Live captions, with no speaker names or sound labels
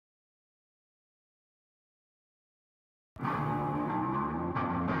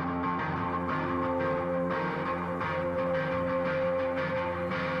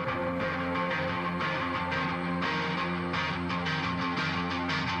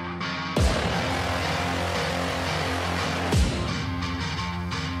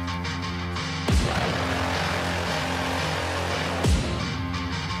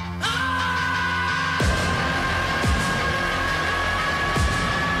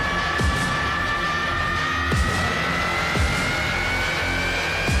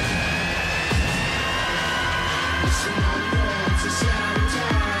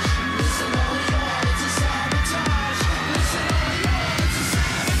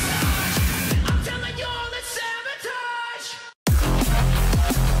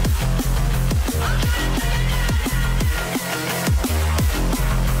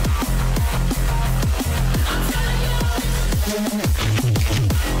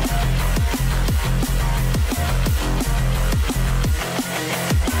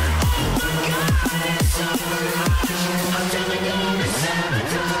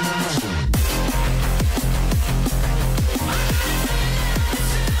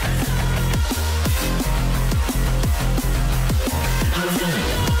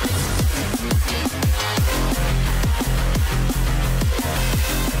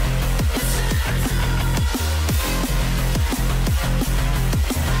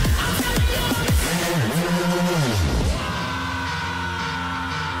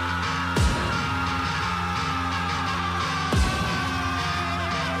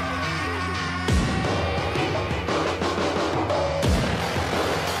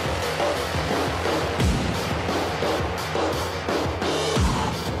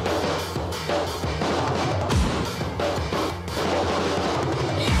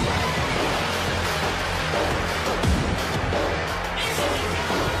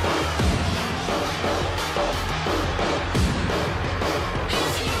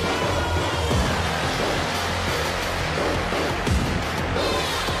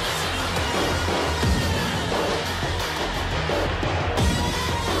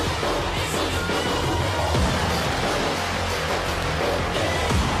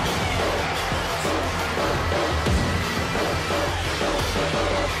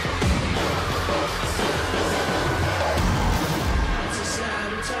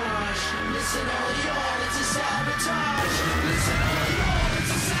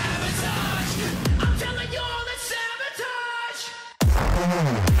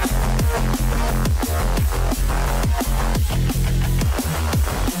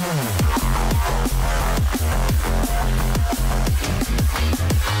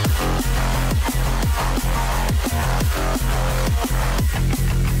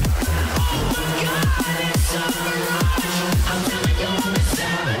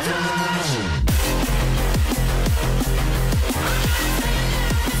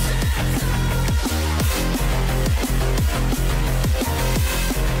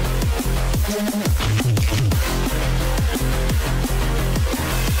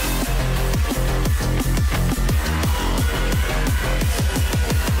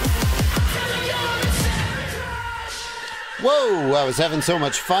Whoa, I was having so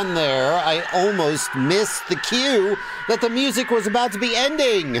much fun there. I almost missed the cue that the music was about to be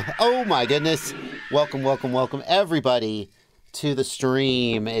ending. Oh my goodness. Welcome, welcome, welcome everybody to the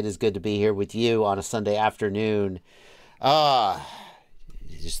stream. It is good to be here with you on a Sunday afternoon.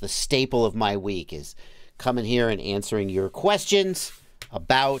 Just the staple of my week is coming here and answering your questions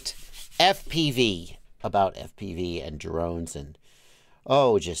about FPV, and drones and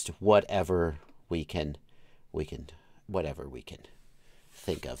just whatever we can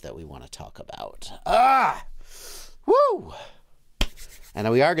think of that we want to talk about. Woo! And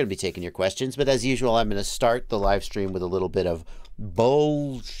we are going to be taking your questions, but as usual, I'm going to start the live stream with a little bit of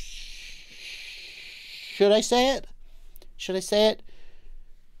should I say it?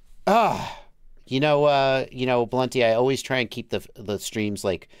 Blunty, I always try and keep the streams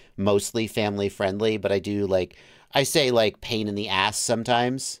like mostly family friendly, but I say pain in the ass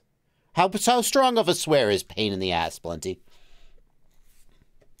sometimes. How strong of a swear is pain in the ass, Blunty?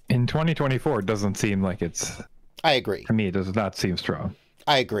 In 2024, it doesn't seem like it's... I agree. To me, it does not seem strong.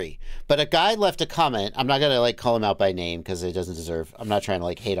 I agree. But a guy left a comment. I'm not going to call him out by name because it doesn't deserve. I'm not trying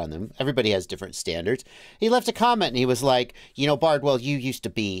to hate on them. Everybody has different standards. He left a comment and he was like, Bardwell, I used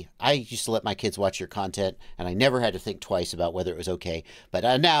to let my kids watch your content and I never had to think twice about whether it was okay. But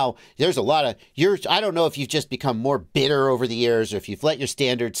now there's a lot of I don't know if you've just become more bitter over the years or if you've let your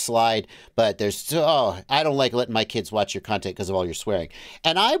standards slide, but I don't like letting my kids watch your content because of all your swearing.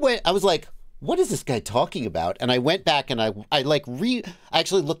 And I was like, what is this guy talking about? And I went back and I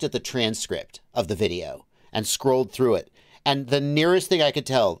actually looked at the transcript of the video and scrolled through it. And the nearest thing I could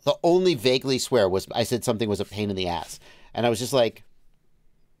tell, the only vaguely swear was I said something was a pain in the ass. And I was just like,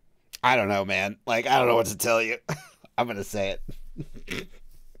 I don't know, man. I don't know what to tell you. I'm going to say it.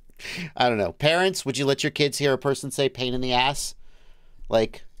 I don't know. Parents, would you let your kids hear a person say pain in the ass?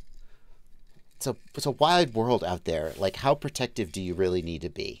 It's a wide world out there. How protective do you really need to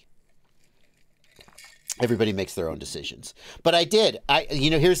be? Everybody makes their own decisions. But I did.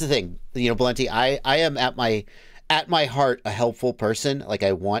 Here's the thing. Blunty, I am at my heart a helpful person.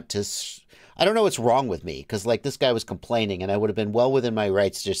 I want to... I don't know what's wrong with me. Because, this guy was complaining. And I would have been well within my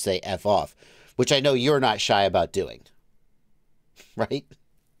rights to just say F off. Which I know you're not shy about doing. Right?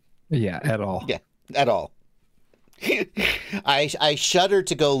 Yeah, at all. Yeah, at all. I shudder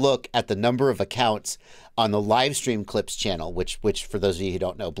to go look at the number of accounts on the Livestream Clips channel, which for those of you who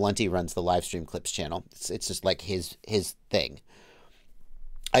don't know, Blunty runs the Livestream Clips channel. It's just his thing.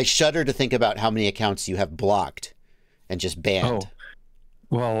 I shudder to think about how many accounts you have blocked and just banned. Oh.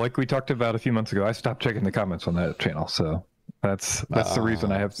 Well, like we talked about a few months ago, I stopped checking the comments on that channel, so that's the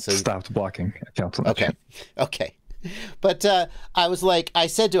reason I have stopped blocking accounts on that channel. Okay. But I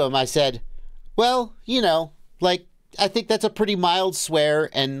said to him, well, I think that's a pretty mild swear,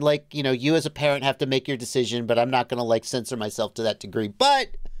 and you as a parent have to make your decision, but I'm not going to censor myself to that degree. But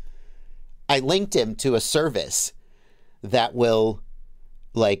I linked him to a service that will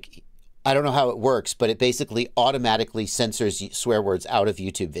I don't know how it works, but it basically automatically censors swear words out of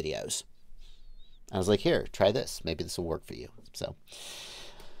YouTube videos. I was like, here, try this. Maybe this will work for you. So,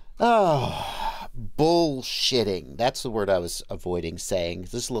 bullshitting. That's the word I was avoiding saying.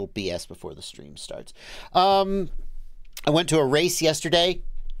 This is a little BS before the stream starts. I went to a race yesterday.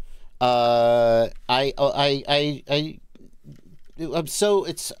 It's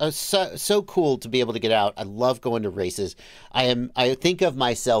so cool to be able to get out. I love going to races. I think of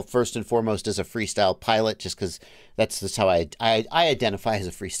myself first and foremost as a freestyle pilot, just because that's just how I identify as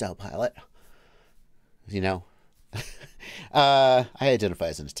a freestyle pilot. I identify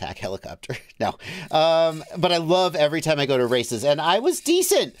as an attack helicopter. No. But I love every time I go to races, and I was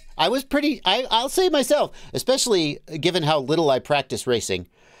decent. I was I'll say myself, especially given how little I practice racing.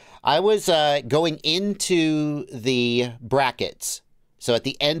 I was going into the brackets. So at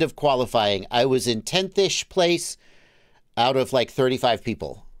the end of qualifying, I was in 10th-ish place out of 35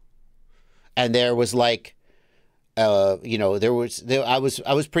 people. And there was I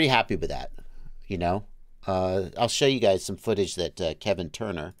was pretty happy with that, I'll show you guys some footage that Kevin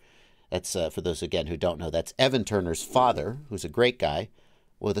Turner, that's for those, again, who don't know, that's Evan Turner's father, who's a great guy.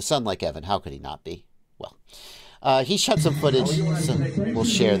 With a son like Evan, how could he not be? Well, he shot some footage, so we'll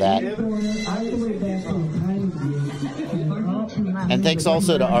share that. And thanks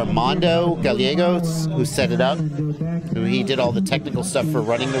also to Armando Gallegos, who set it up. He did all the technical stuff for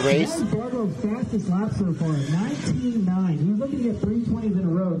running the race.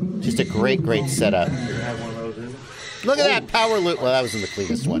 Just a great setup. Look at that power loop. Well, that was in the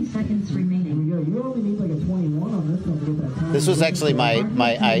cleanest one. This was actually I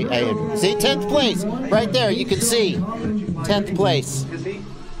see 10th place right there. You can see 10th place. It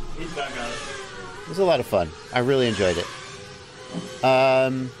was a lot of fun. I really enjoyed it.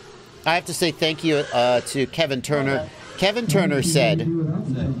 I have to say thank you to Kevin Turner. Kevin Turner said,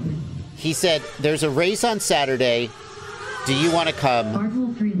 there's a race on Saturday. Do you want to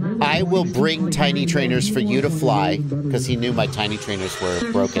come? I will bring tiny trainers for you to fly, because he knew my tiny trainers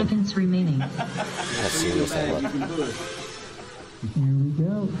were broken. 30 seconds remaining. How serious I look. Here we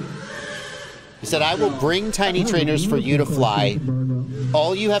go. He said, I will bring tiny trainers for you to fly.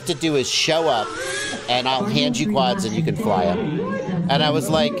 All you have to do is show up, and I'll hand you quads and you can fly them. And I was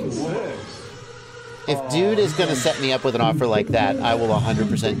like, if dude is going to set me up with an offer like that, I will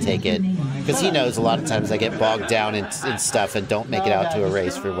 100% take it. Because he knows a lot of times I get bogged down in stuff and don't make it out to a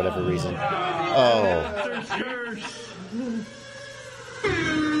race for whatever reason. Oh.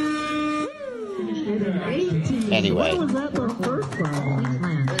 Anyway.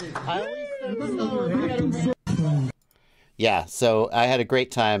 Yeah, so I had a great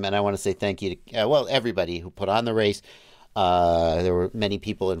time, and I want to say thank you to, well, everybody who put on the race. There were many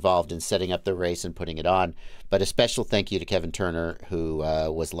people involved in setting up the race and putting it on, but a special thank you to Kevin Turner, who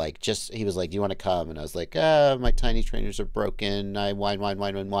was like, he was like, do you want to come? And I was like, my tiny trainers are broken. I whine.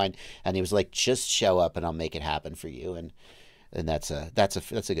 And he was like, just show up and I'll make it happen for you. And that's a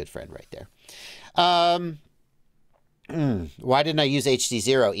good friend right there. Why didn't I use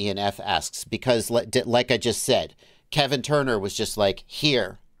HD0? Ian F asks, because like I just said, Kevin Turner was just like,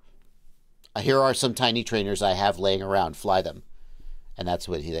 here are some tiny trainers I have laying around. Fly them. And that's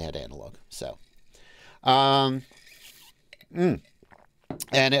what they had analog. So, and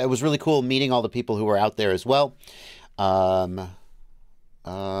it was really cool meeting all the people who were out there as well. Yeah,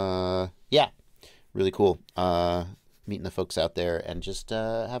 really cool. Meeting the folks out there and just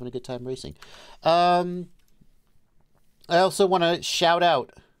having a good time racing. I also want to shout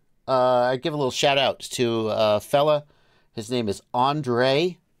out, I give a little shout out to a fella. His name is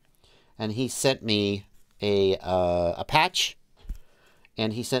Andre. And he sent me a patch,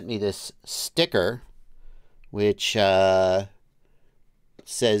 and he sent me this sticker, which says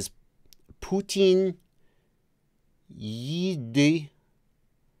Putin Yide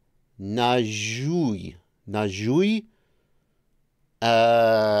Najui. Najui?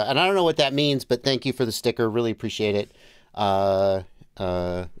 And I don't know what that means, but thank you for the sticker. Really appreciate it. It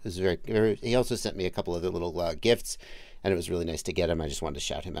was very, he also sent me a couple of the little gifts. And it was really nice to get him. I just wanted to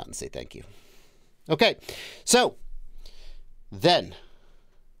shout him out and say thank you. Okay, so then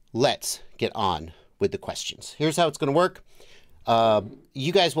let's get on with the questions. Here's how it's going to work.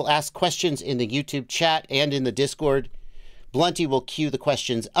 You guys will ask questions in the YouTube chat and in the Discord. Blunty will queue the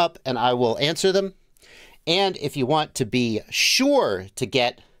questions up and I will answer them. And if you want to be sure to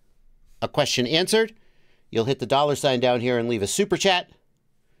get a question answered, you'll hit the $sign down here and leave a super chat.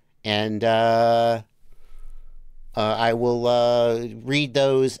 And I will read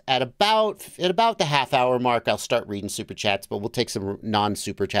those at about the half-hour mark. I'll start reading super chats, but we'll take some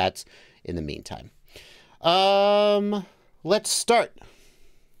non-super chats in the meantime. Let's start.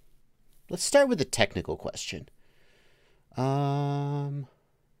 Let's start with a technical question.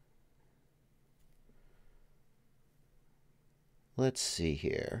 Let's see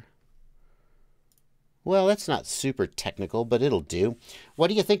here. Well, that's not super technical, but it'll do. What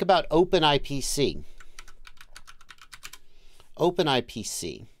do you think about OpenIPC?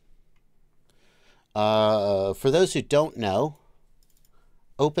 OpenIPC. For those who don't know,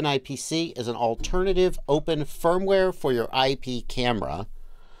 OpenIPC is an alternative open firmware for your IP camera.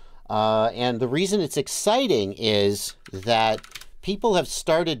 And the reason it's exciting is that people have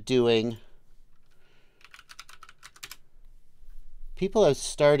started doing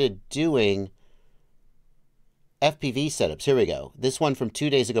FPV setups. Here we go. This one from 2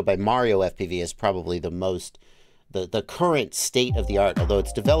 days ago by Mario FPV is probably the most, the current state of the art, although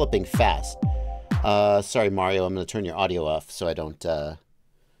it's developing fast. Sorry, Mario, I'm going to turn your audio off so I don't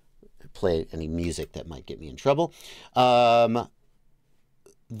play any music that might get me in trouble.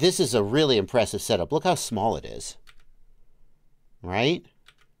 This is a really impressive setup. Look how small it is, right?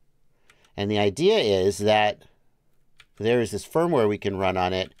 And the idea is that there is this firmware we can run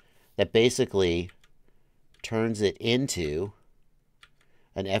on it that basically turns it into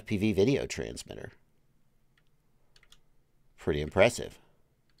an FPV video transmitter. Pretty impressive.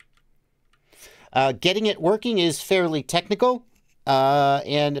 Getting it working is fairly technical,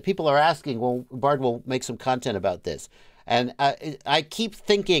 and people are asking, well, Bardwell, make some content about this. And I keep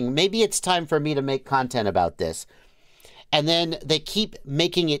thinking, maybe it's time for me to make content about this. And then they keep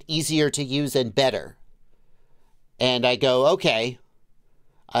making it easier to use and better. And I go, okay.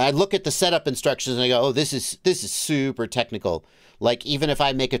 I look at the setup instructions and I go, oh, this is super technical. Like, even if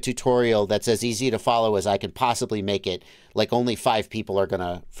I make a tutorial that's as easy to follow as I can possibly make it, like only 5 people are going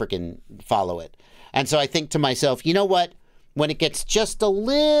to freaking follow it. And so I think to myself, you know what? when it gets just a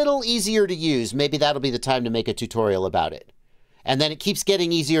little easier to use, maybe that'll be the time to make a tutorial about it. And then it keeps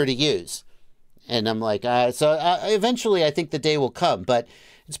getting easier to use. And I'm like, eventually I think the day will come, but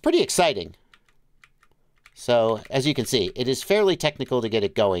it's pretty exciting. So as you can see, it is fairly technical to get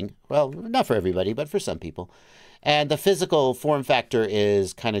it going. Well, not for everybody, but for some people. And the physical form factor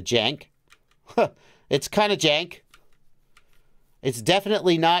is kind of jank. It's kind of jank. It's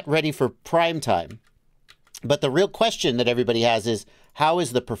definitely not ready for prime time. But the real question that everybody has is, how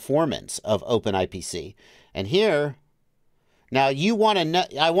is the performance of OpenIPC? And here, now you want to know,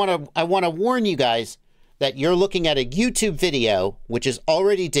 I want to warn you guys that you're looking at a YouTube video, which is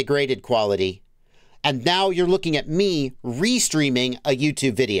already degraded quality, and now you're looking at me restreaming a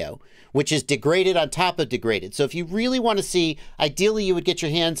YouTube video, which is degraded on top of degraded. So if you really want to see, ideally you would get your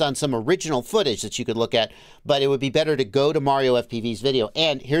hands on some original footage that you could look at, but it would be better to go to Mario FPV's video.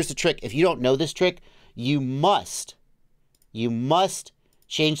 And here's the trick. If you don't know this trick, you must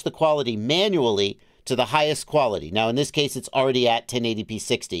change the quality manually to the highest quality. Now, in this case, it's already at 1080p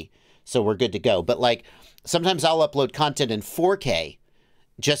 60, so we're good to go. But like, sometimes I'll upload content in 4K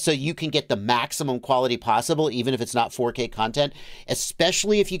just so you can get the maximum quality possible, even if it's not 4K content,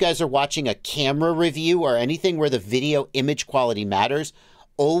 especially if you guys are watching a camera review or anything where the video image quality matters.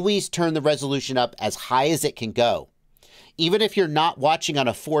 Always turn the resolution up as high as it can go. Even if you're not watching on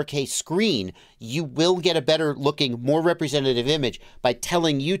a 4K screen, you will get a better looking, more representative image by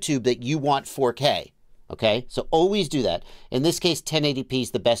telling YouTube that you want 4K. Okay, so always do that. In this case, 1080p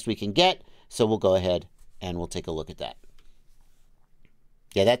is the best we can get, so we'll go ahead and we'll take a look at that.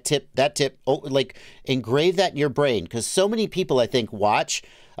 Yeah, that tip, oh, like engrave that in your brain, because so many people, I think, watch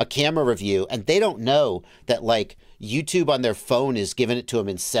a camera review and they don't know that like YouTube on their phone is giving it to them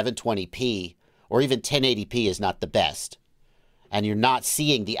in 720p or even 1080p is not the best. And you're not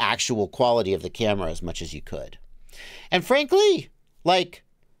seeing the actual quality of the camera as much as you could. And frankly, like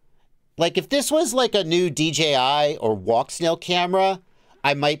if this was like a new DJI or Walksnail camera,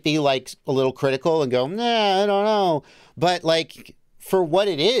 I might be like a little critical and go, nah, I don't know. But like for what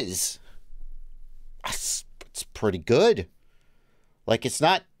it is, it's pretty good. Like it's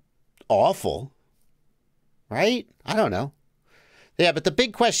not awful, right? I don't know. Yeah, but the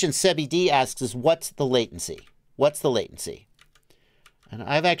big question Sebi D asks is, what's the latency? What's the latency? And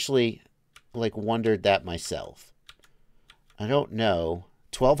I've actually, like, wondered that myself. I don't know.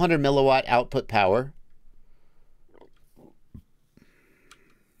 1,200 milliwatt output power.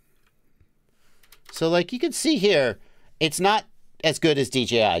 So, like, you can see here, it's not as good as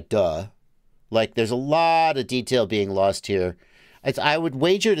DJI, duh. Like, there's a lot of detail being lost here. I would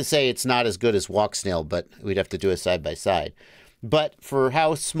wager to say it's not as good as Walksnail, but we'd have to do a side-by-side. But for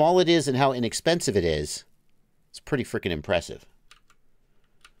how small it is and how inexpensive it is, it's pretty freaking impressive.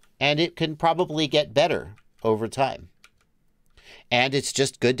 And it can probably get better over time. And it's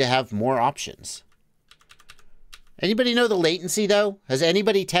just good to have more options. Anybody know the latency, though? Has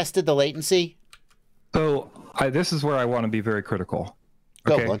anybody tested the latency? So this is where I want to be very critical.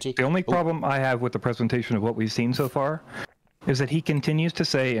 Go, okay? Blunchy. The only problem I have with the presentation of what we've seen so far is that he continues to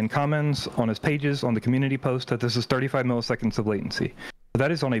say in comments on his pages, on the community post, that this is 35 milliseconds of latency. That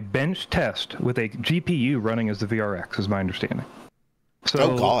is on a bench test with a GPU running as the VRX, is my understanding.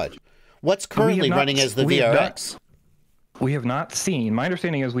 So oh, God. What's currently running as the VRX? We have not seen, my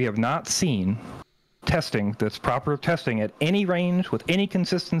understanding is we have not seen testing that's proper testing at any range, with any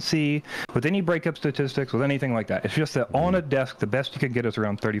consistency, with any breakup statistics, with anything like that. It's just that on a desk, the best you can get is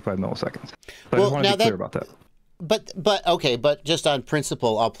around 35 milliseconds. So I just want to be clear about that. But okay, but just on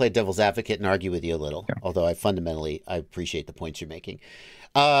principle, I'll play devil's advocate and argue with you a little. Yeah. Although I appreciate the points you're making.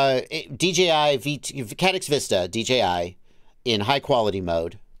 Caddx Vista DJI in high quality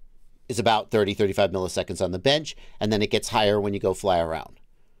mode is about 35 milliseconds on the bench, and then it gets higher when you go fly around.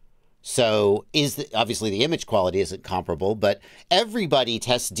 So obviously the image quality isn't comparable, but everybody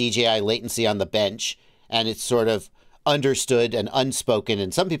tests DJI latency on the bench, and it's sort of understood and unspoken,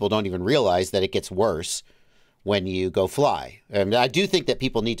 and some people don't even realize that it gets worse when you go fly. And I do think that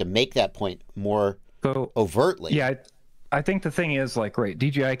people need to make that point more overtly. Yeah, I think the thing is, like, right,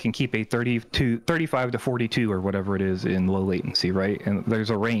 DJI can keep a 35 to 42 or whatever it is in low latency, right? And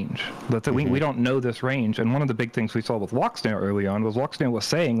there's a range. But we don't know this range. And one of the big things we saw with Walksnail early on was Walksnail was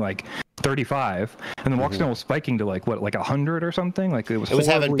saying, like, 35, and then Walksnail was spiking to, like, what, like 100 or something? Like, it was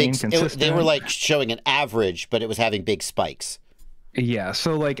having big, they were, like, showing an average, but it was having big spikes. Yeah,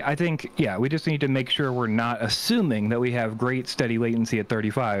 so like I think we just need to make sure we're not assuming that we have great steady latency at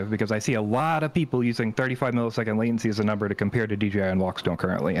 35, because I see a lot of people using 35 millisecond latency as a number to compare to DJI and Walkstone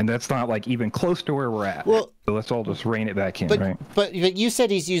currently, and that's not like even close to where we're at. Well, so let's all just rein it back in, but, right? But you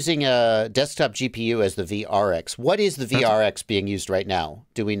said he's using a desktop GPU as the VRX. What is the VRX being used right now?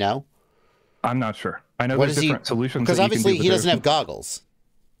 Do we know? I'm not sure. I know there's different solutions. Because obviously he doesn't have goggles.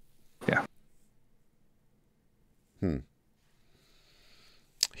 Yeah.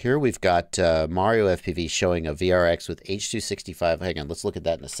 Here we've got Mario FPV showing a VRX with H.265. Hang on, let's look at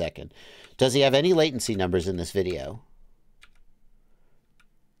that in a second. Does he have any latency numbers in this video?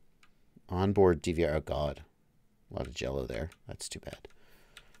 Onboard DVR. Oh, God. A lot of jello there. That's too bad.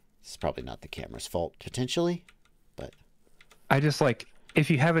 This is probably not the camera's fault, potentially, but... I just like, if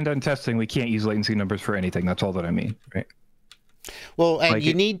you haven't done testing, we can't use latency numbers for anything. That's all that I mean, right? Well, and like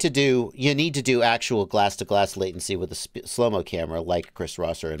you need to do actual glass-to-glass latency with a slow-mo camera, like Chris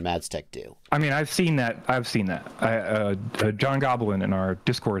Rosser and Madstech do. I mean, I've seen that. John Goblin in our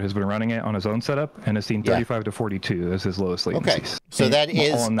Discord has been running it on his own setup and has seen 35 to 42 as his lowest latency. Okay, so that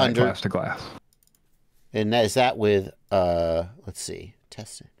is on that under glass-to-glass. And is that with let's see,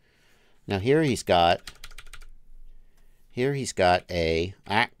 testing. Now here he's got a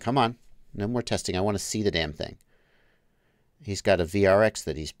come on, no more testing. I want to see the damn thing. He's got a VRX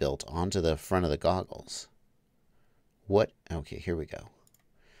that he's built onto the front of the goggles. What? Okay, here we go.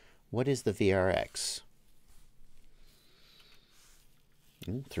 What is the VRX?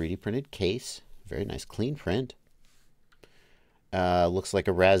 3D printed case. Very nice, clean print. Looks like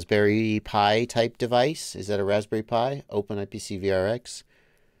a Raspberry Pi type device. Is that a Raspberry Pi? OpenIPC VRX.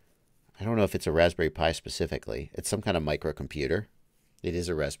 I don't know if it's a Raspberry Pi specifically. It's some kind of microcomputer. It is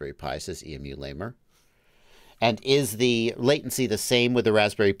a Raspberry Pi, says EMU Lamer. And is the latency the same with the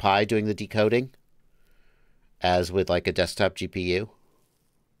Raspberry Pi doing the decoding as with like a desktop GPU?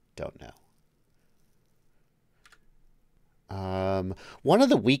 Don't know. One of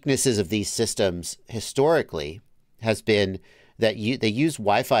the weaknesses of these systems historically has been that they use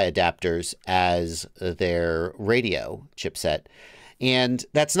Wi-Fi adapters as their radio chipset. And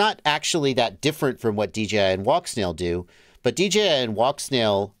that's not actually that different from what DJI and Walksnail do. But DJI and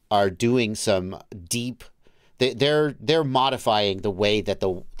Walksnail are doing some deep... They're modifying the way that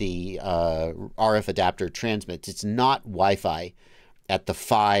the RF adapter transmits. It's not Wi-Fi at the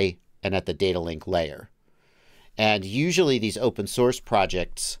PHY and at the data link layer. And usually these open source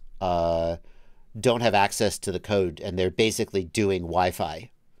projects don't have access to the code, and they're basically doing Wi-Fi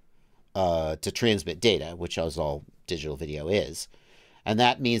to transmit data, which is all digital video is. And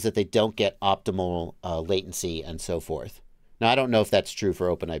that means that they don't get optimal latency and so forth. Now, I don't know if that's true for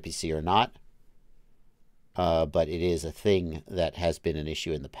OpenIPC or not. But it is a thing that has been an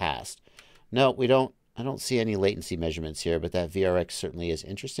issue in the past. No, we don't. I don't see any latency measurements here, but that VRX certainly is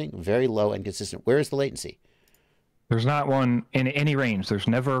interesting. Very low and consistent. Where is the latency? There's not one in any range. There's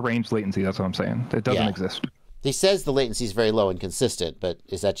never a range latency. That's what I'm saying. It doesn't exist. He says the latency is very low and consistent, but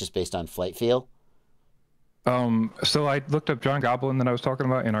is that just based on flight feel? So I looked up John Goblin that I was talking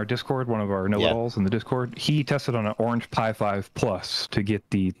about in our Discord, one of our know-it-alls in the Discord. He tested on an Orange Pi 5 Plus to get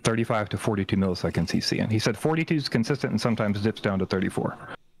the 35 to 42 milliseconds he's seeing. He said 42 is consistent and sometimes dips down to 34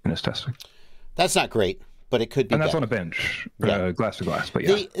 in his testing. That's not great, but it could be. And that's better. On a bench, glass to glass. But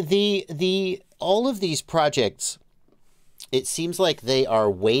yeah, the all of these projects, it seems like they are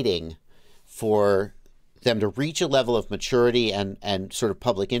waiting for them to reach a level of maturity and sort of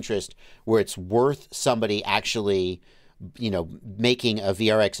public interest where it's worth somebody actually, making a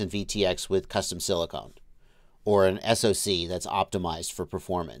VRX and VTX with custom silicon or an SoC that's optimized for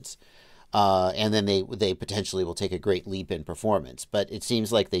performance. And then they potentially will take a great leap in performance. But it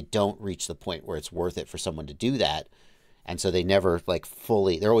seems like they don't reach the point where it's worth it for someone to do that. And so they never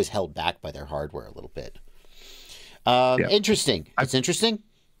they're always held back by their hardware a little bit. Interesting. It's interesting.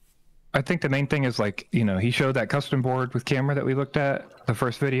 I think the main thing is he showed that custom board with camera that we looked at the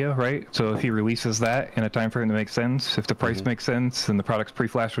first video, right? So if he releases that in a time frame that makes sense, if the price makes sense and the product's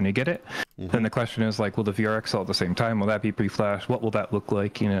pre-flashed when you get it, then the question is will the VRX sell at the same time? Will that be pre-flashed? What will that look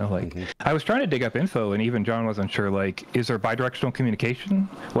like? I was trying to dig up info and even John wasn't sure, is there bidirectional communication?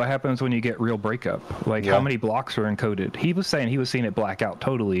 What happens when you get real breakup? How many blocks are encoded? He was saying he was seeing it black out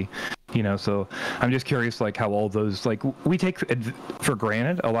totally. So I'm just curious, how all those, we take for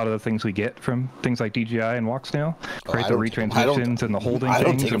granted a lot of the things we get from things like DJI and Walksnail, right? The retransmissions and the holding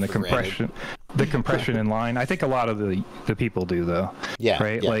things and the compression in line. I think a lot of the people do, though. Yeah.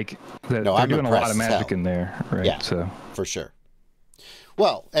 Right? Yeah. They're doing a lot of magic in there, right? Yeah, so for sure.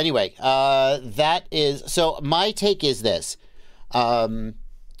 Well, anyway, that is, so my take is this.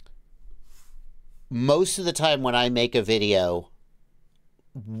 Most of the time when I make a video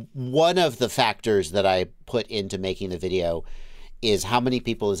one of the factors that I put into making the video is how many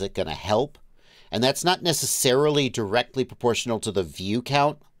people is it going to help? And that's not necessarily directly proportional to the view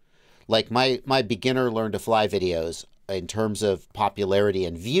count. Like my beginner learn to fly videos in terms of popularity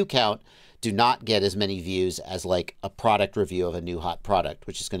and view count do not get as many views as like a product review of a new hot product,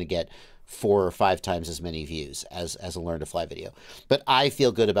 which is going to get 4 or 5 times as many views as a learn to fly video. But I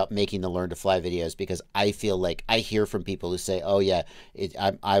feel good about making the learn to fly videos because I feel like I hear from people who say, "Oh yeah,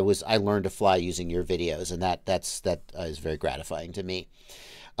 I learned to fly using your videos," and that is very gratifying to me.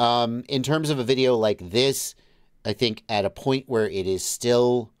 In terms of a video like this, I think at a point where it is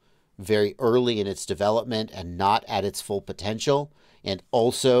still very early in its development and not at its full potential, and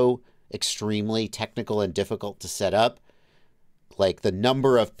also extremely technical and difficult to set up, like the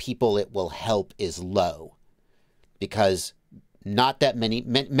number of people it will help is low because not that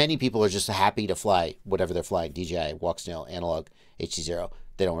many people are just happy to fly whatever they're flying, DJI, walk-snail, analog, HC0.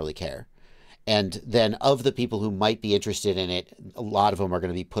 They don't really care. And then of the people who might be interested in it, a lot of them are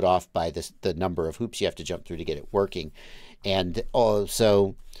going to be put off by the number of hoops you have to jump through to get it working. And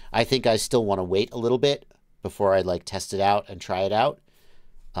so I think I still want to wait a little bit before I like test it out and try it out.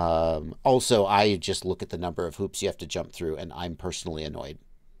 Also, I just look at the number of hoops you have to jump through and I'm personally annoyed.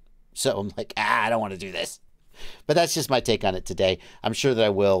 So I'm like, I don't want to do this. But that's just my take on it today. I'm sure that I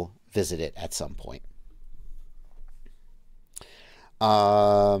will visit it at some point.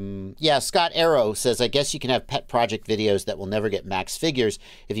 Yeah, Scott Arrow says, I guess you can have pet project videos that will never get max figures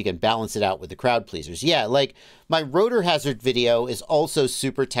if you can balance it out with the crowd pleasers. Yeah, like my rotor hazard video is also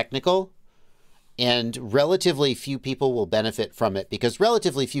super technical. And relatively few people will benefit from it because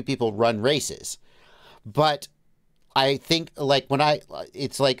relatively few people run races. But I think like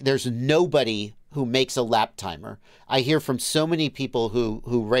it's like there's nobody who makes a lap timer. I hear from so many people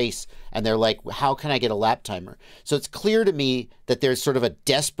who race and they're like, how can I get a lap timer? So it's clear to me that there's sort of a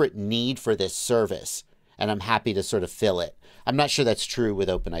desperate need for this service and I'm happy to sort of fill it. I'm not sure that's true with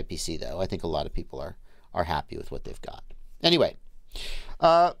OpenIPC though. I think a lot of people are happy with what they've got. Anyway,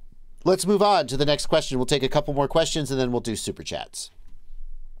 let's move on to the next question. We'll take a couple more questions and then we'll do super chats.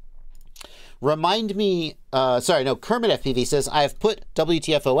 Remind me, Kermit FPV says, I have put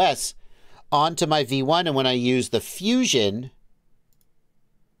WTFOS onto my V1 and when I use the Fusion,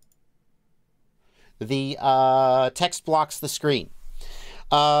 the text blocks the screen.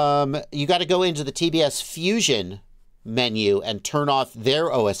 You got to go into the TBS Fusion menu and turn off their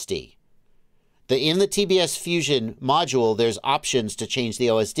OSD. In the TBS Fusion module, there's options to change the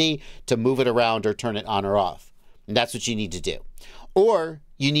OSD, to move it around or turn it on or off. And that's what you need to do. Or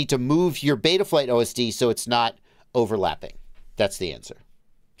you need to move your Betaflight OSD so it's not overlapping. That's the answer.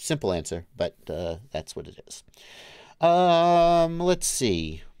 Simple answer, but that's what it is. Let's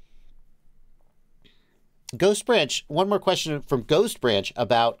see. Ghost Branch, one more question from Ghost Branch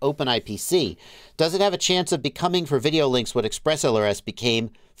about OpenIPC. Does it have a chance of becoming for video links what ExpressLRS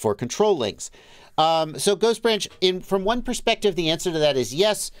became for control links? So Ghost Branch, from one perspective, the answer to that is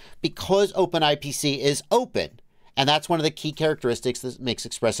yes, because OpenIPC is open. And that's one of the key characteristics that makes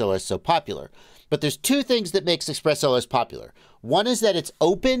ExpressLRS so popular. But there's two things that makes ExpressLRS popular. One is that it's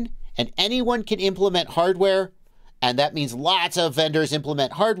open and anyone can implement hardware. And that means lots of vendors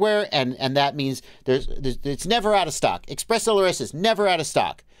implement hardware, and that means it's never out of stock. ExpressLRS is never out of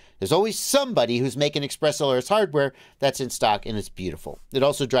stock. There's always somebody who's making ExpressLRS hardware that's in stock, and it's beautiful. It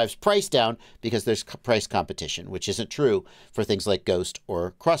also drives price down because there's price competition, which isn't true for things like Ghost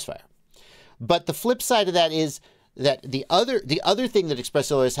or Crossfire. But the flip side of that is that the other thing that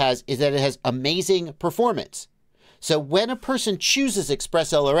ExpressLRS has is that it has amazing performance. So when a person chooses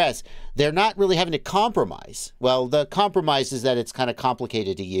ExpressLRS, they're not really having to compromise. Well, the compromise is that it's kind of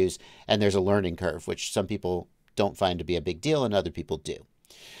complicated to use and there's a learning curve, which some people don't find to be a big deal and other people do.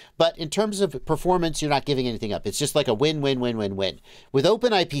 But in terms of performance, you're not giving anything up. It's just like a win-win-win-win-win. With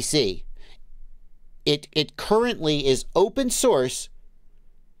OpenIPC, it currently is open source,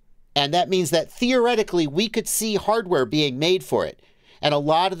 and that means that theoretically we could see hardware being made for it. And a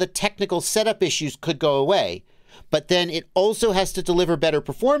lot of the technical setup issues could go away. But then it also has to deliver better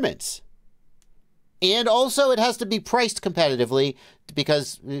performance. And also it has to be priced competitively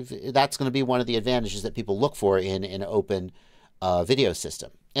because that's going to be one of the advantages that people look for in an open video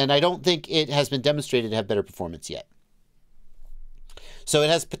system. And I don't think it has been demonstrated to have better performance yet. So it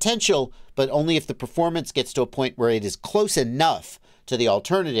has potential, but only if the performance gets to a point where it is close enough to the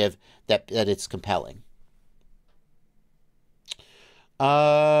alternative that it's compelling.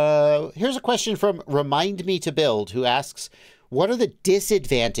 Here's a question from Remind Me to Build, who asks, what are the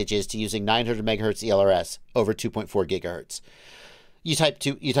disadvantages to using 900 megahertz ELRS over 2.4 gigahertz? You type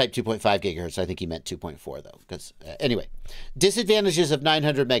 2.5 gigahertz. I think he meant 2.4 though. Because anyway, disadvantages of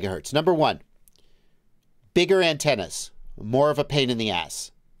 900 megahertz. Number one, bigger antennas, more of a pain in the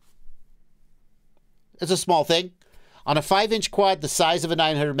ass. It's a small thing. On a 5-inch quad, the size of a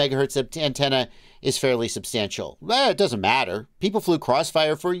 900 megahertz antenna is fairly substantial. It doesn't matter. People flew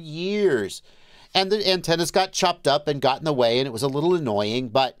Crossfire for years, and the antennas got chopped up and got in the way, and it was a little annoying,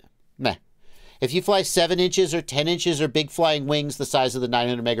 but meh. If you fly 7 inches or 10 inches or big flying wings, the size of the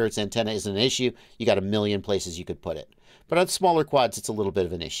 900 megahertz antenna isn't an issue. You got a million places you could put it. But on smaller quads, it's a little bit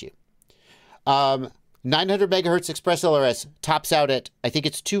of an issue. 900 megahertz Express LRS tops out at, I think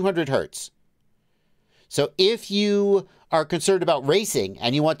it's 200 hertz. So if you are concerned about racing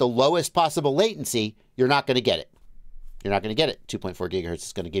and you want the lowest possible latency, you're not going to get it. You're not going to get it. 2.4 gigahertz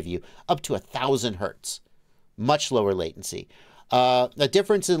is going to give you up to 1,000 hertz. Much lower latency. A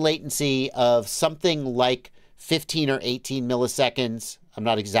difference in latency of something like 15 or 18 milliseconds. I'm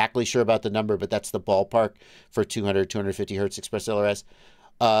not exactly sure about the number, but that's the ballpark for 200, 250 hertz Express LRS.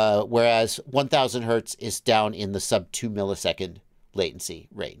 Whereas 1,000 hertz is down in the sub 2 millisecond latency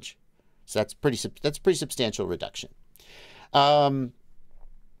range. So that's pretty substantial reduction. And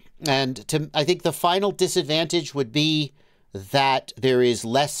I think the final disadvantage would be that there is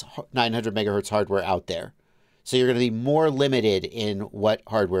less 900 megahertz hardware out there. So you're going to be more limited in what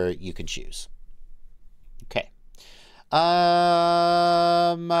hardware you can choose. Okay.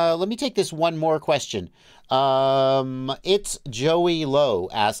 Let me take this one more question. It's Joey Lowe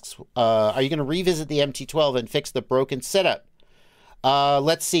asks, are you going to revisit the MT-12 and fix the broken setup?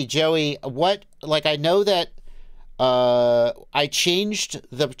 Let's see, Joey, I know that I changed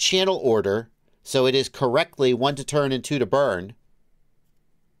the channel order so it is correctly 1 to turn and 2 to burn.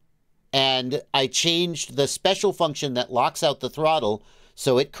 And I changed the special function that locks out the throttle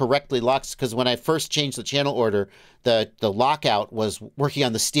so it correctly locks, because when I first changed the channel order, the lockout was working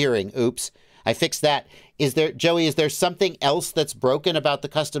on the steering. Oops. I fixed that. Joey, is there something else that's broken about the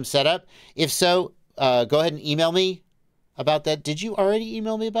custom setup? If so, go ahead and email me about that. Did you already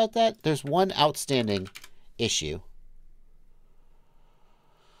email me about that? There's one outstanding issue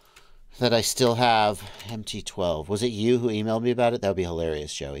that I still have. MT-12. Was it you who emailed me about it? That would be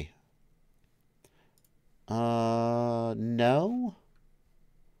hilarious, Joey. No.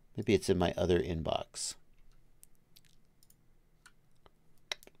 Maybe it's in my other inbox.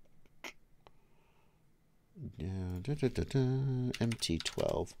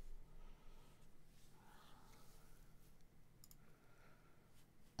 MT-12.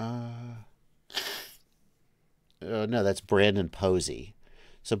 No, that's Brandon Posey.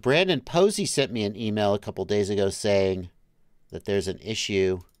 So Brandon Posey sent me an email a couple days ago saying that there's an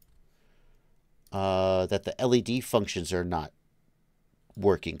issue that the LED functions are not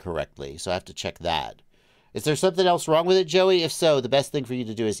working correctly. So I have to check that. Is there something else wrong with it, Joey? If so, the best thing for you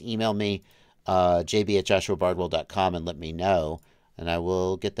to do is email me, jb@joshuabardwell.com, and let me know, and I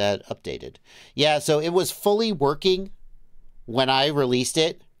will get that updated. Yeah, so it was fully working when I released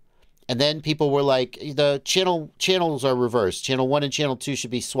it, and then people were like, the channels are reversed. Channel 1 and Channel 2 should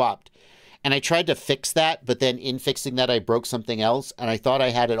be swapped. And I tried to fix that, but then in fixing that, I broke something else, and I thought I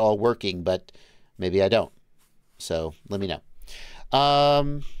had it all working, but maybe I don't. So let me know.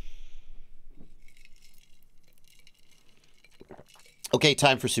 Okay,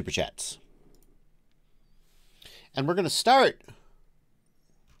 time for Super Chats. And we're going to start.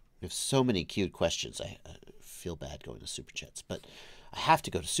 We have so many queued questions. I feel bad going to Super Chats, but I have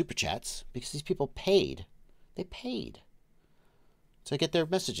to go to Super Chats because these people paid. They paid. So I get their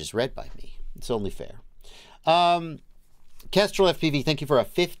messages read by me. It's only fair. Kestrel FPV, thank you for a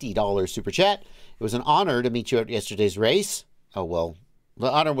 $50 Super Chat. It was an honor to meet you at yesterday's race. Oh, well, the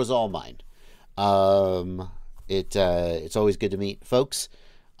honor was all mine. It's always good to meet folks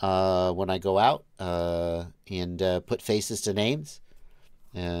when I go out and put faces to names.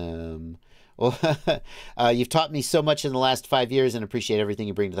 Well, you've taught me so much in the last 5 years and appreciate everything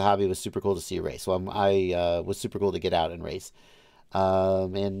you bring to the hobby. It was super cool to see you race. Well, I was super cool to get out and race.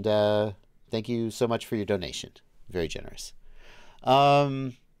 And thank you so much for your donation. Very generous.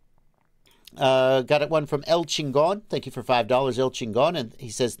 Got one from El Chingon. Thank you for $5, El Chingon. And he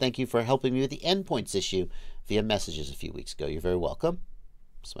says, thank you for helping me with the endpoints issue via messages a few weeks ago. You're very welcome.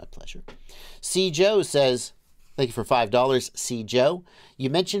 It's my pleasure. C. Joe says, thank you for $5, C. Joe. You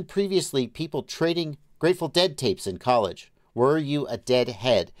mentioned previously people trading Grateful Dead tapes in college. Were you a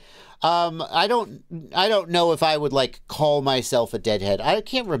deadhead? I don't know if I would call myself a deadhead. I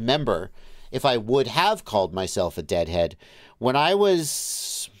can't remember if I would have called myself a deadhead. When it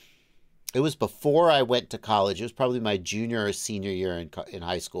was before I went to college. It was probably my junior or senior year in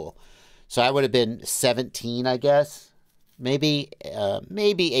high school. So I would have been 17, I guess. maybe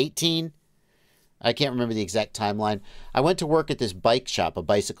 18. I can't remember the exact timeline. I went to work at this bike shop, a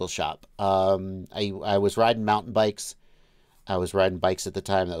bicycle shop. I was riding mountain bikes. I was riding bikes at the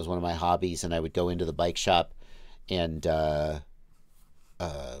time. That was one of my hobbies, and I would go into the bike shop and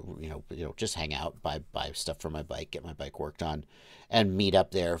just hang out, buy stuff for my bike, get my bike worked on, and meet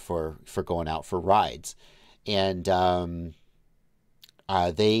up there for going out for rides. And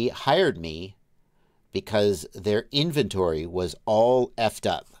they hired me because their inventory was all effed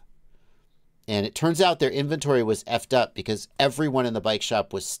up. And it turns out their inventory was effed up because everyone in the bike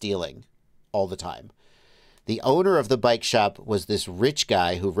shop was stealing all the time. The owner of the bike shop was this rich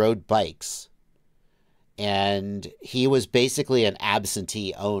guy who rode bikes. And he was basically an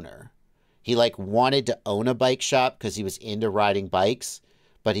absentee owner. He wanted to own a bike shop because he was into riding bikes,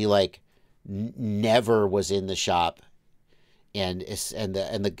 but he never was in the shop. And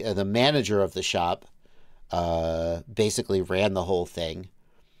the manager of the shop basically ran the whole thing.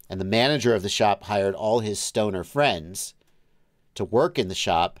 And the manager of the shop hired all his stoner friends to work in the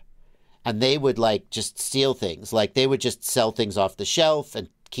shop, and they would just steal things. They would just sell things off the shelf and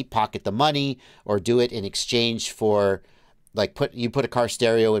pocket the money, or do it in exchange for put a car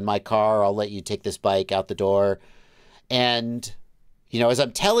stereo in my car, I'll let you take this bike out the door. And as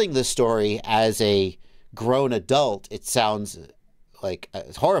I'm telling this story as a grown adult, it sounds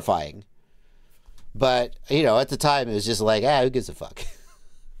it's horrifying. But at the time it was just who gives a fuck.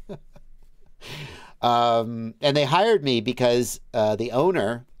 And they hired me because the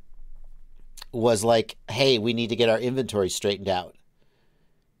owner was hey, we need to get our inventory straightened out.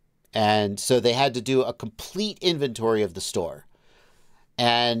 And so they had to do a complete inventory of the store.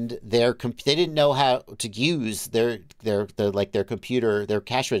 And they didn't know how to use their computer, their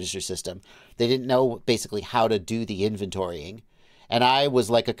cash register system. They didn't know basically how to do the inventorying. And I was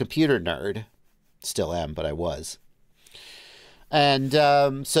a computer nerd. Still am, but I was. And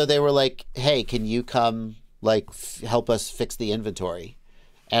so they were hey, can you come help us fix the inventory?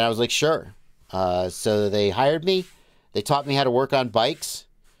 And I was sure. So they hired me. They taught me how to work on bikes.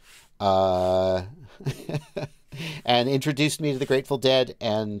 And introduced me to the Grateful Dead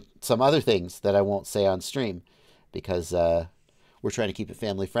and some other things that I won't say on stream because we're trying to keep it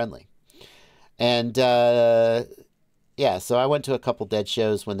family friendly. And yeah, so I went to a couple Dead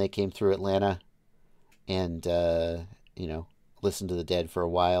shows when they came through Atlanta, and listened to the Dead for a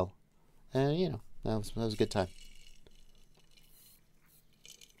while, and that was a good time.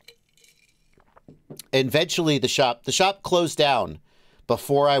 And eventually the shop closed down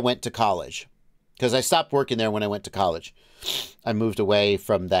before I went to college, because I stopped working there when I went to college. I moved away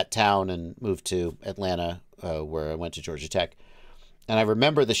from that town and moved to Atlanta, where I went to Georgia Tech. And I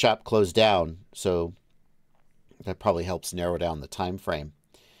remember the shop closed down, so that probably helps narrow down the time frame.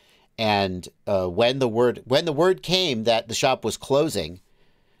 And when the word came that the shop was closing,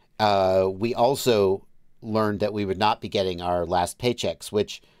 we also learned that we would not be getting our last paychecks,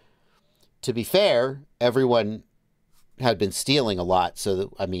 which, to be fair, everyone had been stealing a lot.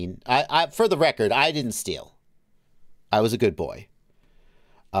 So, I for the record, I didn't steal. I was a good boy.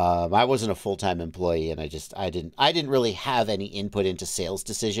 I wasn't a full-time employee, and I didn't really have any input into sales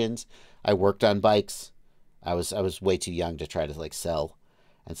decisions. I worked on bikes. I was way too young to try to sell.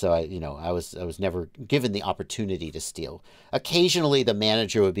 And so I was never given the opportunity to steal. Occasionally the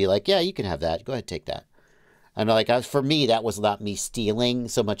manager would be yeah, you can have that. Go ahead, take that. And for me, that was not me stealing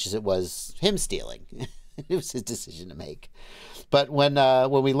so much as it was him stealing. It was his decision to make. But when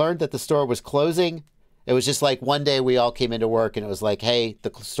we learned that the store was closing, it was just one day we all came into work and it was hey,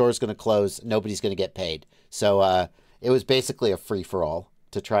 the store's going to close. Nobody's going to get paid. So it was basically a free-for-all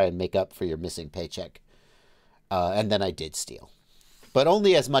to try and make up for your missing paycheck. And then I did steal. But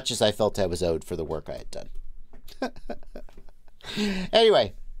only as much as I felt I was owed for the work I had done.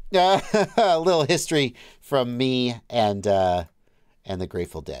 Anyway, a little history from me and the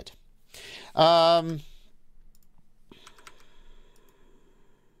Grateful Dead. Let's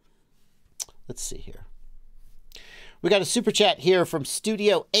see here. We got a super chat here from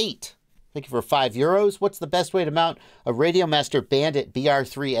Studio 8. Thank you for €5. What's the best way to mount a Radiomaster Bandit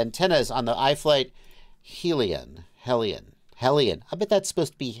BR3 antennas on the iFlight Hellion? I bet that's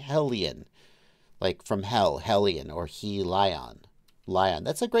supposed to be Hellion. From hell, Hellion, or Lion.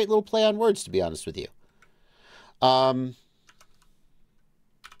 That's a great little play on words, to be honest with you. I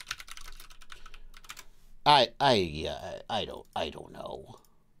don't know.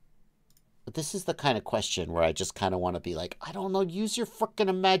 But this is the kind of question where I just kind of want to be I don't know, use your frickin'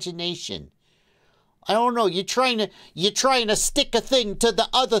 imagination. I don't know, you're trying to stick a thing to the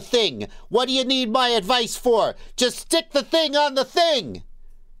other thing. What do you need my advice for? Just stick the thing on the thing.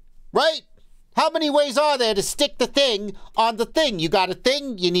 Right? How many ways are there to stick the thing on the thing? You got a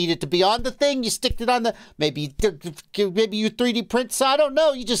thing, you need it to be on the thing, you stick it on the... Maybe you 3D print, so I don't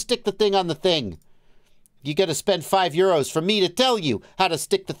know. You just stick the thing on the thing. You got to spend €5 for me to tell you how to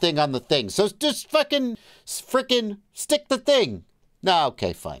stick the thing on the thing. So just frickin' stick the thing. No,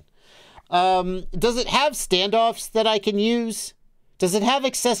 okay, fine. Does it have standoffs that I can use? Does it have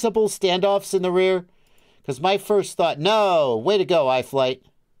accessible standoffs in the rear? Because my first thought, no, way to go, iFlight.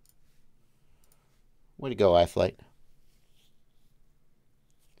 Way to go, iFlight.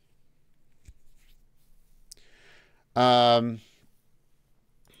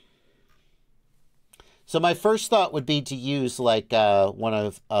 So my first thought would be to use like one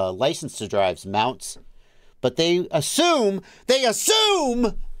of License to Drive's mounts, but they assume that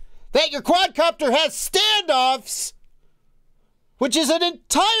your quadcopter has standoffs, which is an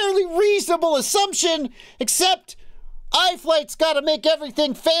entirely reasonable assumption, except iFlight's got to make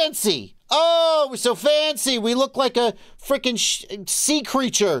everything fancy. Oh, we're so fancy. We look like a freaking sea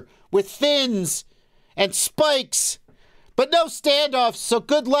creature with fins and spikes, but no standoffs, so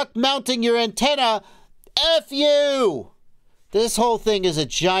good luck mounting your antenna. F you! This whole thing is a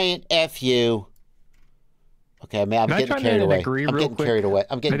giant F you. Okay, man, I'm getting carried away. I'm getting carried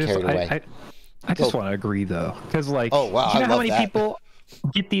away. I just want to agree, though. Because, like, oh, wow, you know how many people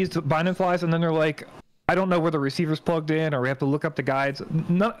get these binding flies and then they're like, I don't know where the receiver's plugged in, or we have to look up the guides.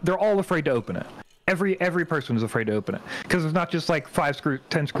 No, they're all afraid to open it. Every person is afraid to open it. Because there's not just like 5 screws,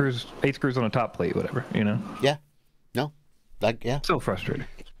 10 screws, 8 screws on a top plate, whatever, you know? Yeah. No. Like, yeah. So frustrating.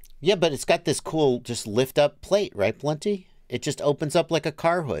 Yeah, but it's got this cool just lift up plate, right, Plenty? It just opens up like a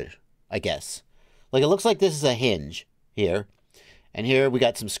car hood, I guess. Like, it looks like this is a hinge here. And here we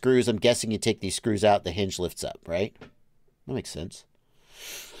got some screws. I'm guessing you take these screws out, the hinge lifts up, right? That makes sense.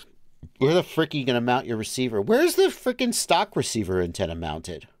 Where the frick are you going to mount your receiver? Where's the frickin' stock receiver antenna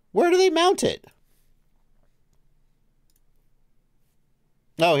mounted? Where do they mount it?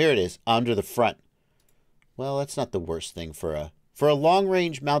 Oh, here it is, under the front. Well, that's not the worst thing for a long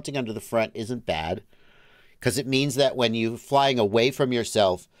range. Mounting under the front isn't bad, because it means that when you're flying away from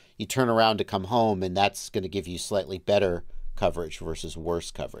yourself, you turn around to come home, and that's going to give you slightly better coverage versus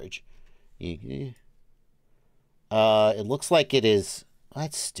worse coverage. It looks like it is.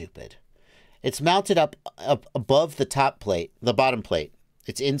 That's stupid. It's mounted up above the top plate, the bottom plate.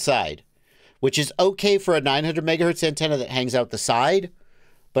 It's inside, which is okay for a 900 megahertz antenna that hangs out the side,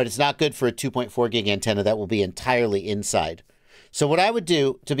 but it's not good for a 2.4 gig antenna that will be entirely inside. So what I would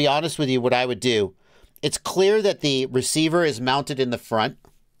do, to be honest with you, it's clear that the receiver is mounted in the front,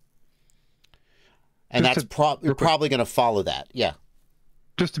 and you're probably going to follow that. Yeah.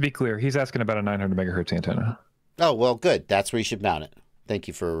 Just to be clear, he's asking about a 900 megahertz antenna. Oh, well, good. That's where you should mount it. Thank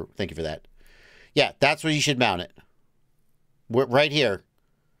you for that. Yeah, that's where you should mount it. Right here.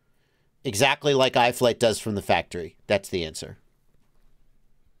 Exactly like iFlight does from the factory. That's the answer.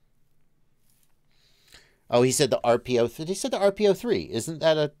 Oh, he said the RPO. He said the RPO3. Is that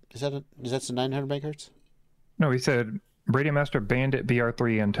the 900 megahertz? No, he said Radio Master Bandit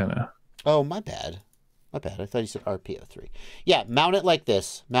BR3 antenna. Oh, my bad. My bad. I thought he said RPO3. Yeah, mount it like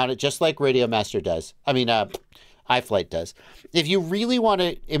this. Mount it just like Radio Master does. I mean, iFlight does. If you really want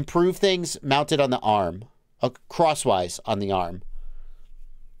to improve things, mount it on the arm, crosswise on the arm.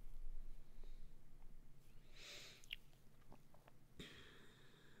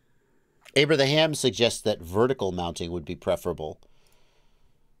 Abraham suggests that vertical mounting would be preferable.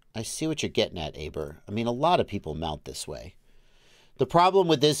 I see what you're getting at, Aber. I mean, a lot of people mount this way. The problem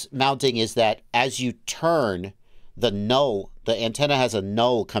with this mounting is that as you turn, the antenna has a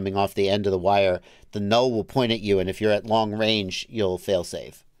null coming off the end of the wire. The null will point at you, and if you're at long range, you'll fail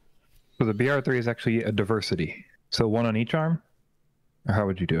safe. So the BR3 is actually a diversity. So one on each arm? Or how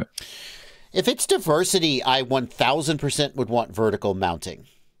would you do it? If it's diversity, I 1000% would want vertical mounting.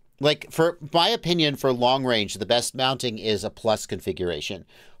 Like, for my opinion, for long range, the best mounting is a plus configuration.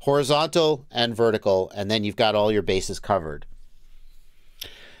 Horizontal and vertical, and then you've got all your bases covered.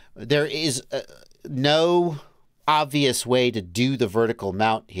 There is no obvious way to do the vertical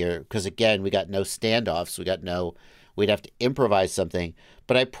mount here, because, again, we got no standoffs. We'd have to improvise something.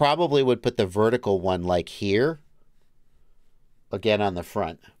 But I probably would put the vertical one, like here, again on the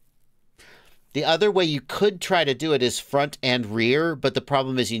front. The other way you could try to do it is front and rear, but the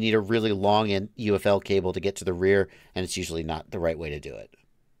problem is you need a really long UFL cable to get to the rear, and it's usually not the right way to do it.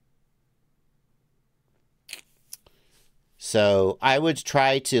 So I would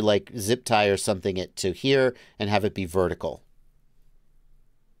try to like zip tie or something it to here and have it be vertical.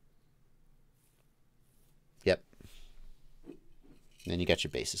 Yep. Then you got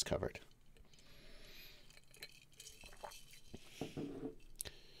your bases covered.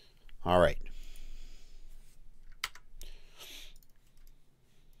 All right.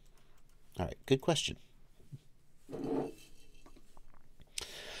 All right, good question.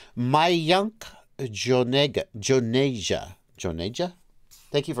 Mayank Joneja.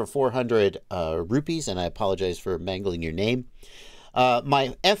 Thank you for 400 rupees, and I apologize for mangling your name.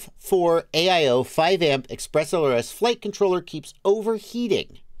 My F4 AIO 5 amp Express LRS flight controller keeps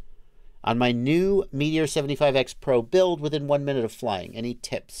overheating on my new Meteor 75X Pro build within 1 minute of flying. Any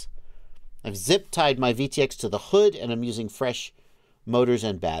tips? I've zip tied my VTX to the hood, and I'm using fresh motors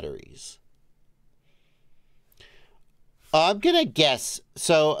and batteries. I'm going to guess.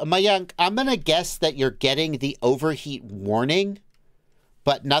 So, Mayank, I'm going to guess that you're getting the overheat warning,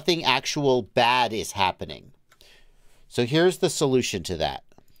 but nothing actual bad is happening. So here's the solution to that.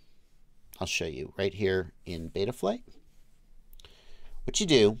 I'll show you right here in Betaflight. What you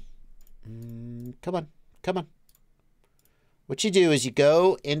do, come on. What you do is you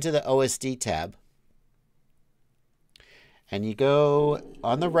go into the OSD tab, and you go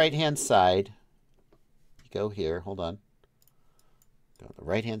on the right-hand side. You go here, hold on. Go on the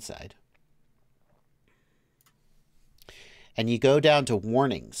right-hand side. And you go down to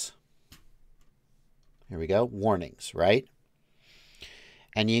warnings. Here we go, warnings, right?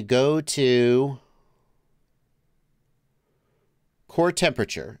 And you go to core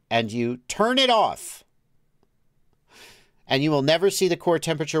temperature, and you turn it off. And you will never see the core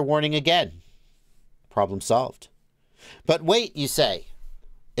temperature warning again. Problem solved. But wait, you say,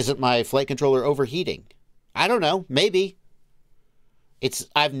 isn't my flight controller overheating? I don't know, maybe.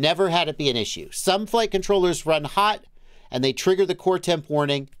 I've never had it be an issue. Some flight controllers run hot, and they trigger the core temp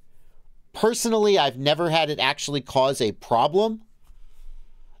warning. Personally, I've never had it actually cause a problem.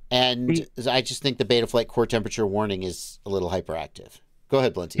 And I just think the Betaflight core temperature warning is a little hyperactive. Go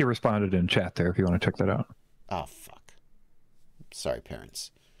ahead, Blinty. He responded in chat there if you want to check that out. Oh, fuck. Sorry,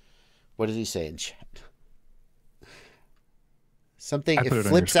 parents. What did he say in chat? Something, it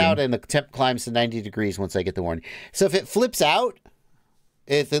flips out and the temp climbs to 90 degrees once I get the warning. So if it flips out,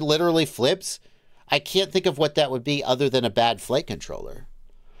 if it literally flips, I can't think of what that would be other than a bad flight controller.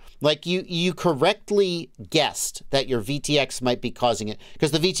 Like you correctly guessed that your VTX might be causing it, because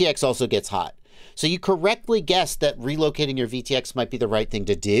the VTX also gets hot. So you correctly guessed that relocating your VTX might be the right thing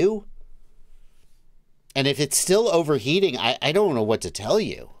to do. And if it's still overheating, I don't know what to tell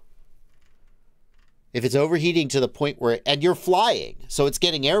you. If it's overheating to the point where, and you're flying, so it's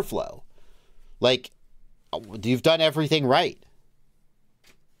getting airflow. Like, you've done everything right.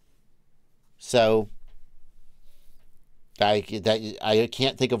 So I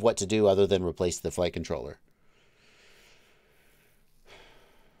can't think of what to do other than replace the flight controller.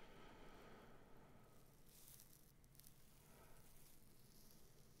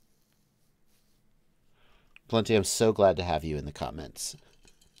 Plenty, I'm so glad to have you in the comments.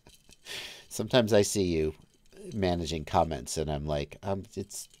 Sometimes I see you managing comments and I'm like,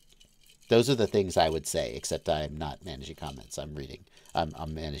 those are the things I would say, except I'm not managing comments. I'm reading.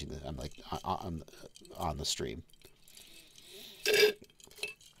 I'm managing them. I'm like on the stream.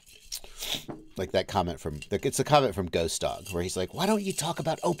 Like that comment from, it's a comment from Ghost Dog where he's like, why don't you talk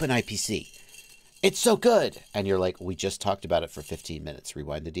about OpenIPC? It's so good. And you're like, we just talked about it for 15 minutes.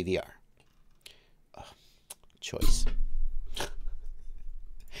 Rewind the DVR. Oh, choice.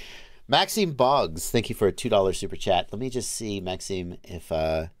 Maxime Boggs, thank you for a $2 super chat. Let me just see, Maxime, if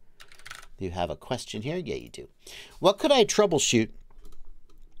you have a question here. Yeah, you do. What could I troubleshoot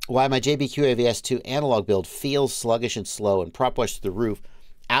why my JBQ AVS2 analog build feels sluggish and slow and prop wash through the roof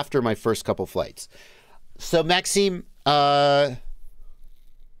after my first couple flights? So, Maxime, do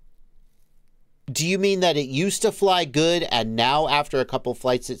you mean that it used to fly good and now after a couple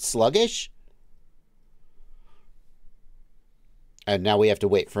flights it's sluggish? And now we have to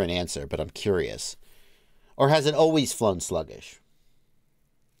wait for an answer, but I'm curious. Or has it always flown sluggish?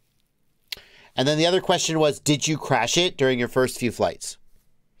 And then the other question was, did you crash it during your first few flights?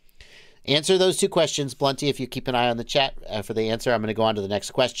 Answer those two questions, Blunty. If you keep an eye on the chat for the answer, I'm going to go on to the next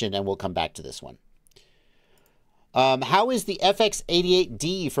question, and we'll come back to this one. How is the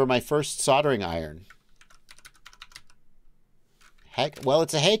FX88D for my first soldering iron? Well,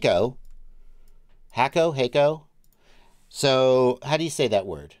 it's a Heiko. Heiko. So, how do you say that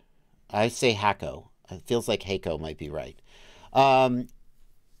word? I say Hako. It feels like Heiko might be right.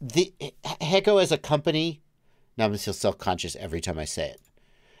 The Heiko as a company, now I'm still self-conscious every time I say it.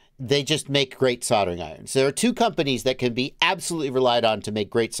 They just make great soldering irons. There are two companies that can be absolutely relied on to make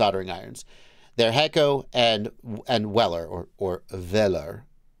great soldering irons. They're Heiko and Weller or Weller.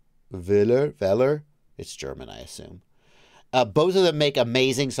 Weller? It's German, I assume. Both of them make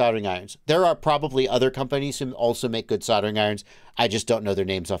amazing soldering irons. There are probably other companies who also make good soldering irons. I just don't know their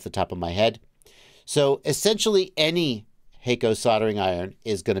names off the top of my head. So essentially any Heiko soldering iron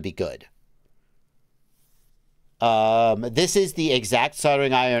is going to be good. This is the exact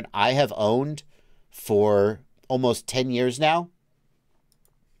soldering iron I have owned for almost 10 years now.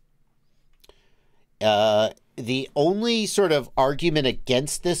 The only sort of argument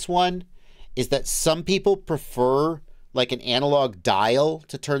against this one is that some people prefer like an analog dial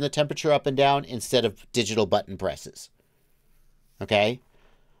to turn the temperature up and down instead of digital button presses. Okay?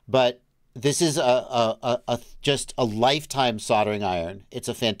 But this is just a lifetime soldering iron. It's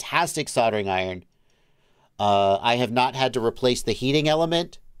a fantastic soldering iron. I have not had to replace the heating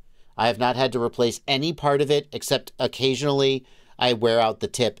element. I have not had to replace any part of it, except occasionally I wear out the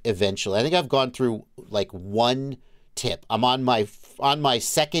tip eventually. I think I've gone through like one tip. I'm on my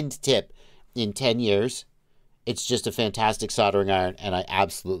second tip in 10 years. It's just a fantastic soldering iron, and I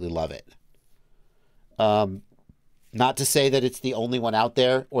absolutely love it. Not to say that it's the only one out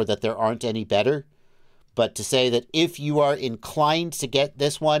there or that there aren't any better, but to say that if you are inclined to get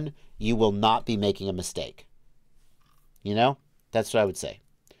this one, you will not be making a mistake. You know? That's what I would say.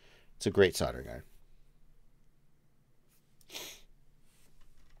 It's a great soldering iron.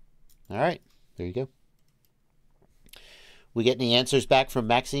 All right. There you go. We get any answers back from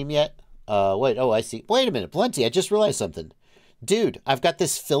Maxime yet? Wait. Oh, I see. Wait a minute. Plenty. I just realized something. Dude, I've got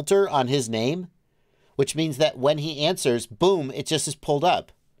this filter on his name, which means that when he answers, boom, it just is pulled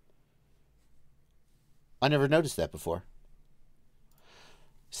up. I never noticed that before.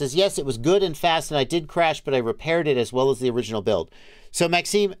 Says, yes, it was good and fast, and I did crash, but I repaired it as well as the original build. So,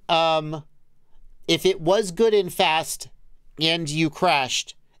 Maxime, if it was good and fast, and you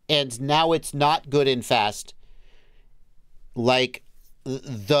crashed, and now it's not good and fast, like,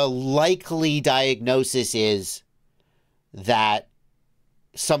 the likely diagnosis is that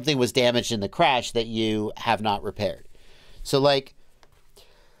something was damaged in the crash that you have not repaired. So, like,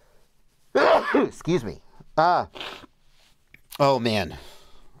 excuse me. Oh, man.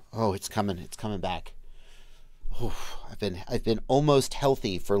 Oh, it's coming. It's coming back. Oof, I've been almost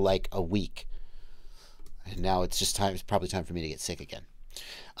healthy for like a week. And now it's just time. It's probably time for me to get sick again.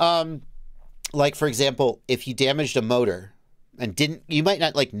 Like, for example, if you damaged a motor and you might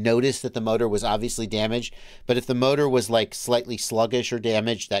not like notice that the motor was obviously damaged, but if the motor was like slightly sluggish or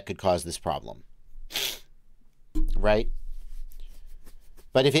damaged, that could cause this problem. Right?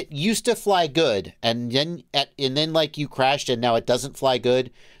 But if it used to fly good and then like you crashed and now it doesn't fly good,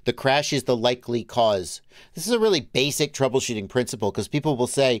 the crash is the likely cause. This is a really basic troubleshooting principle because people will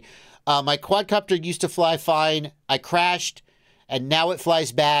say, my quadcopter used to fly fine. I crashed and now it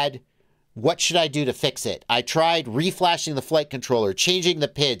flies bad. What should I do to fix it? I tried reflashing the flight controller, changing the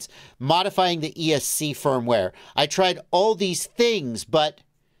PIDs, modifying the ESC firmware. I tried all these things, but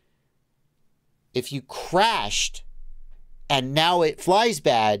if you crashed and now it flies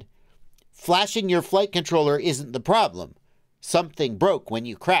bad, flashing your flight controller isn't the problem. Something broke when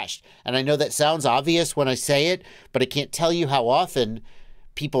you crashed. And I know that sounds obvious when I say it, but I can't tell you how often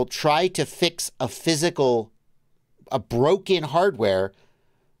people try to fix a broken hardware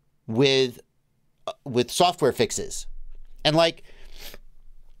with software fixes. And like,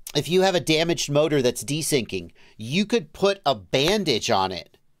 if you have a damaged motor that's desyncing, you could put a bandage on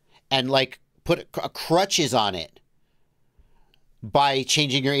it and like put crutches on it by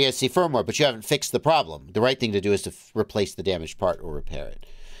changing your ESC firmware, but you haven't fixed the problem. The right thing to do is to replace the damaged part or repair it.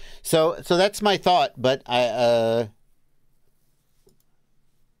 So that's my thought, but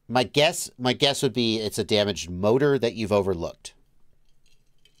my guess would be it's a damaged motor that you've overlooked.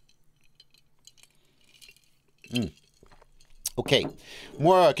 Okay,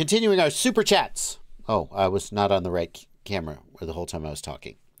 more continuing our super chats. Oh, I was not on the right camera the whole time I was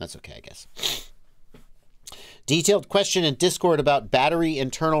talking. That's okay, I guess. Detailed question in Discord about battery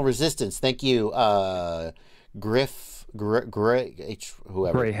internal resistance. Thank you, whoever Gray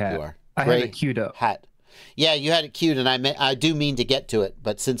hat. you are. I had it queued up. Hat. Yeah, you had it queued, and I do mean to get to it,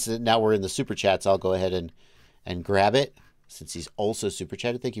 but since now we're in the super chats, I'll go ahead and grab it, since he's also super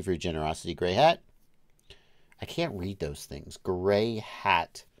chatted. Thank you for your generosity, Gray Hat. I can't read those things. Gray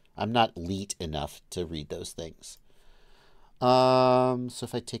Hat. I'm not elite enough to read those things. So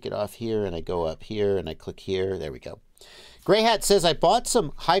if I take it off here and I go up here and I click here, there we go. Gray Hat says, I bought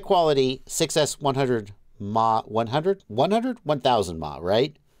some high quality 6S 100 mAh, 1000 mAh,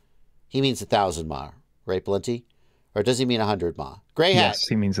 right? He means 1000 mAh, right, Blinty? Or does he mean 100 mAh? Gray Hat. Yes,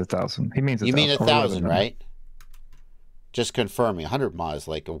 he means 1000. He means 1000. You mean 1000, right? Just confirming. 100 mAh is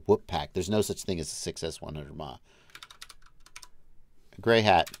like a whoop pack. There's no such thing as a 6S 100 mAh. Gray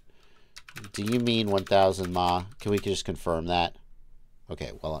Hat. Do you mean 1000 mAh? Can we just confirm that?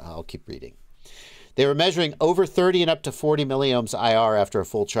 Okay, well, I'll keep reading. They were measuring over 30 and up to 40 milliohms IR after a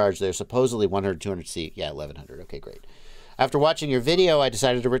full charge. They're supposedly 100, 200 C. Yeah, 1100. Okay, great. After watching your video, I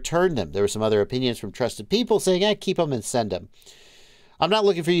decided to return them. There were some other opinions from trusted people saying, keep them and send them. I'm not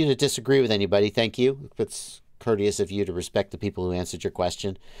looking for you to disagree with anybody. Thank you. It's courteous of you to respect the people who answered your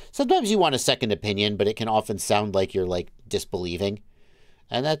question. Sometimes you want a second opinion, but it can often sound like you're like disbelieving.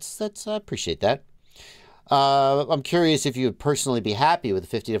 And that's I appreciate that. I'm curious if you would personally be happy with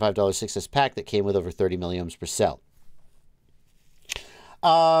the $50 to $5 6S pack that came with over 30 milliohms per cell.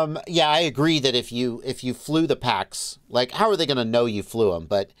 Yeah, I agree that if you flew the packs, like, how are they going to know you flew them?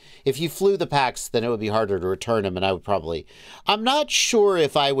 But if you flew the packs, then it would be harder to return them, and I would probably... I'm not sure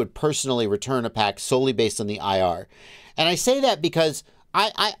if I would personally return a pack solely based on the IR. And I say that because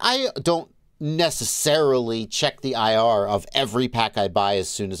I don't necessarily check the IR of every pack I buy as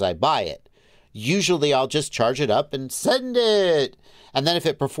soon as I buy it. Usually I'll just charge it up and send it. And then if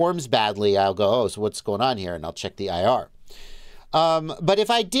it performs badly, I'll go, oh, so what's going on here? And I'll check the IR. But if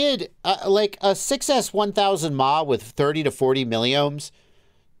I did like a 6S 1000 mAh with 30 to 40 milliohms,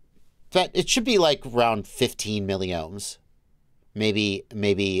 that it should be like around 15 milliohms. Maybe.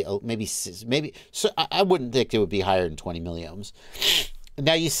 So I wouldn't think it would be higher than 20 milliohms.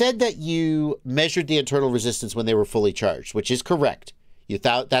 Now, you said that you measured the internal resistance when they were fully charged, which is correct. You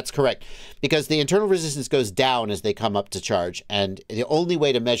thought that's correct, because the internal resistance goes down as they come up to charge, and the only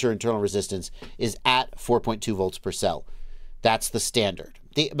way to measure internal resistance is at 4.2 volts per cell. That's the standard.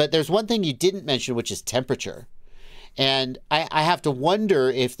 But there's one thing you didn't mention, which is temperature. And I have to wonder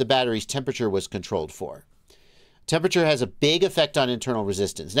if the battery's temperature was controlled for. Temperature has a big effect on internal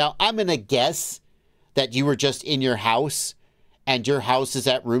resistance. Now, I'm going to guess that you were just in your house, and your house is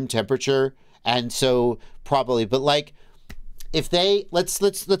at room temperature, and so probably, but like, if they, let's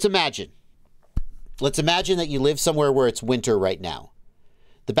imagine that you live somewhere where it's winter right now.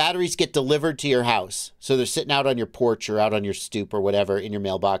 The batteries get delivered to your house. So they're sitting out on your porch or out on your stoop or whatever in your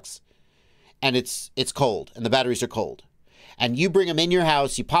mailbox. And it's cold, and the batteries are cold. And you bring them in your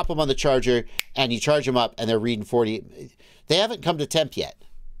house, you pop them on the charger, and you charge them up, and they're reading 40. They haven't come to temp yet.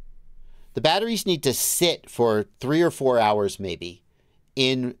 The batteries need to sit for 3 or 4 hours maybe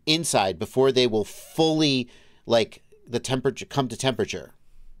inside before they will fully, like, the temperature come to temperature.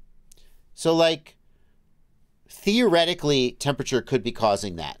 So, like, theoretically, temperature could be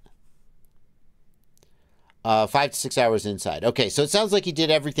causing that. 5 to 6 hours inside. Okay, so it sounds like you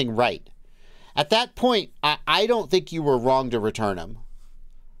did everything right. At that point, I don't think you were wrong to return them.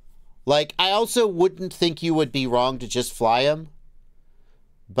 Like, I also wouldn't think you would be wrong to just fly them.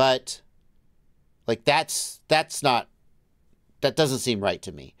 But, like, that doesn't seem right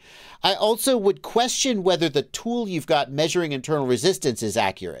to me. I also would question whether the tool you've got measuring internal resistance is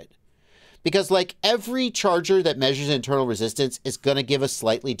accurate. Because, like, every charger that measures internal resistance is going to give a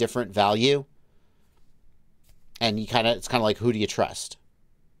slightly different value. And it's kind of like, who do you trust?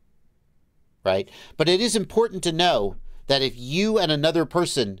 Right? But it is important to know that if you and another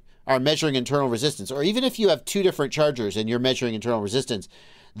person are measuring internal resistance, or even if you have 2 different chargers and you're measuring internal resistance,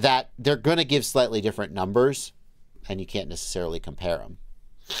 that they're going to give slightly different numbers, and you can't necessarily compare them.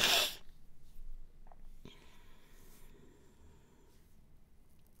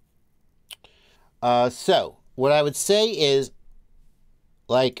 So what I would say is,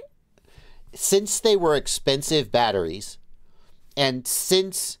 like, since they were expensive batteries, and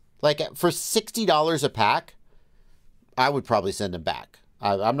since, like, for $60 a pack, I would probably send them back.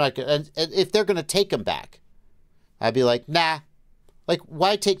 I'm not gonna, and if they're going to take them back, I'd be like, nah. Like,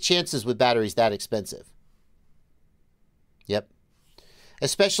 why take chances with batteries that expensive? Yep.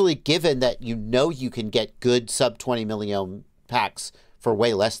 Especially given that you know you can get good sub 20 milliohm packs for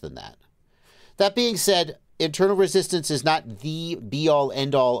way less than that. That being said, internal resistance is not the be-all,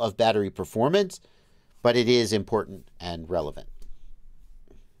 end-all of battery performance, but it is important and relevant.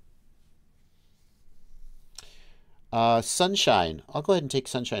 Sunshine. I'll go ahead and take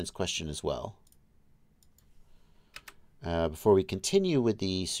Sunshine's question as well. Before we continue with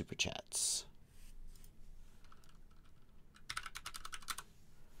the Super Chats.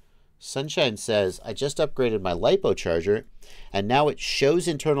 Sunshine says, I just upgraded my LiPo charger, and now it shows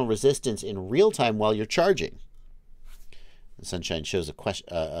internal resistance in real time while you're charging. And Sunshine shows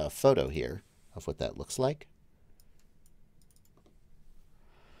a photo here of what that looks like.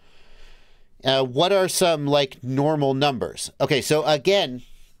 What are some, like, normal numbers? Okay, so again,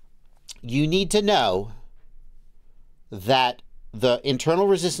 you need to know that the internal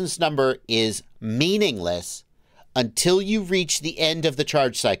resistance number is meaningless until you reach the end of the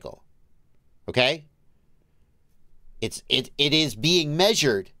charge cycle. Okay? It is being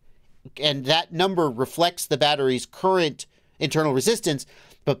measured, and that number reflects the battery's current internal resistance,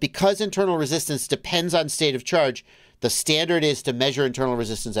 but because internal resistance depends on state of charge, the standard is to measure internal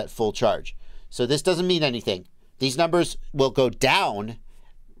resistance at full charge. So this doesn't mean anything. These numbers will go down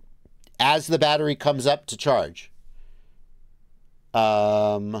as the battery comes up to charge.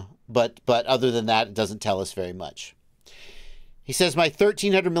 But other than that, it doesn't tell us very much. He says, my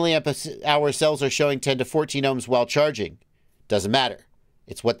 1300 milliamp hour cells are showing 10 to 14 ohms while charging. Doesn't matter.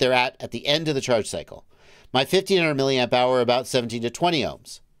 It's what they're at the end of the charge cycle. My 1500 milliamp hour about 17 to 20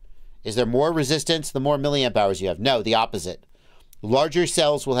 ohms. Is there more resistance the more milliamp hours you have? No, the opposite. Larger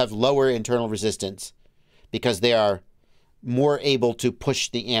cells will have lower internal resistance because they are more able to push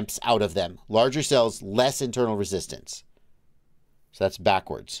the amps out of them. Larger cells, less internal resistance. So that's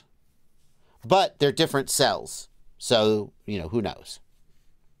backwards. But they're different cells. So, who knows?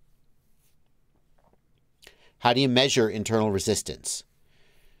 How do you measure internal resistance?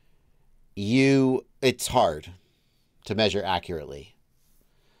 It's hard to measure accurately.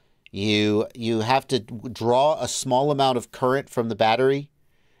 You have to draw a small amount of current from the battery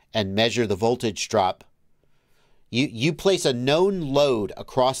and measure the voltage drop. You place a known load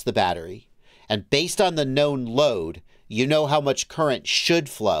across the battery, and based on the known load, you know how much current should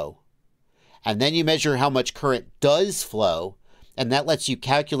flow. And then you measure how much current does flow, and that lets you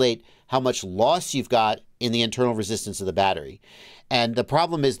calculate how much loss you've got in the internal resistance of the battery. And the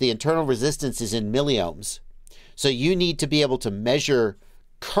problem is the internal resistance is in milliohms. So you need to be able to measure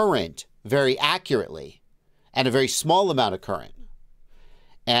current very accurately and a very small amount of current.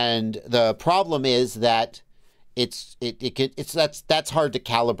 And the problem is that that's hard to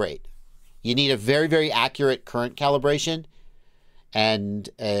calibrate. You need a very, very accurate current calibration. And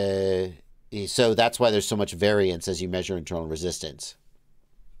so that's why there's so much variance as you measure internal resistance.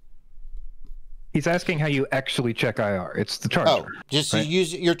 He's asking how you actually check IR. It's the charger. Oh, just right?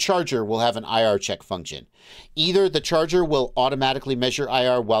 Use your charger will have an IR check function. Either the charger will automatically measure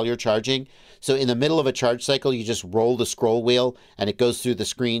IR while you're charging. So in the middle of a charge cycle, you just roll the scroll wheel and it goes through the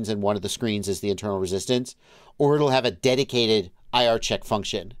screens, and one of the screens is the internal resistance. Or it'll have a dedicated IR check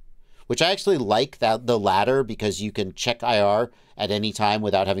function, which I actually like the latter because you can check IR at any time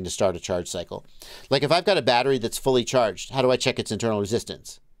without having to start a charge cycle. Like if I've got a battery that's fully charged, how do I check its internal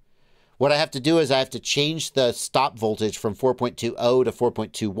resistance? What I have to do is I have to change the stop voltage from 4.20 to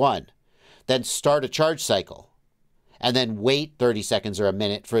 4.21, then start a charge cycle, and then wait 30 seconds or a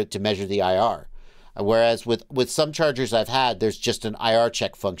minute for it to measure the IR. Whereas with some chargers I've had, there's just an IR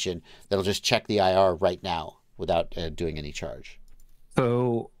check function that'll just check the IR right now without doing any charge.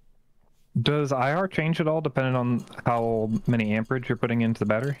 So does IR change at all depending on how many amperage you're putting into the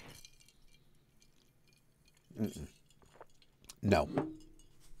battery? No.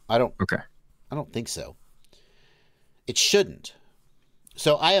 I don't think so. It shouldn't.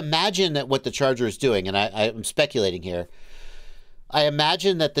 So I imagine that what the charger is doing, and I'm speculating here, I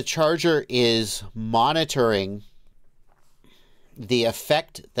imagine that the charger is monitoring the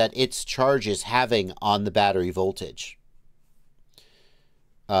effect that its charge is having on the battery voltage.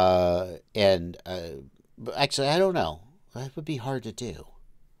 Actually, I don't know. That would be hard to do.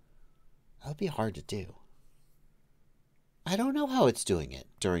 I don't know how it's doing it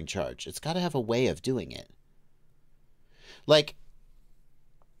during charge. It's got to have a way of doing it. Like,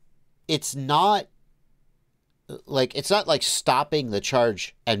 it's not like stopping the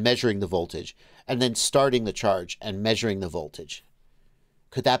charge and measuring the voltage and then starting the charge and measuring the voltage.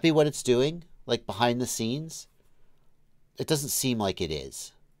 Could that be what it's doing? Like behind the scenes? It doesn't seem like it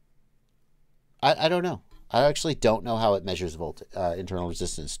is. I don't know. I actually don't know how it measures internal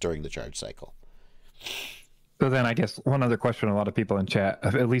resistance during the charge cycle. So then I guess one other question a lot of people in chat,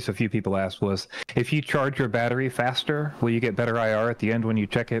 at least a few people asked, was if you charge your battery faster, will you get better IR at the end when you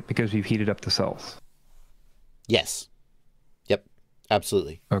check it because you've heated up the cells? Yes. Yep.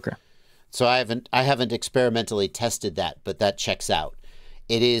 Absolutely. Okay. So I haven't experimentally tested that, but that checks out.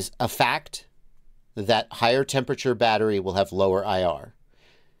 It is a fact that higher temperature battery will have lower IR.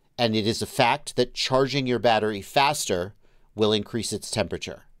 And it is a fact that charging your battery faster will increase its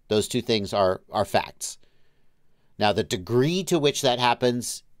temperature. Those two things are facts. Now, the degree to which that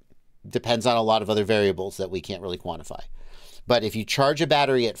happens depends on a lot of other variables that we can't really quantify. But if you charge a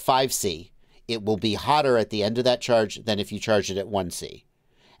battery at 5C, it will be hotter at the end of that charge than if you charge it at 1C.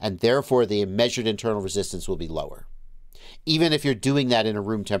 And therefore, the measured internal resistance will be lower, even if you're doing that in a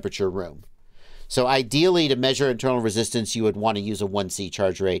room temperature room. So ideally, to measure internal resistance, you would want to use a 1C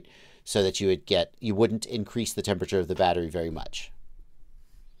charge rate so that you wouldn't increase the temperature of the battery very much.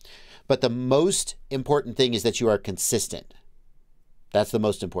 But the most important thing is that you are consistent. That's the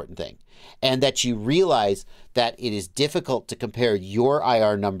most important thing. And that you realize that it is difficult to compare your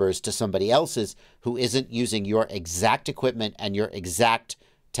IR numbers to somebody else's who isn't using your exact equipment and your exact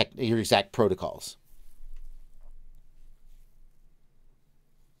protocols.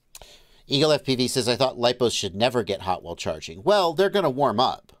 Eagle FPV says, I thought lipos should never get hot while charging. Well, they're going to warm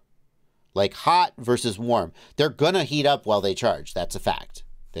up. Like hot versus warm. They're going to heat up while they charge. That's a fact.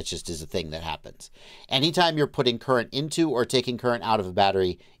 That just is a thing that happens. Anytime you're putting current into or taking current out of a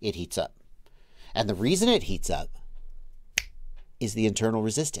battery, it heats up. And the reason it heats up is the internal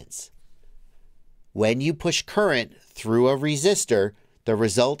resistance. When you push current through a resistor, the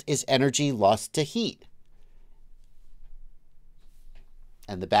result is energy lost to heat.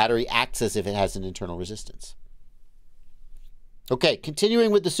 And the battery acts as if it has an internal resistance. Okay,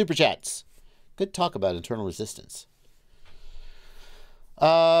 continuing with the super chats. Good talk about internal resistance.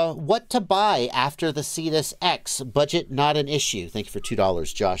 What to buy after the Cetus X? Budget not an issue. Thank you for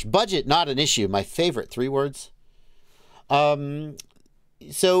 $2, Josh. Budget not an issue. My favorite 3 words. So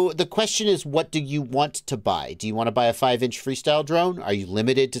the question is, what do you want to buy? Do you want to buy a 5-inch freestyle drone? Are you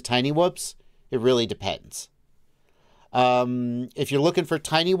limited to tiny whoops? It really depends. If you're looking for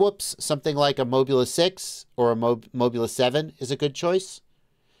tiny whoops, something like a Mobula 6 or a Mobula 7 is a good choice.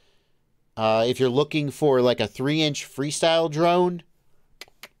 If you're looking for like a 3-inch freestyle drone,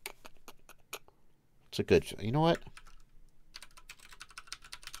 it's a good, you know what?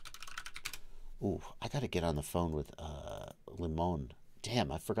 Ooh, I got to get on the phone with Limon.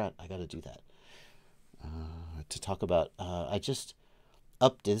 Damn, I forgot. I got to do that. To talk about, I just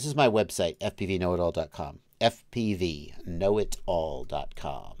updated, this is my website, fpvknowitall.com.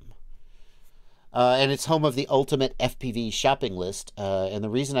 fpvknowitall.com. And it's home of the ultimate FPV shopping list. And the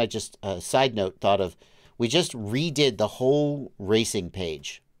reason I just, side note, thought of, we just redid the whole racing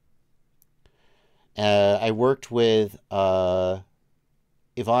page. I worked with Ivan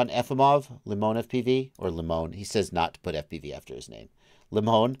Efimov, Limon FPV, or Limon. He says not to put FPV after his name.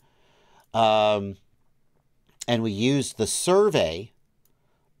 Limon. And we used the survey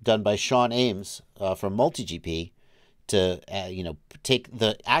done by Sean Ames from MultiGP to, take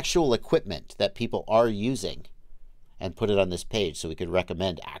the actual equipment that people are using and put it on this page so we could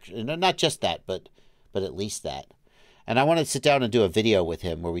recommend action. Not just that, but at least that. And I want to sit down and do a video with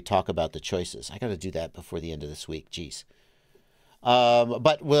him where we talk about the choices. I got to do that before the end of this week. Jeez.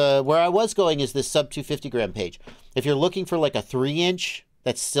 But where I was going is this sub 250 gram page. If you're looking for like a 3-inch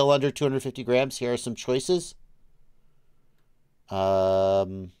that's still under 250 grams, here are some choices.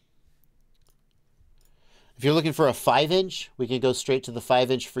 If you're looking for a 5-inch, we can go straight to the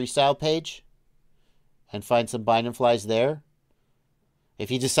 5-inch freestyle page and find some bind and flies there. If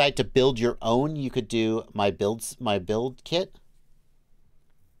you decide to build your own, you could do my build kit,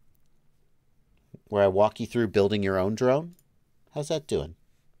 where I walk you through building your own drone. How's that doing?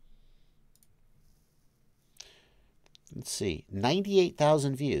 Let's see,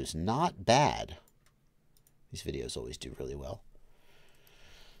 98,000 views, not bad. These videos always do really well.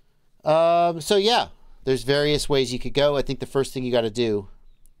 So yeah, there's various ways you could go. I think the first thing you got to do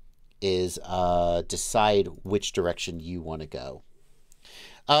is decide which direction you want to go.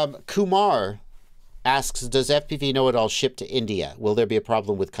 Kumar asks, does FPV Know-It-All ship to India? Will there be a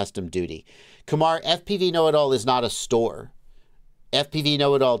problem with custom duty? Kumar, FPV Know-It-All is not a store. FPV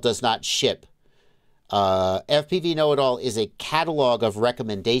Know-It-All does not ship. FPV Know-It-All is a catalog of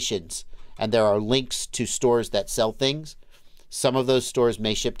recommendations, and there are links to stores that sell things. Some of those stores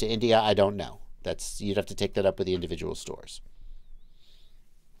may ship to India. I don't know. You'd have to take that up with the individual stores.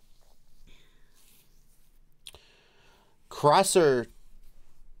 Crosser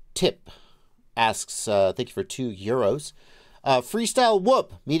Tip asks, thank you for €2. Freestyle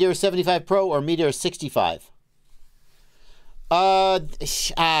Whoop, Meteor 75 Pro or Meteor 65? No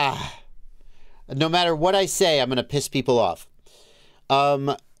matter what I say, I'm going to piss people off.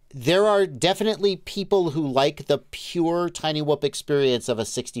 There are definitely people who like the pure Tiny Whoop experience of a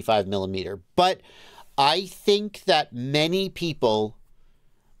 65 millimeter, but I think that many people,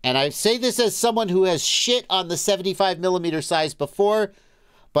 and I say this as someone who has shit on the 75 millimeter size before,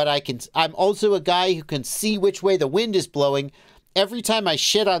 but I'm also a guy who can see which way the wind is blowing. Every time I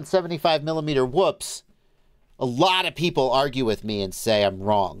shit on 75 millimeter whoops, a lot of people argue with me and say I'm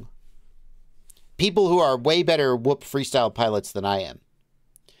wrong. People who are way better whoop freestyle pilots than I am.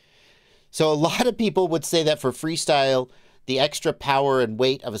 So a lot of people would say that for freestyle, the extra power and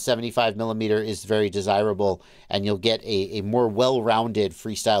weight of a 75 millimeter is very desirable, and you'll get a more well-rounded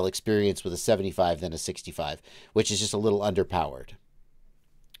freestyle experience with a 75 than a 65, which is just a little underpowered.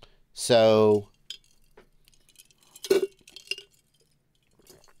 So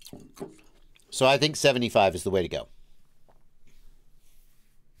I think 75 is the way to go.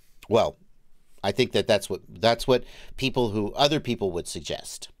 Well, I think that's what other people would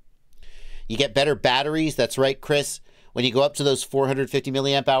suggest. You get better batteries. That's right, Chris. When you go up to those 450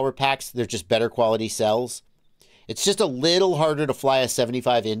 milliamp hour packs, they're just better quality cells. It's just a little harder to fly a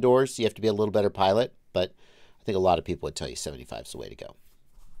 75 indoors. You have to be a little better pilot, but I think a lot of people would tell you 75 is the way to go.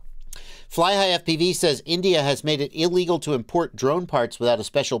 Fly High FPV says India has made it illegal to import drone parts without a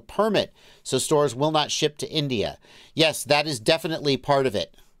special permit, so stores will not ship to India. Yes, that is definitely part of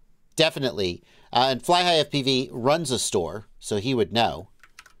it. Definitely. And Fly High FPV runs a store, so he would know.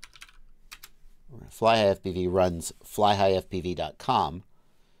 Fly High FPV runs flyhighfpv.com.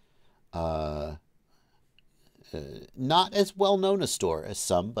 Not as well known a store as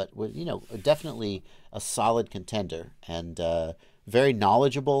some, but you know, definitely a solid contender and very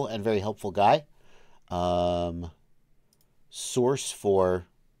knowledgeable and very helpful guy. Source for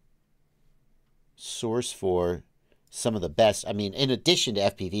some of the best. I mean, in addition to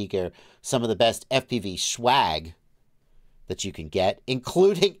FPV gear, some of the best FPV swag that you can get,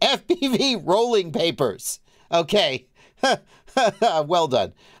 including FPV rolling papers. Okay, well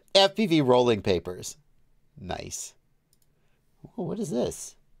done. FPV rolling papers. Nice. Oh, what is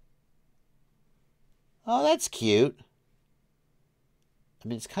this? Oh, that's cute. I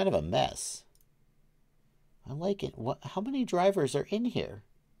mean, it's kind of a mess. I like it. What? How many drivers are in here?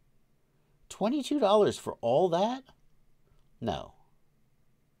 $22 for all that? No.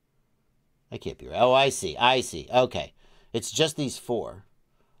 I can't be right. Oh, I see. I see. Okay. It's just these 4.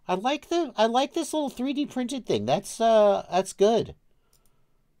 I like this little 3D printed thing. That's good.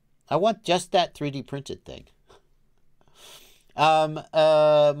 I want just that 3D printed thing.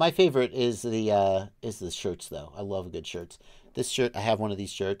 My favorite is the shirts though. I love good shirts. This shirt, I have one of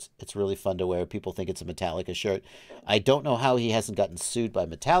these shirts. It's really fun to wear. People think it's a Metallica shirt. I don't know how he hasn't gotten sued by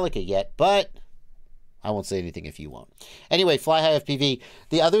Metallica yet, but I won't say anything if you won't. Anyway, Fly High FPV.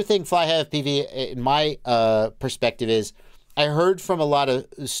 The other thing Fly High FPV, in my perspective, is I heard from a lot of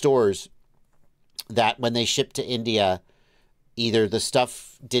stores that when they ship to India, either the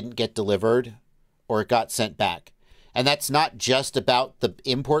stuff didn't get delivered or it got sent back. And that's not just about the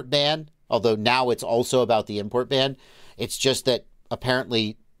import ban, although now it's also about the import ban. It's just that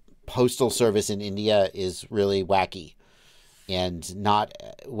apparently postal service in India is really wacky and not,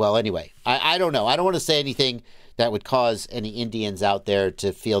 well, anyway, I don't know. I don't want to say anything that would cause any Indians out there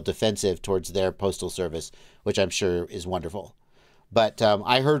to feel defensive towards their postal service, which I'm sure is wonderful. But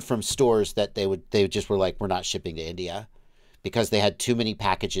I heard from stores that they just were like, we're not shipping to India because they had too many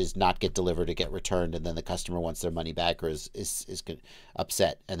packages not get delivered to get returned, and then the customer wants their money back or is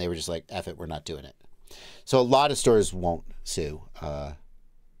upset, and they were just like, F it, we're not doing it. So a lot of stores won't sue.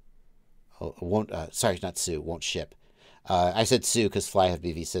 Won't ship. I said sue because Fly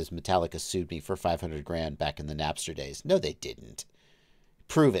FPV says Metallica sued me for $500,000 back in the Napster days. No, they didn't.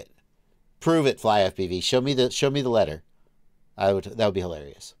 Prove it. Prove it, Fly FPV. Show me the letter. That would be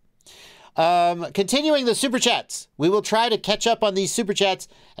hilarious. Continuing the super chats. We will try to catch up on these super chats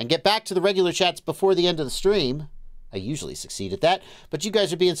and get back to the regular chats before the end of the stream. I usually succeed at that, but you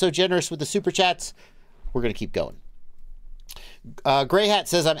guys are being so generous with the super chats. We're going to keep going. Gray Hat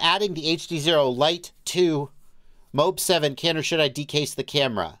says, I'm adding the HD0 Lite to Mob 7. Can or should I decase the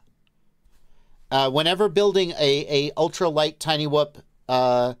camera? Whenever building a ultra light tiny whoop,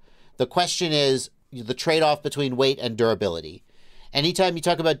 the question is the trade-off between weight and durability. Anytime you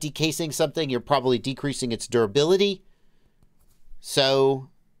talk about decasing something, you're probably decreasing its durability. So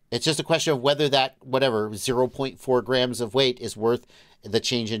it's just a question of whether that, 0.4 grams of weight is worth the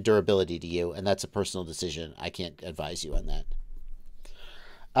change in durability to you. And that's a personal decision. I can't advise you on that.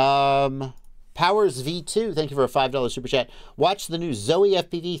 Powers V2, thank you for a $5 super chat. Watch the new Zoe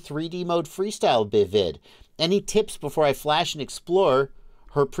FPV 3D mode freestyle vid. Any tips before I flash and explore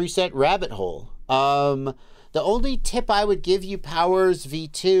her preset rabbit hole? The only tip I would give you, Powers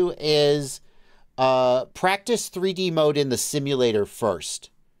V2, is practice 3D mode in the simulator first.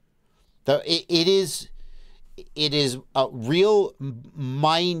 It is a real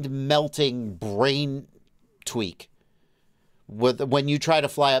mind-melting brain tweak when you try to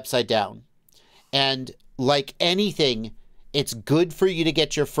fly upside down. And like anything, it's good for you to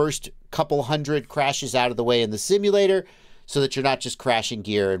get your first couple hundred crashes out of the way in the simulator so that you're not just crashing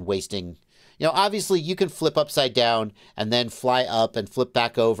gear and wasting. You know, obviously you can flip upside down and then fly up and flip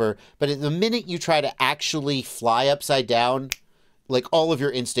back over. But the minute you try to actually fly upside down, like all of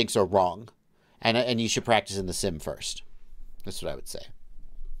your instincts are wrong. And you should practice in the sim first. That's what I would say.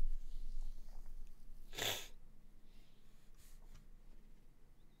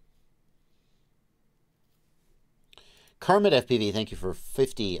 Kermit FPV, thank you for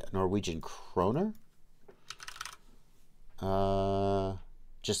 50 Norwegian kroner.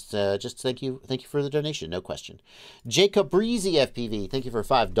 Just thank you for the donation, no question. Jacob Breezy FPV, thank you for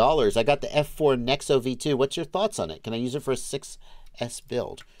 $5. I got the F4 Nexo V2. What's your thoughts on it? Can I use it for a 6S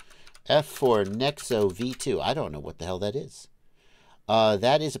build? F4 Nexo V2. I don't know what the hell that is.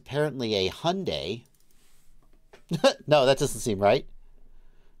 That is apparently a Hyundai. No, that doesn't seem right.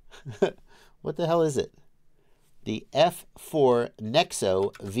 What the hell is it? The F4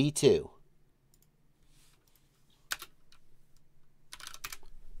 Nexo V2.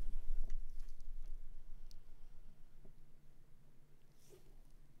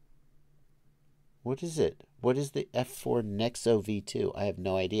 What is it? What is the F4 Nexo V2? I have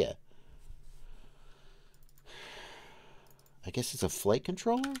no idea. I guess it's a flight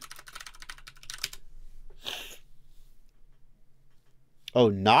controller? Oh,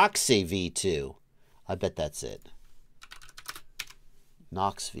 Noxy V2. I bet that's it.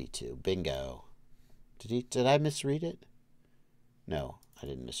 Nox V2. Bingo. Did I misread it? No, I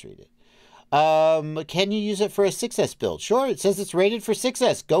didn't misread it. Can you use it for a 6S build? Sure, it says it's rated for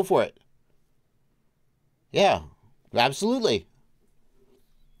 6S. Go for it. Yeah, absolutely.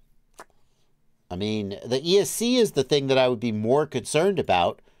 I mean, the ESC is the thing that I would be more concerned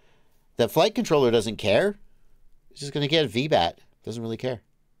about. The flight controller doesn't care. It's just going to get a VBAT. Doesn't really care.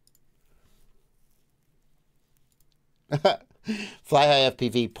 Fly High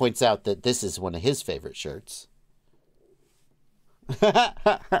FPV points out that this is one of his favorite shirts.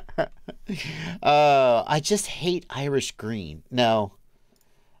 I just hate Irish green. No.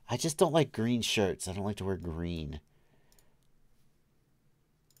 I just don't like green shirts. I don't like to wear green.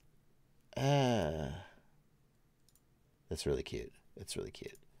 That's really cute. It's really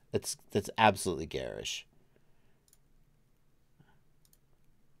cute. That's absolutely garish.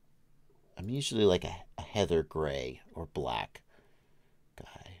 I'm usually like a heather gray or black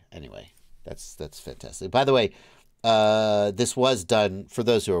guy. Anyway, that's fantastic. By the way, this was done, for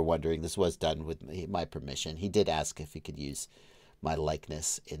those who are wondering, this was done with my permission. He did ask if he could use my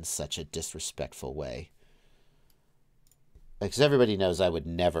likeness in such a disrespectful way. Because everybody knows I would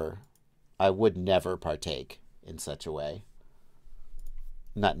never partake in such a way.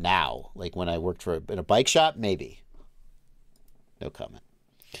 Not now. Like when I worked in a bike shop, maybe. No comment.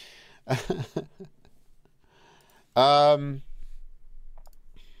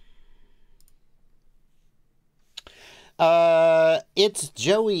 It's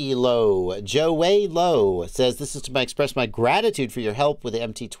Joey Lowe. Joey Lowe says, this is to express my gratitude for your help with the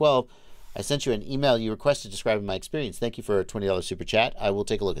MT-12. I sent you an email you requested describing my experience. Thank you for a $20 super chat. I will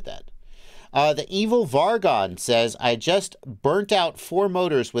take a look at that. The Evil Vargon says, I just burnt out 4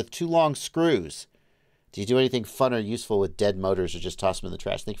 motors with 2 long screws. Do you do anything fun or useful with dead motors or just toss them in the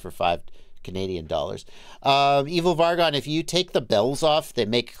trash? Thank you for $5 Canadian dollars. Evil Vargon, if you take the bells off, they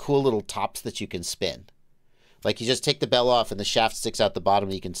make cool little tops that you can spin. Like you just take the bell off and the shaft sticks out the bottom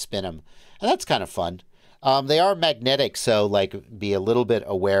and you can spin them. And that's kind of fun. They are magnetic, so like be a little bit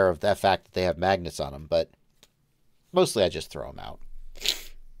aware of the fact that they have magnets on them, but mostly I just throw them out.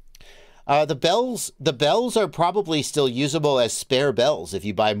 The bells are probably still usable as spare bells if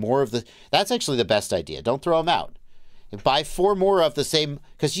you buy more of the... That's actually the best idea. Don't throw them out. Buy 4 more of the same...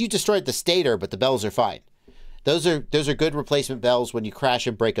 Because you destroyed the stator, but the bells are fine. Those are good replacement bells. When you crash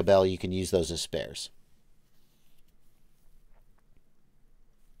and break a bell, you can use those as spares.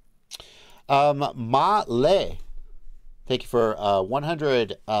 Ma Le. Thank you for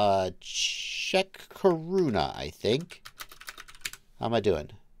 100 Czech Koruna, I think. How am I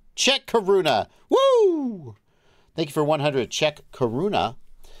doing? Czech Koruna. Woo! Thank you for 100 Czech Koruna.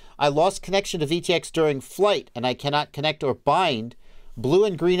 I lost connection to VTX during flight, and I cannot connect or bind. Blue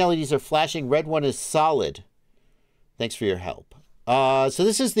and green LEDs are flashing. Red one is solid. Thanks for your help. So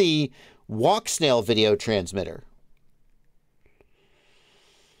this is the walk snail video transmitter.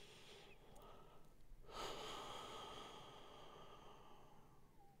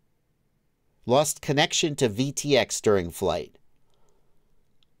 Lost connection to VTX during flight.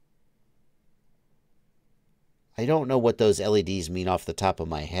 I don't know what those LEDs mean off the top of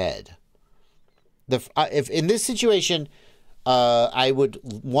my head. If in this situation, I would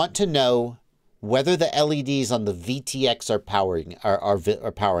want to know whether the LEDs on the VTX are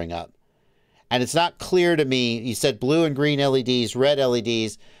powering up. And it's not clear to me. You said blue and green LEDs, red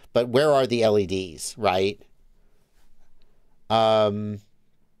LEDs, but where are the LEDs, right?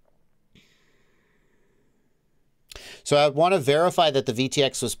 So I would want to verify that the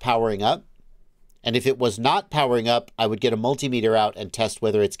VTX was powering up. And if it was not powering up, I would get a multimeter out and test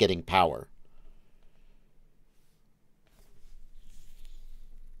whether it's getting power.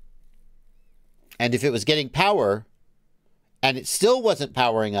 And if it was getting power and it still wasn't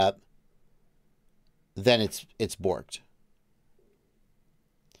powering up, then it's borked.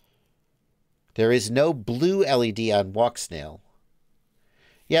 There is no blue LED on Walk Snail.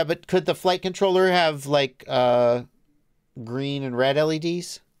 Yeah, but could the flight controller have like green and red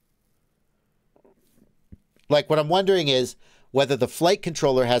LEDs? Like, what I'm wondering is whether the flight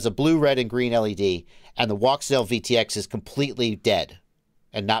controller has a blue, red, and green LED, and the Walksnail VTX is completely dead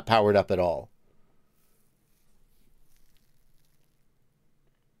and not powered up at all.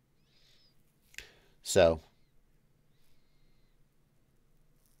 So,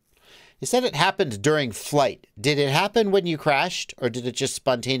 you said it happened during flight. Did it happen when you crashed, or did it just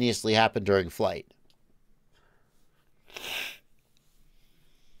spontaneously happen during flight?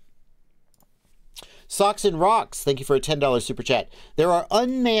 Socks and Rocks, thank you for a $10 super chat. There are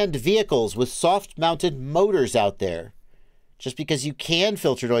unmanned vehicles with soft-mounted motors out there. Just because you can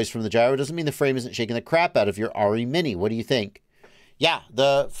filter noise from the gyro doesn't mean the frame isn't shaking the crap out of your RE Mini. What do you think? Yeah,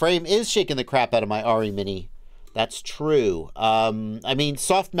 the frame is shaking the crap out of my RE Mini. That's true. I mean,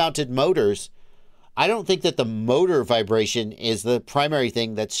 soft-mounted motors, I don't think that the motor vibration is the primary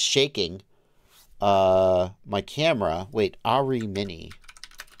thing that's shaking my camera. Wait, RE Mini.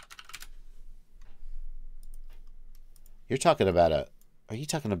 You're talking about are you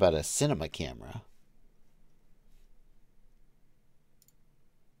talking about a cinema camera?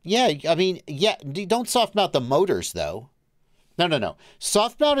 Yeah, I mean, yeah, don't soft mount the motors, though. No.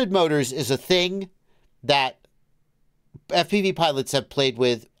 Soft mounted motors is a thing that FPV pilots have played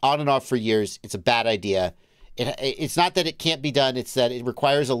with on and off for years. It's a bad idea. It's not that it can't be done. It's that it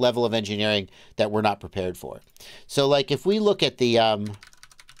requires a level of engineering that we're not prepared for. So, like, if we look at the,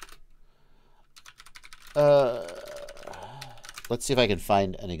 let's see if I can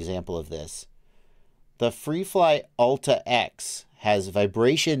find an example of this. The FreeFly Alta X has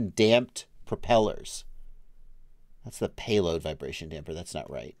vibration damped propellers. That's the payload vibration damper. That's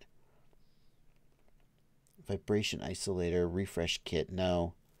not right. Vibration isolator, refresh kit.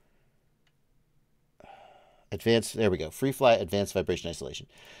 No. Advanced, there we go. FreeFly advanced vibration isolation.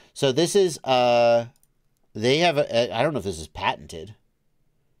 So this is, they have, I don't know if this is patented.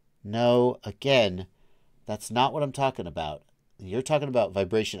 No, again, that's not what I'm talking about. You're talking about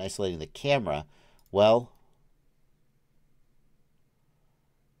vibration isolating the camera. Well,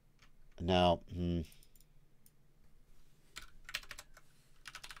 no.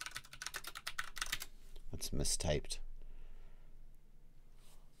 That's mistyped.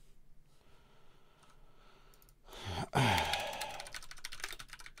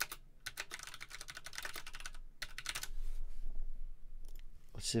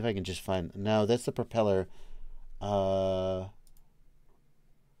 Let's see if I can just find... No, that's the propeller.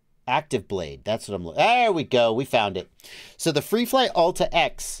 Active blade. That's what I'm looking... There we go. We found it. So the FreeFly Alta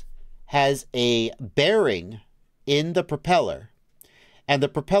X has a bearing in the propeller, and the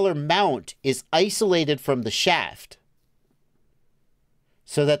propeller mount is isolated from the shaft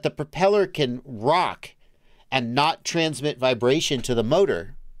so that the propeller can rock and not transmit vibration to the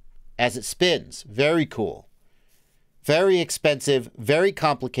motor as it spins. Very cool. Very expensive, very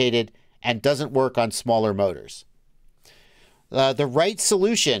complicated, and doesn't work on smaller motors. The right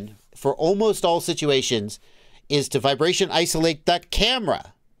solution for almost all situations is to vibration isolate the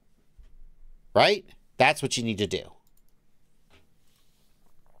camera. Right? That's what you need to do.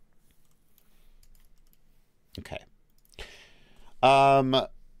 Okay.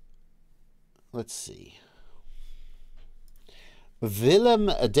 Let's see. Willem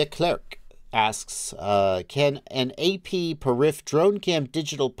de Klerk asks, can an AP Perif drone cam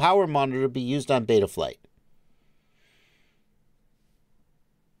digital power monitor be used on Betaflight?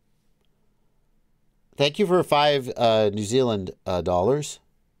 Thank you for 5 New Zealand dollars.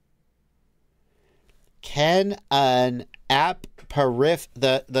 Can an app Perif,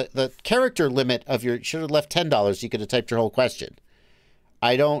 the character limit of your, should have left $10. You could have typed your whole question.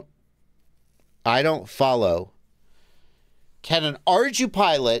 I don't follow. Can an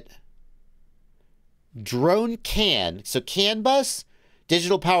ArduPilot drone so CAN bus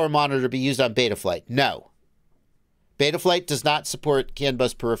digital power monitor be used on Betaflight? No. Betaflight does not support CAN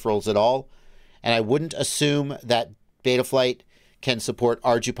bus peripherals at all, and I wouldn't assume that Betaflight can support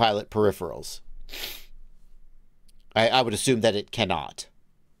ArduPilot peripherals. I would assume that it cannot.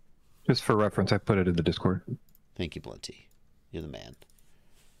 Just for reference, I put it in the Discord. Thank you, Blunty. You're the man.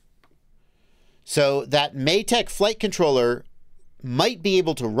 So that Maytech flight controller might be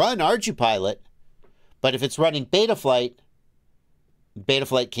able to run ArduPilot, but if it's running Betaflight,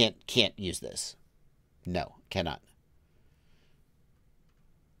 Betaflight can't use this. No, cannot.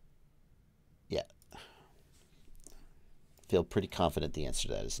 Yeah. Feel pretty confident the answer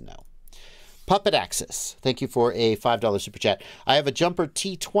to that is no. Puppet Axis, thank you for a $5 super chat. I have a Jumper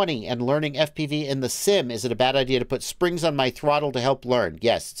T20 and learning FPV in the sim. Is it a bad idea to put springs on my throttle to help learn?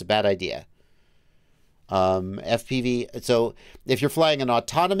 Yes, it's a bad idea. FPV, so if you're flying an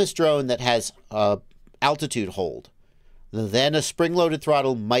autonomous drone that has altitude hold, then a spring-loaded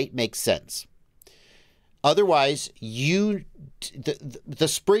throttle might make sense. Otherwise, the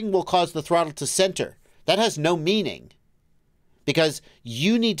spring will cause the throttle to center. That has no meaning, because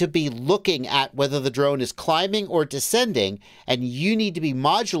you need to be looking at whether the drone is climbing or descending, and you need to be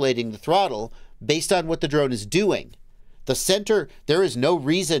modulating the throttle based on what the drone is doing. The center, there is no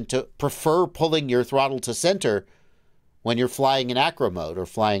reason to prefer pulling your throttle to center when you're flying in acro mode or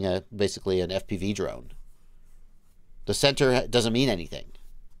flying basically an FPV drone. The center doesn't mean anything.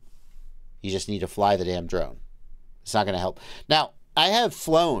 You just need to fly the damn drone. It's not going to help. Now, I have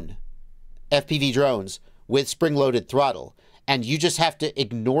flown FPV drones with spring-loaded throttle, and you just have to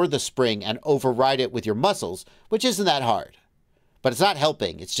ignore the spring and override it with your muscles, which isn't that hard. But it's not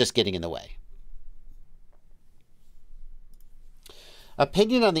helping. It's just getting in the way.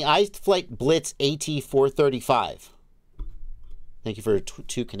 Opinion on the iFlight Blitz AT435. Thank you for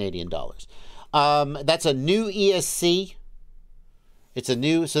 $2 Canadian. That's a new ESC. It's a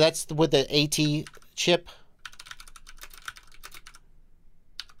new, so that's with the AT chip.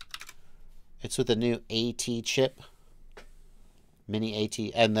 It's with the new AT chip. Mini AT.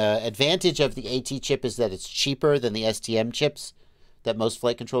 And the advantage of the AT chip is that it's cheaper than the STM chips that most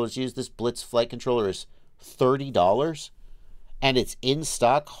flight controllers use. This Blitz flight controller is $30. And it's in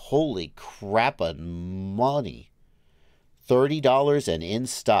stock. Holy crap on money. $30 and in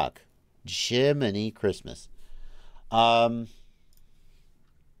stock. Jiminy Christmas. And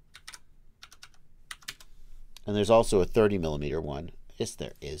there's also a 30mm one. Yes,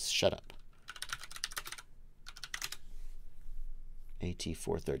 there is. Shut up.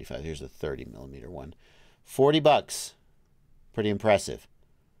 AT435. Here's a 30mm one. $40. Pretty impressive.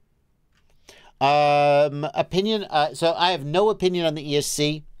 Opinion. So I have no opinion on the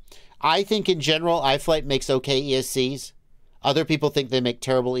ESC. I think in general, iFlight makes okay ESCs. Other people think they make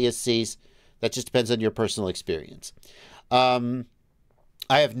terrible ESCs. That just depends on your personal experience.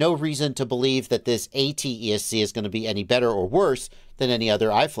 I have no reason to believe that this AT ESC is going to be any better or worse than any other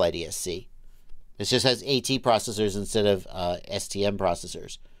iFlight ESC. It just has AT processors instead of STM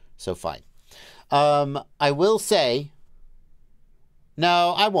processors. So fine. I will say...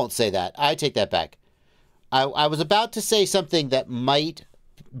 No, I won't say that. I take that back. I was about to say something that might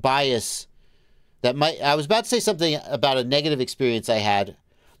bias... I was about to say something about a negative experience I had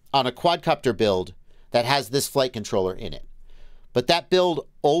on a quadcopter build that has this flight controller in it. But that build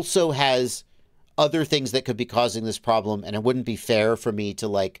also has other things that could be causing this problem, and it wouldn't be fair for me to,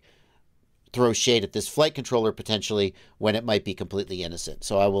 like, throw shade at this flight controller potentially when it might be completely innocent.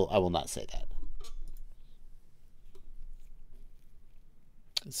 So I will not say that.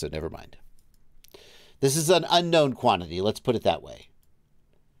 So never mind. This is an unknown quantity. Let's put it that way.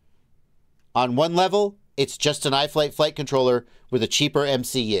 On one level, it's just an iFlight flight controller with a cheaper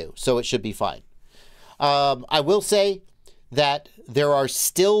MCU, so it should be fine. I will say that there are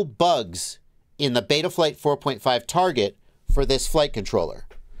still bugs in the Betaflight 4.5 target for this flight controller.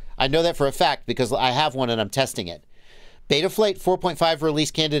 I know that for a fact because I have one and I'm testing it. Betaflight 4.5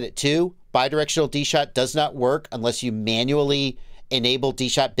 release candidate 2, bidirectional D-Shot does not work unless you manually enable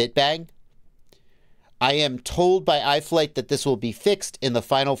D-Shot bitbang. I am told by iFlight that this will be fixed in the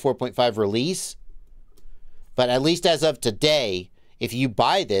final 4.5 release. But at least as of today, if you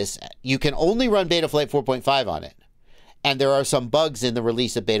buy this, you can only run Betaflight 4.5 on it. And there are some bugs in the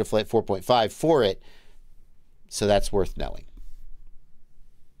release of Betaflight 4.5 for it. So that's worth knowing.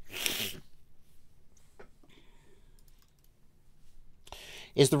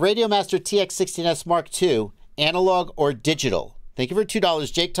 Is the Radiomaster TX16S Mark II analog or digital? Thank you for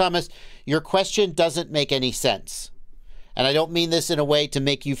 $2. Jake Thomas, your question doesn't make any sense. And I don't mean this in a way to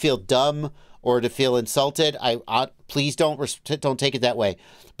make you feel dumb or to feel insulted. Please don't take it that way.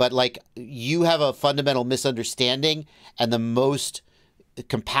 But, like, you have a fundamental misunderstanding, and the most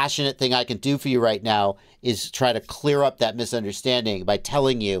compassionate thing I can do for you right now is try to clear up that misunderstanding by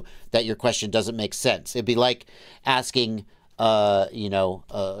telling you that your question doesn't make sense. It'd be like asking, I don't know.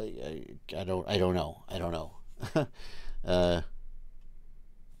 I don't know.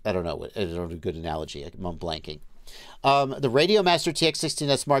 I don't know a good analogy. I'm blanking. The Radiomaster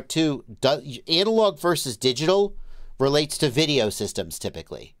TX16S Mark II, analog versus digital relates to video systems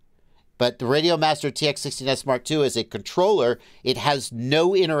typically. But the Radiomaster TX16S Mark II is a controller. It has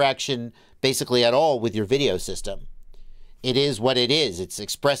no interaction basically at all with your video system. It is what it is. It's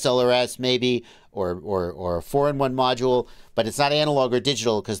Express LRS maybe, or a 4-in-1 module, but it's not analog or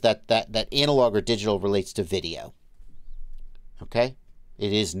digital because that analog or digital relates to video. Okay?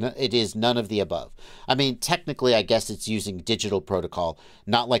 It is none of the above. I mean, technically, I guess it's using digital protocol,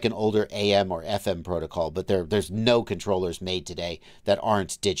 not like an older AM or FM protocol, but there's no controllers made today that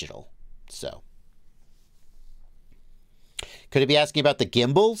aren't digital. So, could it be asking about the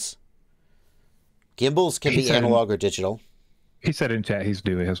gimbals? Gimbals can be analog or digital. He said in chat he's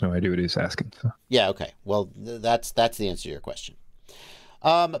due. He has no idea what he's asking. So. Yeah, okay. Well, that's the answer to your question.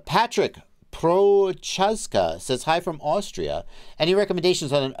 Patrick Prochaska says, hi from Austria. Any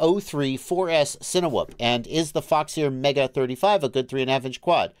recommendations on an 03 4S Cinewhoop? And is the Foxeer Mega 35 a good 3.5-inch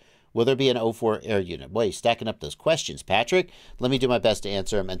quad? Will there be an 04 air unit? Boy, stacking up those questions, Patrick. Let me do my best to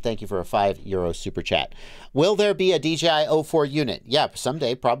answer them, and thank you for a €5 super chat. Will there be a DJI 04 unit? Yeah,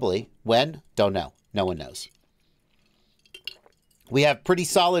 someday, probably. When? Don't know. No one knows. We have pretty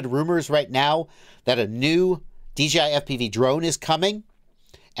solid rumors right now that a new DJI FPV drone is coming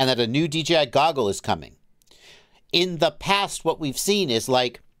and that a new DJI goggle is coming. In the past, what we've seen is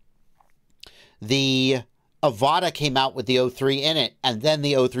like the Avata came out with the 03 in it, and then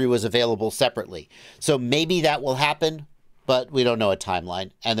the 03 was available separately. So maybe that will happen, but we don't know a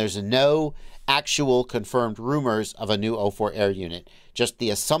timeline. And there's no actual confirmed rumors of a new 04 air unit. Just the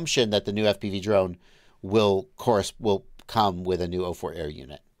assumption that the new FPV drone will come with a new 04 air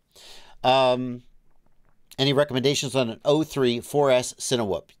unit. Any recommendations on an 03 4S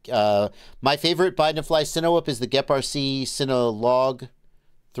Cinewhoop? My favorite Biden Fly Cinewhoop is the GepRC Cinelog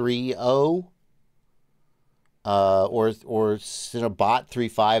 3.0. Or Cinebot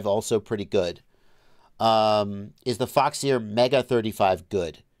 3.5, also pretty good. Is the Foxeer Mega 35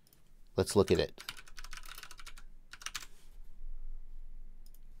 good? Let's look at it.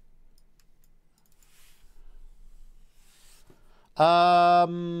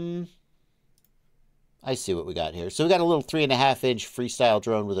 I see what we got here. So we got a little 3.5-inch freestyle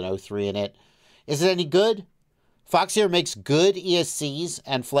drone with an 03 in it. Is it any good? Foxeer makes good ESCs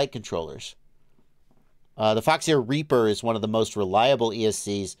and flight controllers. The Foxeer Reaper is one of the most reliable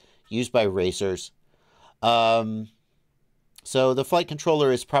ESCs used by racers. So the flight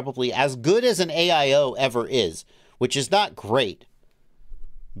controller is probably as good as an AIO ever is, which is not great,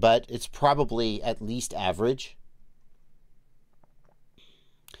 but it's probably at least average.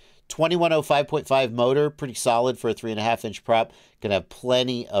 2105.5 motor, pretty solid for a 3.5-inch prop. Can have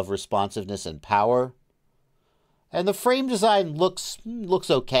plenty of responsiveness and power. And the frame design looks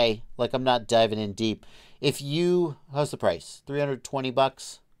okay. Like, I'm not diving in deep. How's the price?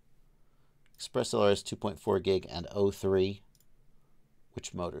 $320. Express LRS 2.4 gig and 03.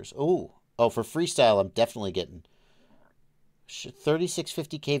 Which motors? Oh, for freestyle, I'm definitely getting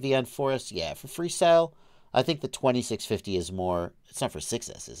 3650 kV on 4S. Yeah, for freestyle, I think the 2650 is more. It's not for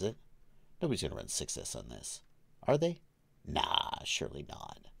 6S, is it? Nobody's going to run 6S on this. Are they? Nah, surely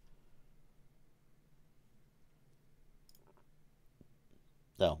not.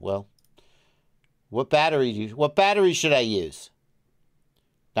 Oh, well. What battery should I use?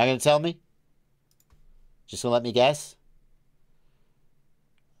 Not going to tell me? Just going to let me guess?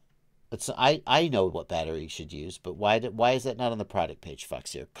 I know what battery you should use, but why is that not on the product page,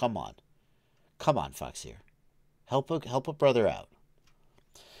 Foxeer? Come on. Come on, Foxeer. Help a brother out.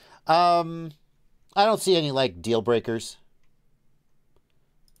 I don't see any, like, deal breakers.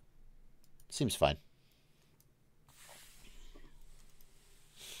 Seems fine.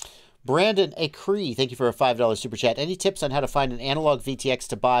 Brandon Acree, thank you for a $5 super chat. Any tips on how to find an analog VTX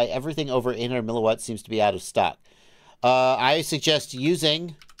to buy? Everything over 800 milliwatts seems to be out of stock. I suggest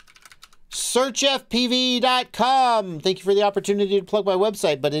using searchfpv.com. Thank you for the opportunity to plug my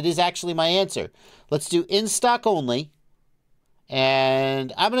website, but it is actually my answer. Let's do in stock only.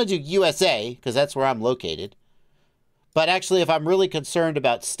 And I'm going to do USA because that's where I'm located. But actually, if I'm really concerned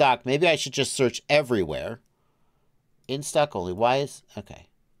about stock, maybe I should just search everywhere. In stock only. Okay.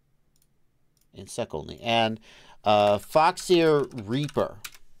 In stock only. And Foxeer Reaper.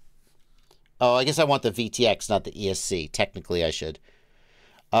 Oh, I guess I want the VTX, not the ESC. Technically, I should.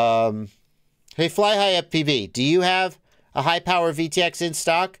 Hey, Fly High FPV, do you have a high-power VTX in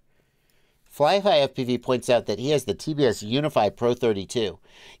stock? Fly High FPV points out that he has the TBS Unify Pro 32.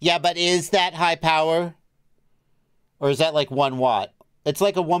 Yeah, but is that high power? Or is that like 1 watt? It's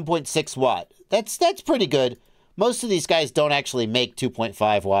like a 1.6 watt. That's pretty good. Most of these guys don't actually make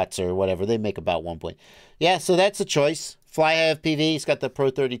 2.5 watts or whatever. They make about 1 point. Yeah, so that's a choice. Fly High FPV, he's got the Pro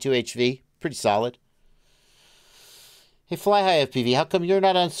 32 HV. Pretty solid. Hey, Fly High FPV, how come you're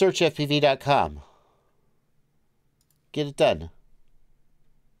not on searchfpv.com? Get it done.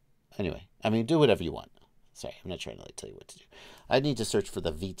 Anyway, I mean, do whatever you want. Sorry, I'm not trying to tell you what to do. I need to search for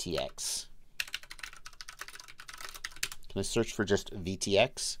the VTX. Can I search for just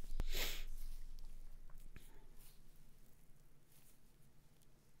VTX?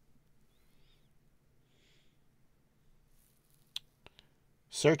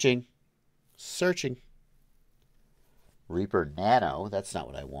 Searching. Reaper Nano, that's not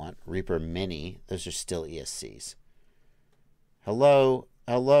what I want. Reaper Mini, those are still ESCs. Hello,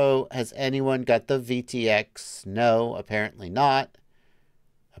 Hello, has anyone got the VTX? No, apparently not.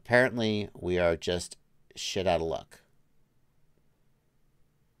 Apparently, we are just shit out of luck.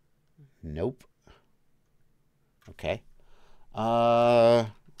 Nope. Okay.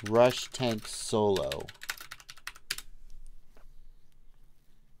 Rush Tank Solo.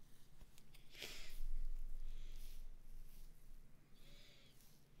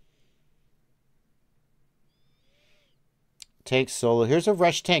 Tank Solo. Here's a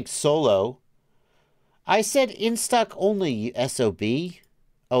Rush Tank Solo. I said in stock only, you SOB.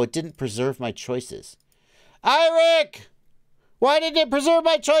 Oh, it didn't preserve my choices. Rick! Why didn't it preserve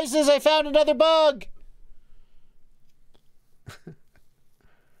my choices? I found another bug.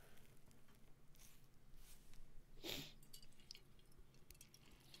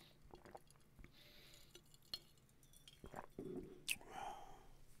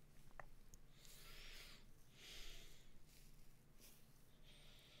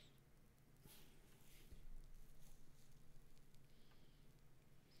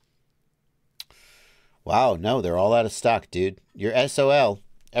 Wow, no, they're all out of stock, dude. Your SOL,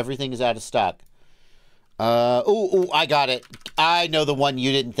 everything is out of stock. Ooh, I got it. I know the one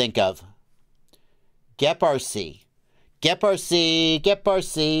you didn't think of. GEP-RC. GEP-RC,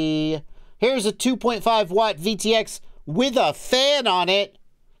 GEP-RC. Here's a 2.5 watt VTX with a fan on it.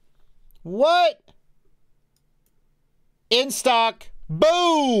 What? In stock.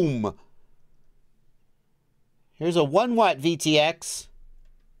 Boom! Here's a 1 watt VTX.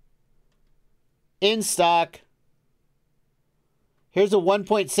 In stock. Here's a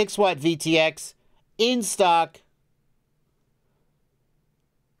 1.6 watt VTX. In stock.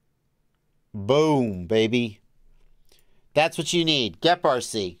 Boom, baby. That's what you need.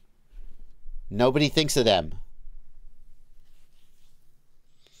 GEP-RC. Nobody thinks of them.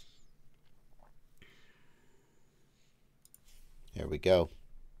 There we go.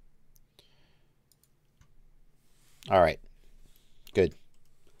 All right. Good.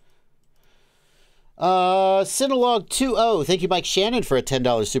 Cinolog20. Thank you, Mike Shannon, for a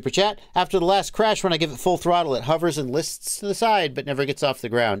 $10 super chat. After the last crash, when I give it full throttle, it hovers and lists to the side, but never gets off the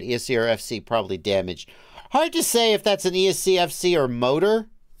ground. ESC or FC probably damaged. Hard to say if that's an ESC, FC, or motor.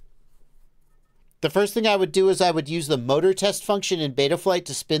 The first thing I would do is I would use the motor test function in Betaflight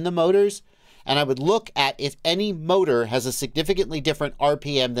to spin the motors, and I would look at if any motor has a significantly different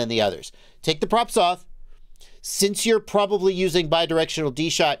RPM than the others. Take the props off. Since you're probably using bidirectional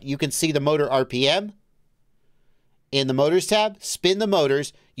D-Shot, you can see the motor RPM. In the Motors tab, spin the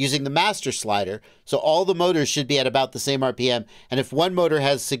motors using the master slider, so all the motors should be at about the same RPM, and if one motor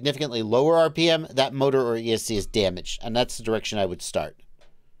has significantly lower RPM, that motor or ESC is damaged, and that's the direction I would start.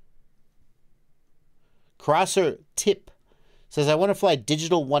 Crosser Tip says, I want to fly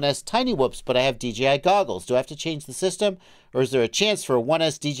digital 1S Tiny Whoops, but I have DJI goggles. Do I have to change the system, or is there a chance for a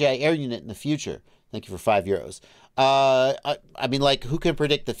 1S DJI Air unit in the future? Thank you for €5. I mean, like, who can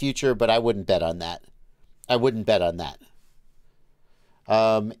predict the future, but I wouldn't bet on that. I wouldn't bet on that.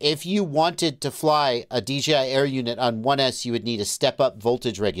 If you wanted to fly a DJI Air unit on 1S, you would need a step-up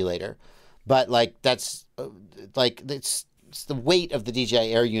voltage regulator. But, like, that's, like, it's the weight of the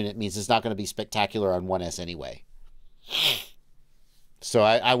DJI Air unit means it's not going to be spectacular on 1S anyway. So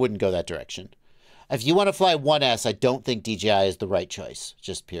I wouldn't go that direction. If you want to fly 1S, I don't think DJI is the right choice.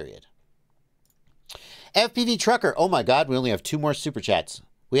 Just period. FPV Trucker. Oh, my God. We only have 2 more super chats.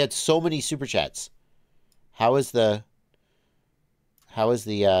 We had so many super chats. How is the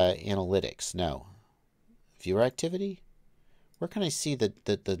analytics? No. Viewer activity? Where can I see the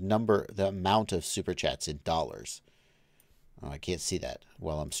number, the amount of super chats in dollars? Oh, I can't see that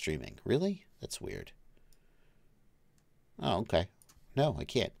while I'm streaming. Really? That's weird. Oh, okay. No, I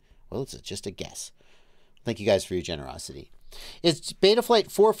can't. Well, it's just a guess. Thank you guys for your generosity. It's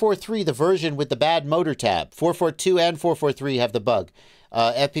Betaflight 443, the version with the bad motor tab. 442 and 443 have the bug.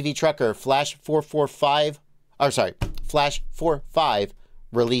 FPV Trucker, Flash 445, Flash 45,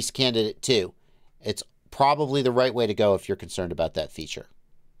 release candidate 2. It's probably the right way to go if you're concerned about that feature.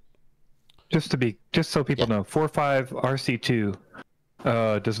 Just so people know, 4.5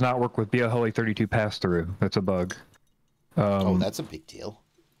 RC2 does not work with BLHeli32 pass-through. That's a bug. Oh, that's a big deal.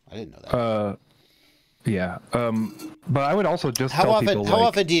 I didn't know that. Yeah. But I would also just how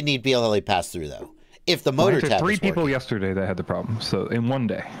often do you need BLHeli pass-through, though? If the motor tab is 3 people working. yesterday that had the problem, so in one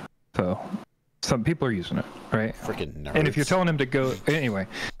day. So some people are using it, right? Freaking nerds. And if you're telling them to go... Anyway,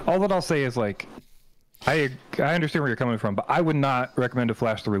 all that I'll say is, like, I understand where you're coming from, but I would not recommend to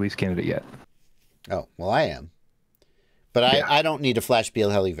flash the release candidate yet. Oh, well, I am. But I don't need to flash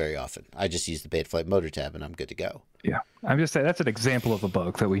BLHeli very often. I just use the Betaflight motor tab, and I'm good to go. Yeah, I'm just saying that's an example of a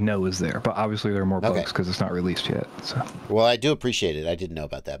bug that we know is there, but obviously there are more bugs because it's not released yet. So. Well, I do appreciate it. I didn't know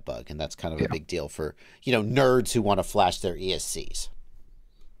about that bug, and that's kind of a big deal for, you know, nerds who want to flash their ESCs.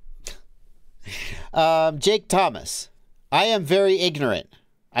 Jake Thomas, I am very ignorant.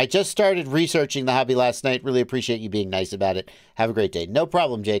 I just started researching the hobby last night. Really appreciate you being nice about it. Have a great day. No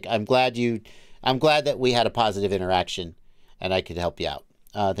problem, Jake. I'm glad that we had a positive interaction and I could help you out.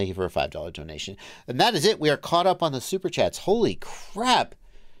 Thank you for a $5 donation. And that is it. We are caught up on the super chats. Holy crap.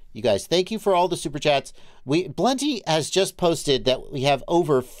 You guys, thank you for all the super chats. Blenty has just posted that we have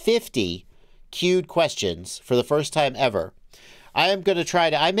over 50 queued questions for the first time ever. I am going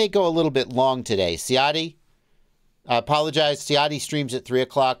to I may go a little bit long today. Siati, I apologize. Siati streams at 3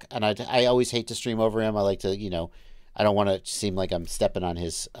 o'clock, and I always hate to stream over him. I like to, you know, I don't want to seem like I'm stepping on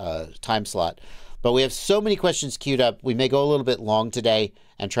his time slot. But we have so many questions queued up. We may go a little bit long today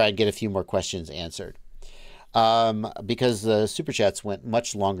and try and get a few more questions answered. Because the super chats went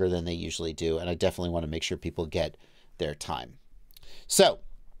much longer than they usually do, and I definitely want to make sure people get their time. So,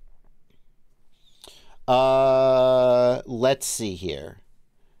 let's see here.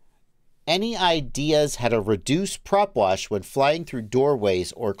 Any ideas how to reduce prop wash when flying through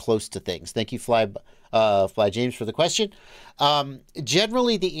doorways or close to things? Thank you, Fly James, for the question.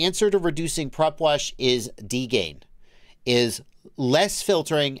 Generally, the answer to reducing prop wash is degain, is less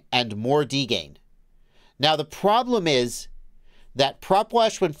filtering and more degain. Now, the problem is that prop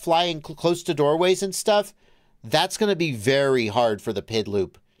wash when flying close to doorways and stuff, that's going to be very hard for the PID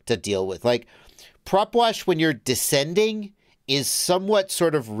loop to deal with. Like, prop wash when you're descending is somewhat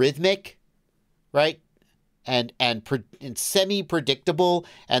sort of rhythmic, right? And semi-predictable.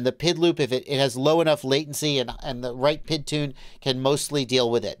 And the PID loop, if it has low enough latency and the right PID tune, can mostly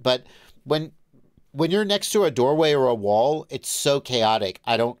deal with it. But when you're next to a doorway or a wall, it's so chaotic.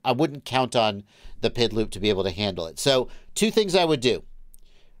 I wouldn't count on the PID loop to be able to handle it. So 2 things I would do.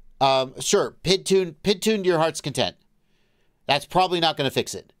 Sure, PID tune to your heart's content. That's probably not going to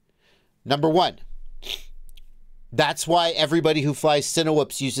fix it. Number 1, that's why everybody who flies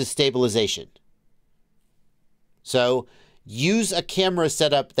Cinewhoops uses stabilization. So use a camera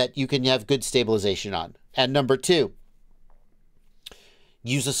setup that you can have good stabilization on. And number 2,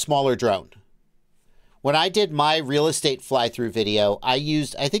 use a smaller drone. When I did my real estate fly-through video, I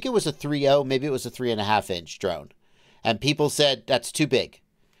think it was a 3.0, maybe it was a 3.5-inch drone. And people said, that's too big.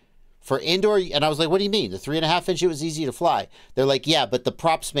 For indoor, and I was like, what do you mean? The 3.5-inch, it was easy to fly. They're like, yeah, but the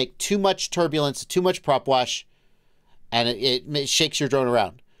props make too much turbulence, too much prop wash, and it shakes your drone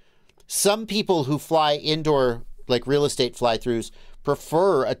around. Some people who fly indoor, like real estate fly-throughs,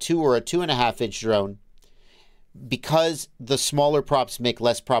 prefer a 2 or a 2.5-inch drone because the smaller props make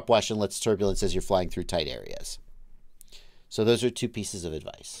less prop wash and less turbulence as you're flying through tight areas. So those are 2 pieces of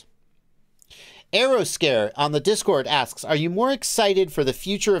advice. Aeroscare on the Discord asks, are you more excited for the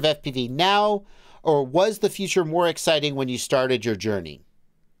future of FPV now, or was the future more exciting when you started your journey?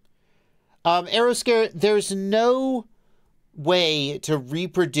 Aeroscare, there's no way to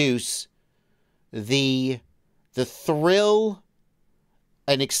reproduce the thrill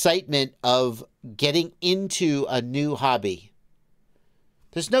and excitement of getting into a new hobby.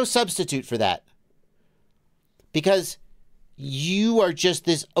 There's no substitute for that. Because you are just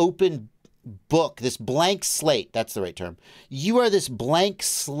this open book, this blank slate. That's the right term. You are this blank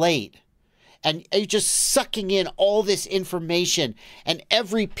slate. And you're just sucking in all this information. And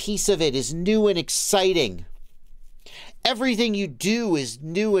every piece of it is new and exciting. Everything you do is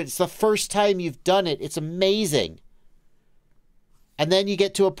new. It's the first time you've done it. It's amazing. And then you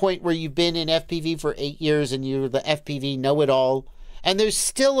get to a point where you've been in FPV for 8 years and you're the FPV know-it-all. And there's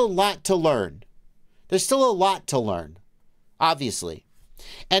still a lot to learn. There's still a lot to learn, obviously.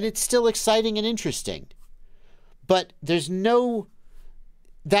 And it's still exciting and interesting. But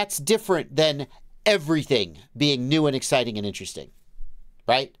that's different than everything being new and exciting and interesting,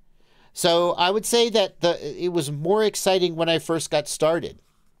 right? So I would say that it was more exciting when I first got started.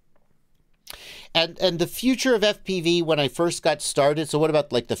 And the future of FPV when I first got started, so what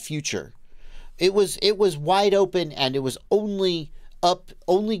about like the future? It was wide open, and it was only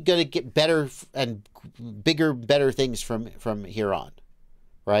going to get better and bigger, better things from here on,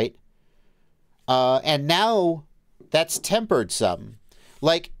 right? And now that's tempered some.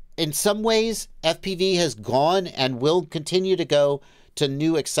 Like, in some ways, FPV has gone and will continue to go to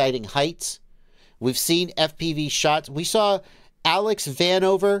new exciting heights. We've seen FPV shots. We saw Alex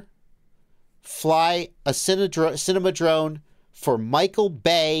Vanover fly a cinema drone for Michael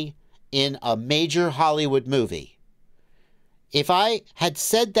Bay in a major Hollywood movie. If I had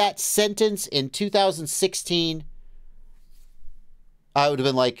said that sentence in 2016, I would have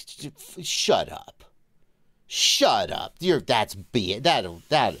been like, shut up. Shut up.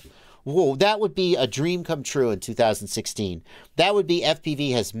 Whoa, that would be a dream come true in 2016. That would be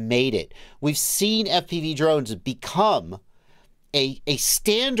FPV has made it. We've seen FPV drones become a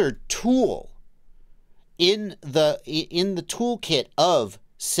standard tool in the toolkit of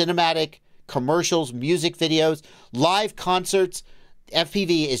cinematic commercials, music videos, live concerts.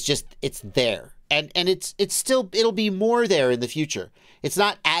 FPV is just, it's there. And it's still, it'll be more there in the future. It's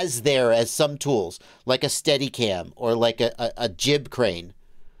not as there as some tools, like a Steadicam or like a jib crane,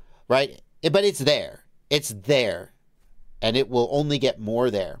 right? But it's there. It's there. And it will only get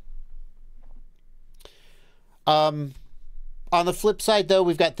more there. On the flip side, though,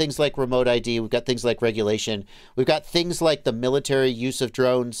 we've got things like remote ID. We've got things like regulation. We've got things like the military use of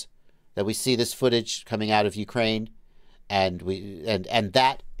drones that we see this footage coming out of Ukraine. And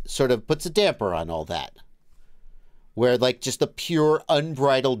that sort of puts a damper on all that. Where like just the pure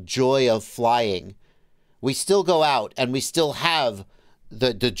unbridled joy of flying, we still go out and we still have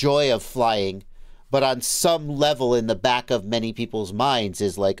the joy of flying, but on some level in the back of many people's minds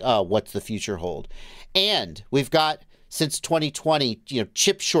is like, oh, what's the future hold? And we've got, since 2020,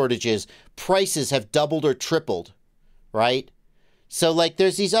 chip shortages, prices have doubled or tripled, right? So like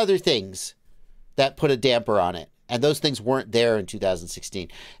there's these other things that put a damper on it. And those things weren't there in 2016.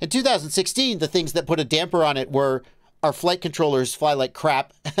 In 2016, the things that put a damper on it were our flight controllers fly like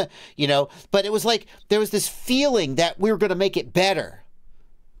crap, but it was like there was this feeling that we were going to make it better.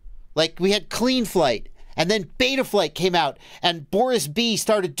 Like we had Clean Flight, and then Beta Flight came out, and Boris B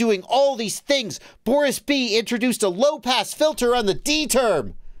started doing all these things. Boris B introduced a low-pass filter on the D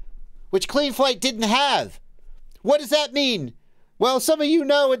term, which Clean Flight didn't have. What does that mean? Well, some of you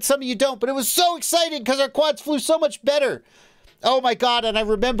know and some of you don't, but it was so exciting because our quads flew so much better. Oh my God, and I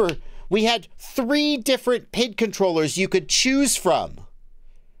remember we had 3 different PID controllers you could choose from.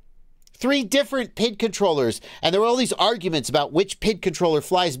 3 different PID controllers, and there were all these arguments about which PID controller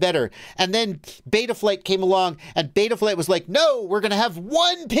flies better. And then Betaflight came along, and Betaflight was like, no, we're going to have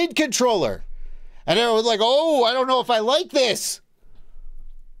 1 PID controller. And everyone was like, oh, I don't know if I like this.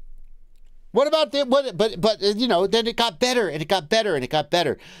 What about the, but then it got better, and it got better, and it got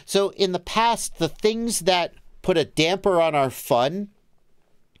better. So in the past, the things that put a damper on our fun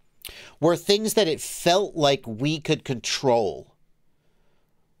were things that it felt like we could control.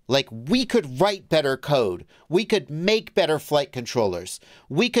 Like we could write better code. We could make better flight controllers.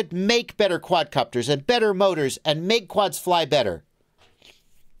 We could make better quadcopters and better motors and make quads fly better.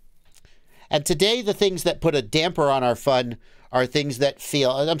 And today, the things that put a damper on our fun are things that feel,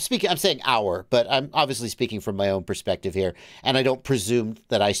 I'm saying our, but I'm obviously speaking from my own perspective here. And I don't presume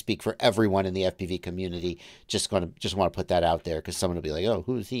that I speak for everyone in the FPV community. Just want to put that out there because someone will be like, oh,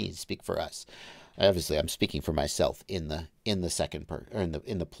 who's he to speak for us? Obviously, I'm speaking for myself in the second or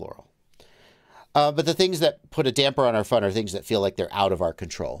in the plural. But the things that put a damper on our fun are things that feel like they're out of our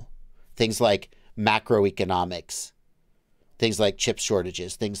control. Things like macroeconomics, things like chip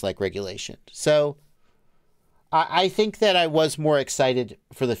shortages, things like regulation. So I think that I was more excited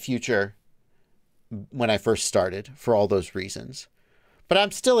for the future when I first started for all those reasons. But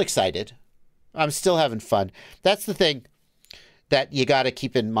I'm still excited. I'm still having fun. That's the thing that you got to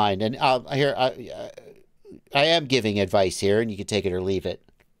keep in mind. And here, I am giving advice here, and you can take it or leave it.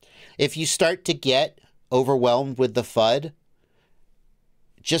 If you start to get overwhelmed with the FUD,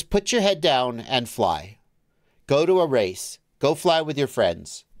 just put your head down and fly. Go to a race. Go fly with your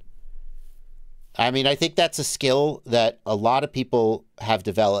friends. I mean, I think that's a skill that a lot of people have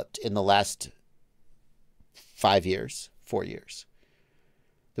developed in the last 5 years, 4 years.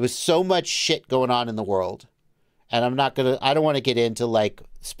 There was so much shit going on in the world. And I don't want to get into like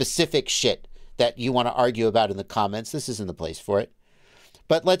specific shit that you want to argue about in the comments. This isn't the place for it.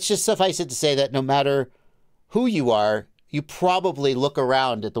 But let's just suffice it to say that no matter who you are, you probably look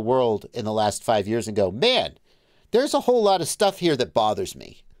around at the world in the last 5 years and go, man, there's a whole lot of stuff here that bothers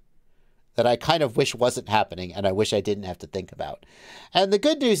me, that I kind of wish wasn't happening and I wish I didn't have to think about. And the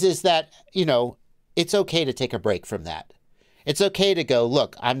good news is that, it's okay to take a break from that. It's okay to go,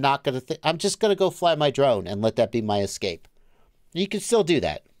 look, I'm just going to go fly my drone and let that be my escape. You can still do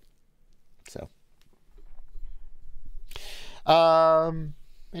that. So,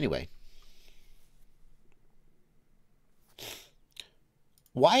 anyway.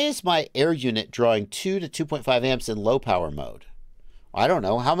 Why is my air unit drawing 2 to 2.5 amps in low power mode? I don't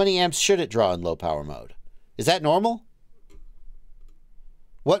know. How many amps should it draw in low power mode? Is that normal?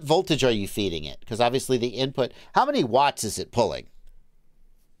 What voltage are you feeding it? Because obviously the input, how many watts is it pulling?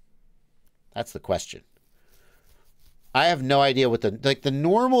 That's the question. I have no idea what the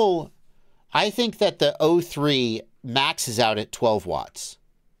normal, I think that the O3 maxes out at 12 watts.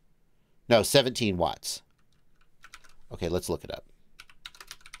 No, 17 watts. Okay, let's look it up.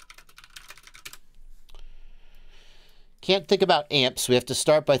 Can't think about amps. We have to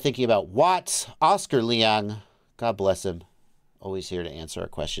start by thinking about watts. Oscar Liang, God bless him, always here to answer our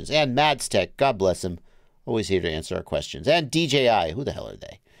questions. And Madstech, God bless him, always here to answer our questions. And DJI, who the hell are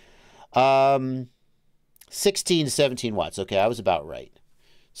they? 16 to 17 watts. Okay, I was about right.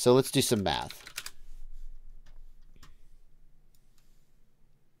 So let's do some math.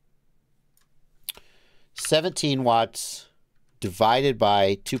 $17 watts divided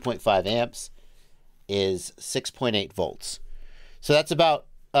by 2.5 amps is 6.8 volts. So that's about,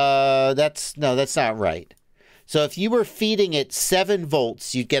 that's not right. So if you were feeding it 7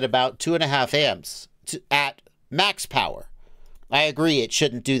 volts, you'd get about 2.5 amps at max power. I agree it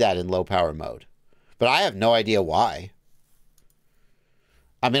shouldn't do that in low power mode, but I have no idea why.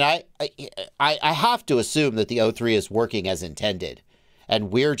 I mean, I have to assume that the O3 is working as intended,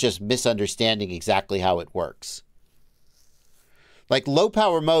 and we're just misunderstanding exactly how it works. Like, low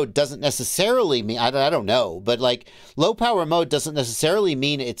power mode doesn't necessarily mean, I don't know, but like low power mode doesn't necessarily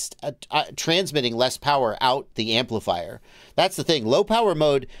mean it's transmitting less power out the amplifier. That's the thing. Low power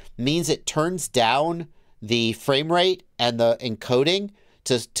mode means it turns down the frame rate and the encoding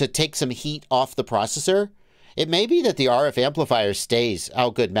to take some heat off the processor. It may be that the RF amplifier stays.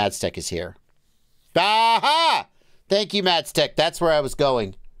 Oh, good. Madstech is here. Aha! Thank you, Madstech. That's where I was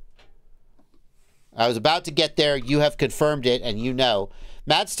going. I was about to get there. You have confirmed it, and you know.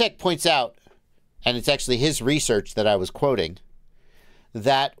 Madstech points out, and it's actually his research that I was quoting,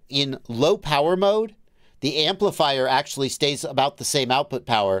 that in low power mode, the amplifier actually stays about the same output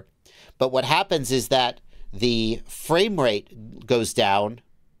power. But what happens is that the frame rate goes down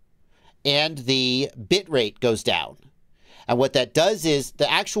and the bit rate goes down. And what that does is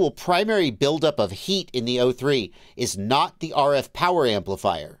the actual primary buildup of heat in the O3 is not the RF power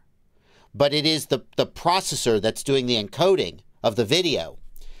amplifier, but it is the processor that's doing the encoding of the video.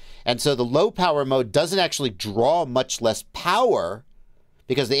 And so the low power mode doesn't actually draw much less power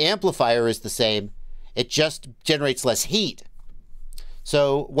because the amplifier is the same. It just generates less heat.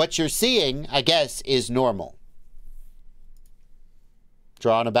 So what you're seeing, I guess, is normal.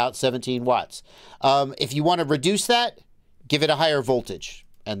 Drawing about 17 watts. If you want to reduce that, give it a higher voltage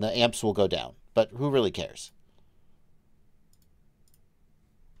and the amps will go down. But who really cares?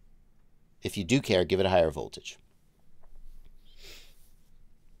 If you do care, give it a higher voltage.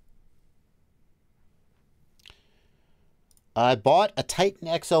 I bought a Titan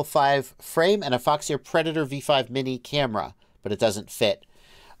XL5 frame and a Foxeer Predator V5 Mini camera, but it doesn't fit.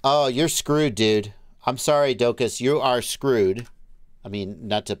 Oh, you're screwed, dude. I'm sorry, Dokus. You are screwed. I mean,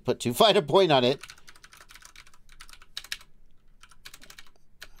 not to put too fine a point on it.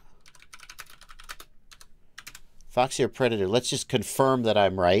 Foxeer Predator. Let's just confirm that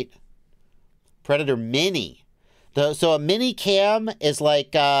I'm right. Predator Mini. So a mini cam is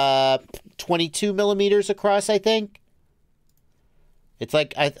like 22 millimeters across, I think. It's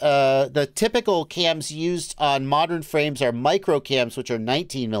like the typical cams used on modern frames are micro cams, which are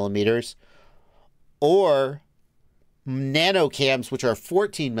 19 millimeters, or nano cams, which are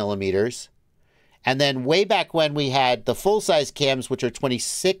 14 millimeters. And then way back when we had the full-size cams, which are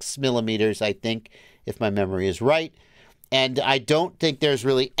 26 millimeters, I think, if my memory is right. And I don't think there's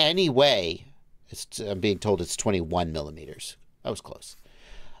really any way. I'm being told it's 21 millimeters. I was close.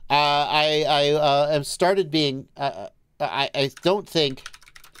 I started being... I don't think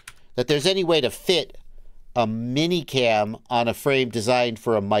that there's any way to fit a mini cam on a frame designed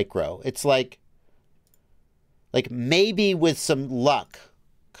for a micro. It's like maybe with some luck.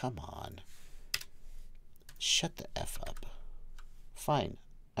 Come on. Shut the F up. Fine.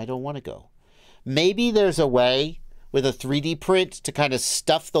 I don't want to go. Maybe there's a way with a 3D print to kind of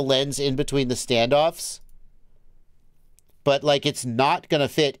stuff the lens in between the standoffs. But like it's not going to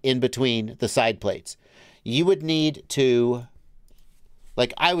fit in between the side plates. You would need to,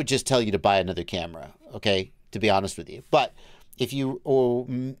 like, I would just tell you to buy another camera, okay, to be honest with you. But if you, or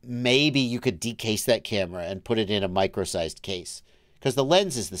maybe you could decase that camera and put it in a micro-sized case because the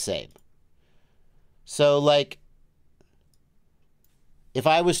lens is the same. So, like, if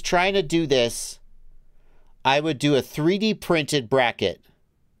I was trying to do this, I would do a 3D printed bracket.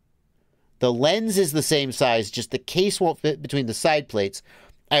 The lens is the same size, just the case won't fit between the side plates.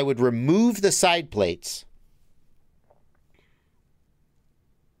 I would remove the side plates.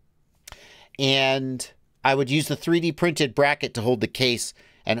 And I would use the 3D printed bracket to hold the case,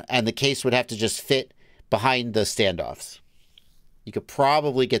 and the case would have to just fit behind the standoffs. You could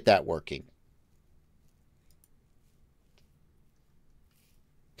probably get that working.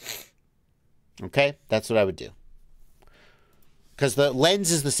 Okay, that's what I would do. because the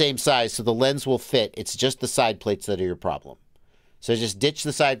lens is the same size, so the lens will fit. It's just the side plates that are your problem. So just ditch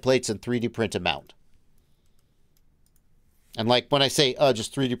the side plates and 3D print a mount. And like when I say, oh,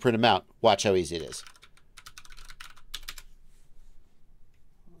 just 3D print a mount, watch how easy it is.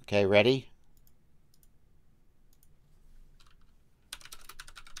 Okay, ready?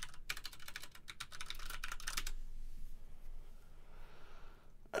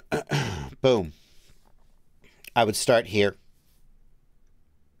 Boom. I would start here.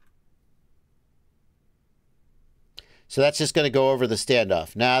 So that's just going to go over the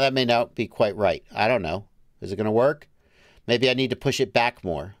standoff. Now, that may not be quite right. I don't know. Is it going to work? Maybe I need to push it back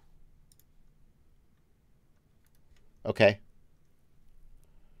more. Okay.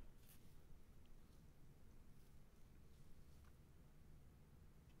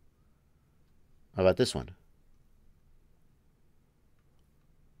 How about this one?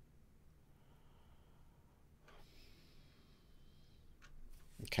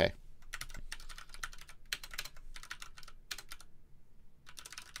 Okay.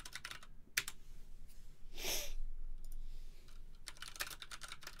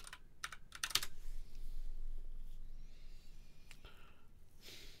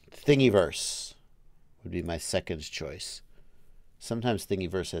 Thingiverse would be my second choice. Sometimes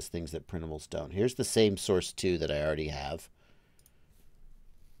Thingiverse has things that printables don't. Here's the same source 2 that I already have.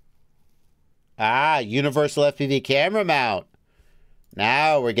 Ah, universal FPV camera mount.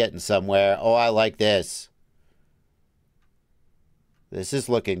 Now we're getting somewhere. Oh, I like this. This is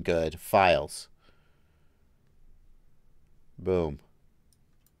looking good. Files. Boom.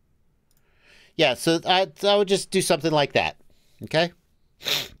 Yeah, so I would just do something like that. Okay?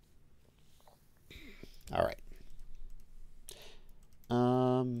 All right.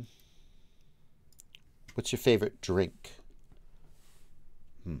 What's your favorite drink?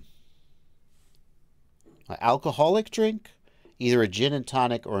 An alcoholic drink? Either a gin and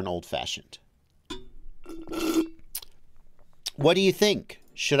tonic or an old-fashioned. What do you think?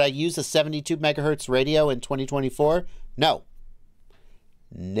 Should I use a 72 megahertz radio in 2024? No.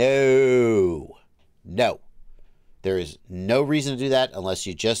 No. No. There is no reason to do that unless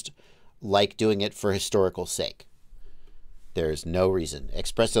you just like doing it for historical sake. There is no reason.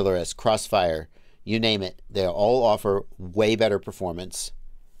 Express LRS, Crossfire, you name it, they all offer way better performance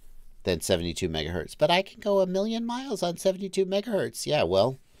than 72 megahertz. But I can go 1,000,000 miles on 72 megahertz. Yeah,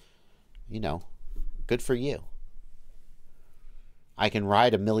 well, you know, good for you. I can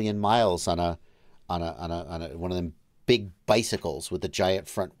ride 1,000,000 miles on one of them big bicycles with a giant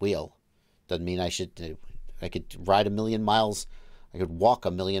front wheel. Doesn't mean I could ride 1,000,000 miles. I could walk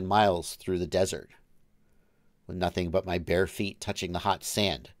 1,000,000 miles through the desert with nothing but my bare feet touching the hot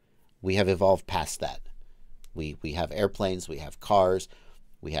sand. We have evolved past that. We have airplanes, we have cars,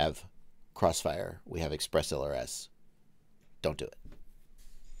 we have Crossfire, we have Express LRS. Don't do it.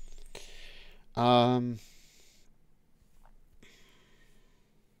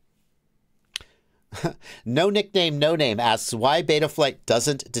 No Nickname, No Name asks why Betaflight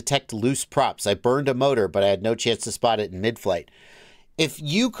doesn't detect loose props. I burned a motor, but I had no chance to spot it in mid-flight. If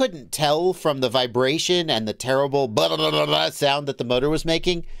you couldn't tell from the vibration and the terrible blah, blah, blah, blah sound that the motor was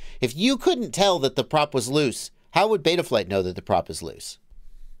making, if you couldn't tell that the prop was loose, how would Betaflight know that the prop is loose?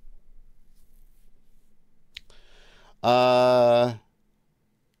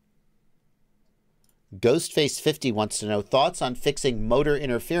 Ghostface50 wants to know thoughts on fixing motor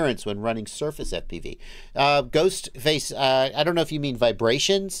interference when running surface FPV. Ghostface, I don't know if you mean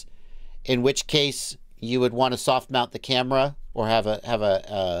vibrations, in which case you would want to soft mount the camera or have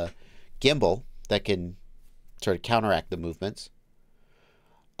a gimbal that can sort of counteract the movements.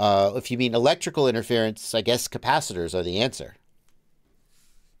 If you mean electrical interference, I guess capacitors are the answer.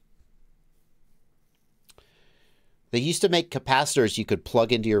 They used to make capacitors you could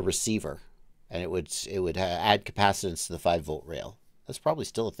plug into your receiver, and it would add capacitance to the 5-volt rail. That's probably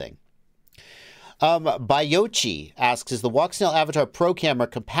still a thing. Bayochi asks, is the Walksnail Avatar Pro camera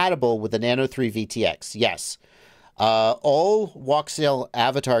compatible with the Nano 3 VTX? Yes. All Walksnail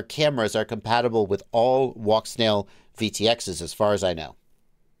Avatar cameras are compatible with all Walksnail VTXs, as far as I know.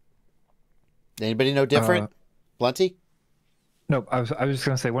 Anybody know different? Blunty? Nope. I was just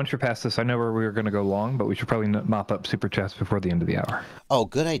going to say, once you're past this, I know where we were going to go long, but we should probably mop up Super Chats before the end of the hour. Oh,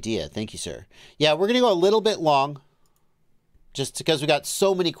 good idea. Thank you, sir. Yeah, we're going to go a little bit long, just because we got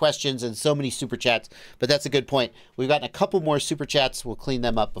so many questions and so many Super Chats, but that's a good point. We've gotten a couple more Super Chats. We'll clean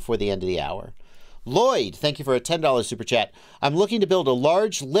them up before the end of the hour. Lloyd, thank you for a $10 Super Chat. I'm looking to build a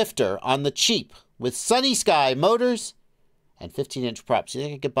large lifter on the cheap with Sunny Sky motors and 15-inch props. You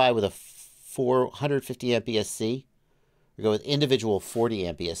think I could get by with a 450 amp ESC? We go with individual 40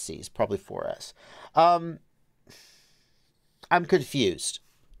 amp ESCs, probably 4S. I'm confused,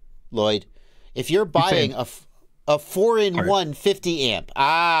 Lloyd. If you're buying a 4-in-1 50 amp,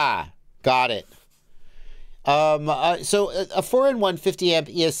 got it. So a 4-in-1 50 amp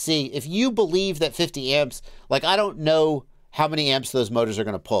ESC, if you believe that 50 amps, like I don't know how many amps those motors are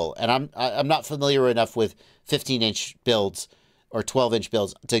going to pull, and I'm not familiar enough with 15-inch builds or 12-inch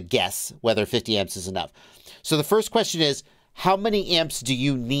builds to guess whether 50 amps is enough. So the first question is, how many amps do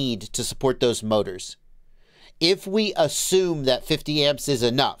you need to support those motors? If we assume that 50 amps is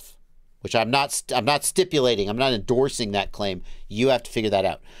enough, which I'm not stipulating, I'm not endorsing that claim. You have to figure that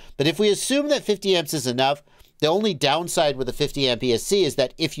out. But if we assume that 50 amps is enough, the only downside with a 50 amp ESC is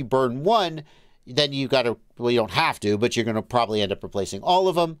that if you burn one, then you got to, well, you don't have to, but you're going to probably end up replacing all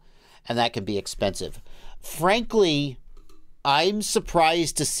of them, and that can be expensive. Frankly, I'm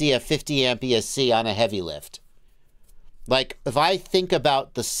surprised to see a 50 amp ESC on a heavy lift. Like, if I think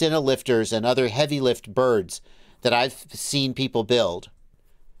about the Cinelifters and other heavy lift birds that I've seen people build,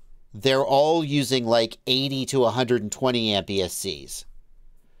 they're all using like 80 to 120 amp ESCs.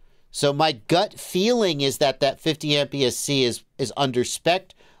 So my gut feeling is that 50 amp ESC is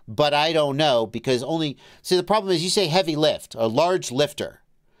under-spec'd, but I don't know because see, the problem is you say heavy lift, a large lifter.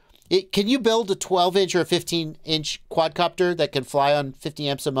 Can you build a 12-inch or a 15-inch quadcopter that can fly on 50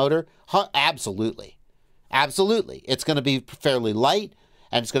 amps a motor? Absolutely. Absolutely. It's going to be fairly light,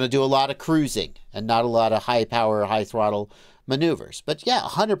 and it's going to do a lot of cruising and not a lot of high power, high throttle maneuvers. But yeah,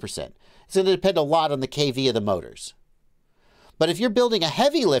 100%. It's going to depend a lot on the KV of the motors. But if you're building a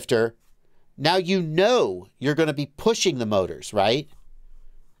heavy lifter, now you know you're going to be pushing the motors, right?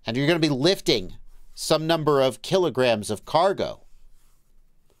 And you're going to be lifting some number of kilograms of cargo.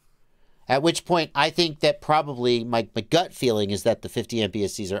 At which point, I think that probably my gut feeling is that the 50 amp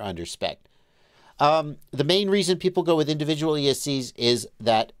ESCs are under-spec'd. The main reason people go with individual ESCs is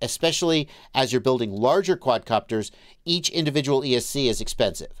that, especially as you're building larger quadcopters, each individual ESC is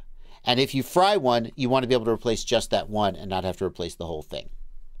expensive. And if you fry one, you want to be able to replace just that one and not have to replace the whole thing.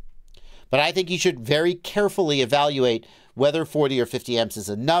 But I think you should very carefully evaluate whether 40 or 50 amps is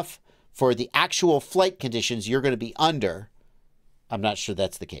enough for the actual flight conditions you're going to be under. I'm not sure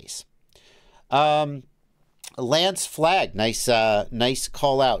that's the case. Lance Flagg, nice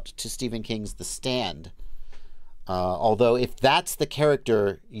call out to Stephen King's The Stand. Although if that's the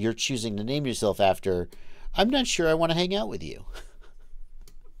character you're choosing to name yourself after, I'm not sure I want to hang out with you.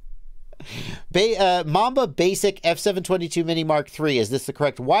 Mamba Basic F722 Mini Mark III. Is this the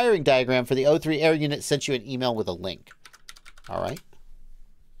correct wiring diagram for the O3 air unit? Sent you an email with a link. All right.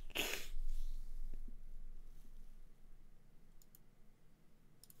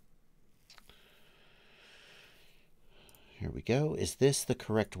 Here we go. Is this the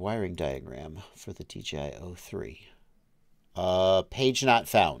correct wiring diagram for the DJI O3? Page not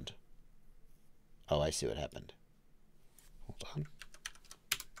found. Oh, I see what happened. Hold on.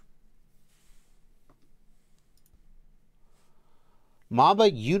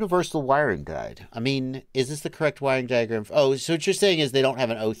 Mamba Universal Wiring Guide. I mean, is this the correct wiring diagram? Oh, so what you're saying is they don't have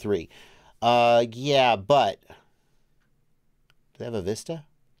an O3. Yeah, but do they have a Vista?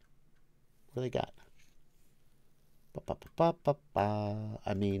 What do they got?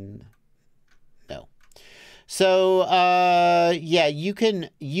 I mean, no. So, yeah, you can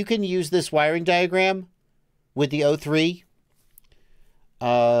use this wiring diagram with the O3.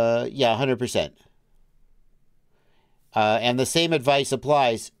 Yeah, 100%. And the same advice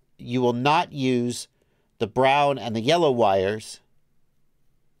applies. You will not use the brown and the yellow wires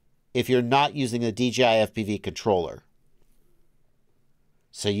if you're not using the DJI FPV controller.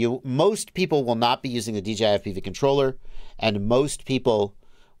 So most people will not be using the DJI FPV controller, and most people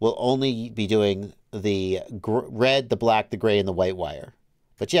will only be doing the red, the black, the gray, and the white wire.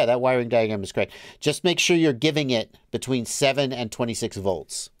 But yeah, that wiring diagram is correct. Just make sure you're giving it between 7 and 26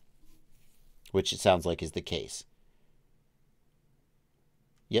 volts, which it sounds like is the case.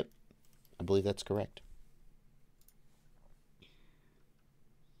 Yep, I believe that's correct.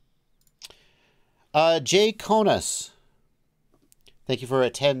 Jay Konas. Thank you for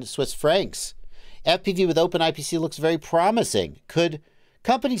 10 Swiss francs. FPV with open IPC looks very promising. Could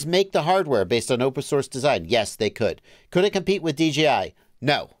companies make the hardware based on open source design? Yes, they could. Could it compete with DJI?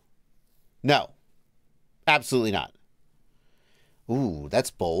 No. No. Absolutely not. Ooh,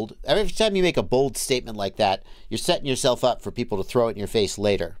 that's bold. Every time you make a bold statement like that, you're setting yourself up for people to throw it in your face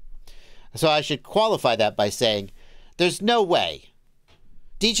later. So I should qualify that by saying there's no way.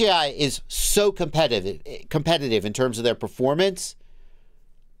 DJI is so competitive in terms of their performance.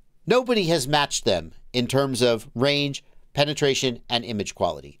 Nobody has matched them in terms of range, penetration, and image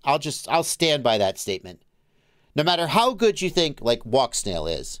quality. I'll stand by that statement. No matter how good you think like Walk Snail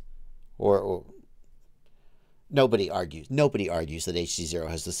is, or Nobody argues that HD0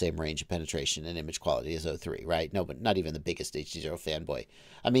 has the same range of penetration and image quality as O3, right? No, but not even the biggest HD0 fanboy.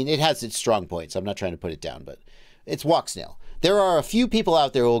 I mean, it has its strong points. I'm not trying to put it down, but it's Walksnail. There are a few people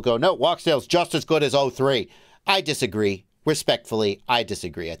out there who will go, no, Walksnail's just as good as O3. I disagree. Respectfully, I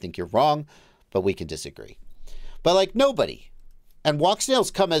disagree. I think you're wrong, but we can disagree. But like nobody. And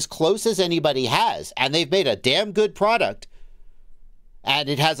Walksnail's come as close as anybody has, and they've made a damn good product. And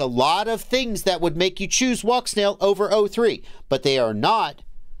it has a lot of things that would make you choose Walksnail over O3, but they are not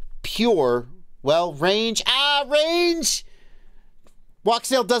pure, well, range. Range!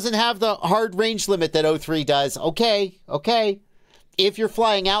 Walksnail doesn't have the hard range limit that O3 does. Okay. If you're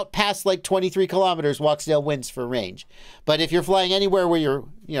flying out past like 23 kilometers, Walksnail wins for range. But if you're flying anywhere where you're,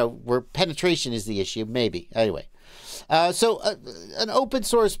 where penetration is the issue, maybe. Anyway. So an open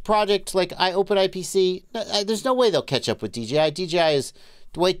source project like OpenIPC, there's no way they'll catch up with DJI. DJI is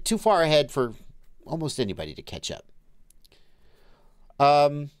way too far ahead for almost anybody to catch up.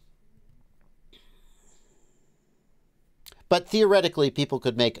 But theoretically, people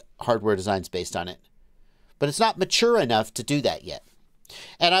could make hardware designs based on it. But it's not mature enough to do that yet.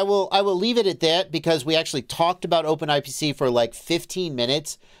 And I will leave it at that because we actually talked about OpenIPC for like 15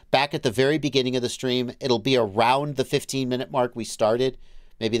 minutes back at the very beginning of the stream. It'll be around the 15-minute mark we started,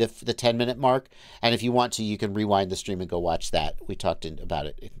 maybe the 10-minute mark. And if you want to, you can rewind the stream and go watch that. We talked about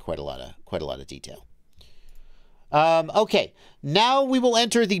it in quite a lot of detail. Okay, now we will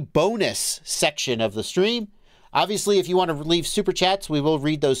enter the bonus section of the stream. Obviously, if you want to leave super chats, we will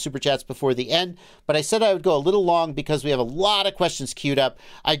read those super chats before the end. But I said I would go a little long because we have a lot of questions queued up.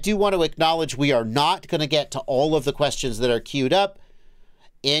 I do want to acknowledge we are not going to get to all of the questions that are queued up.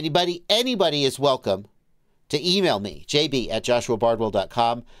 Anybody is welcome to email me,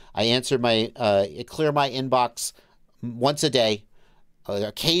 jb@joshuabardwell.com. I answer clear my inbox once a day.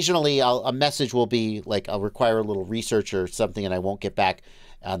 Occasionally, a message will be like, I'll require a little research or something, and I won't get back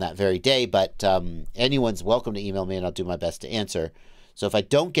on that very day, but anyone's welcome to email me and I'll do my best to answer. So if I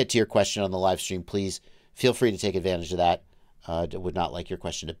don't get to your question on the live stream, please feel free to take advantage of that. I would not like your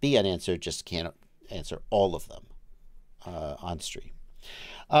question to be unanswered, just can't answer all of them on stream.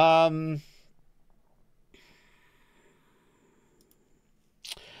 Martin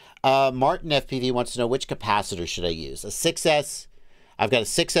FPV wants to know which capacitor should I use? A 6S. I've got a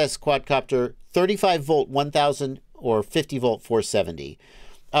 6S quadcopter, 35 volt 1000 or 50 volt 470.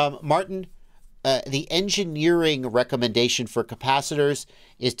 Martin, the engineering recommendation for capacitors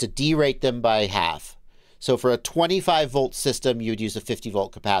is to derate them by half. So for a 25 volt system, you'd use a 50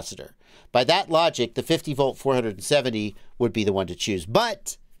 volt capacitor. By that logic, the 50 volt 470 would be the one to choose.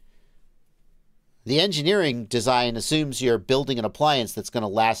 But the engineering design assumes you're building an appliance that's going to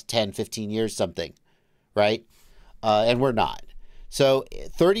last 10, 15 years something, right? And we're not. So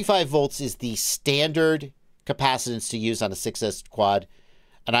 35 volts is the standard capacitance to use on a 6S quad,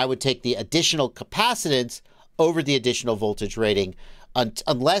 and I would take the additional capacitance over the additional voltage rating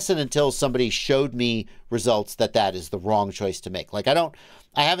unless and until somebody showed me results that is the wrong choice to make. Like I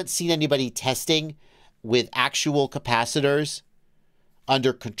haven't seen anybody testing with actual capacitors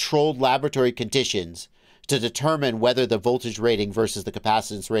under controlled laboratory conditions to determine whether the voltage rating versus the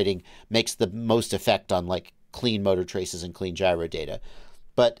capacitance rating makes the most effect on like clean motor traces and clean gyro data.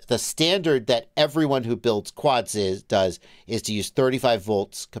 But the standard that everyone who builds quads does is to use 35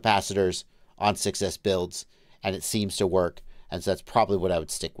 volts capacitors on 6S builds, and it seems to work. And so that's probably what I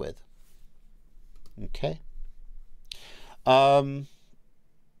would stick with. Okay.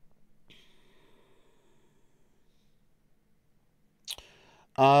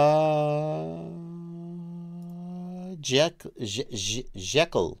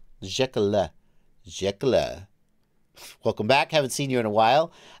 Jekyll. Welcome back. Haven't seen you in a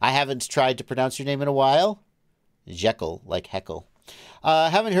while. I haven't tried to pronounce your name in a while. Jekyll, like heckle.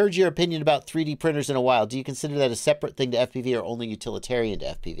 Haven't heard your opinion about 3D printers in a while. Do you consider that a separate thing to FPV or only utilitarian to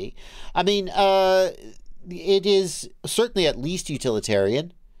FPV? I mean, it is certainly at least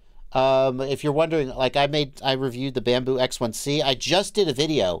utilitarian. If you're wondering, like I reviewed the Bamboo X1C. I just did a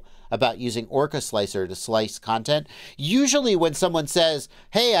video about using Orca Slicer to slice content. Usually when someone says,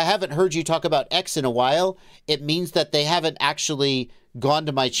 hey, I haven't heard you talk about X in a while, it means that they haven't actually gone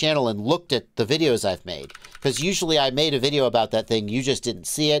to my channel and looked at the videos I've made. Because usually I made a video about that thing, you just didn't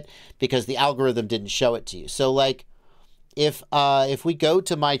see it because the algorithm didn't show it to you. So like, if we go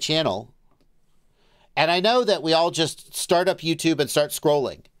to my channel, and I know that we all just start up YouTube and start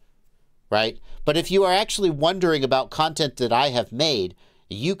scrolling, right? But if you are actually wondering about content that I have made,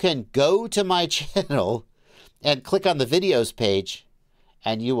 you can go to my channel and click on the videos page,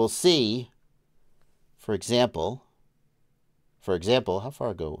 and you will see, for example, For example, how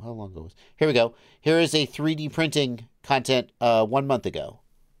long ago was? Here we go. Here is a 3D printing content 1 month ago.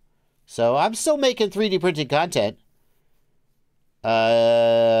 So I'm still making 3D printing content.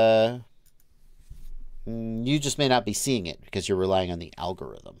 You just may not be seeing it because you're relying on the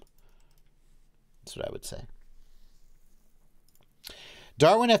algorithm. That's what I would say.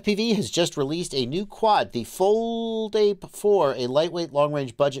 Darwin FPV has just released a new quad, the Fold Ape 4, a lightweight,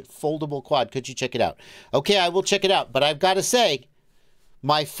 long-range budget foldable quad. Could you check it out? Okay, I will check it out, but I've got to say,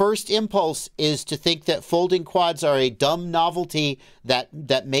 my first impulse is to think that folding quads are a dumb novelty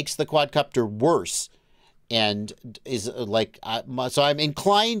that makes the quadcopter worse, and is like, so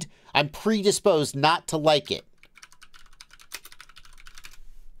I'm predisposed not to like it.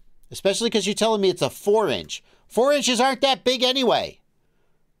 Especially because you're telling me it's a 4-inch. 4 inches aren't that big anyway.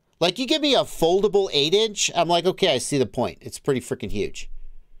 Like, you give me a foldable 8-inch, I'm like, okay, I see the point. It's pretty freaking huge.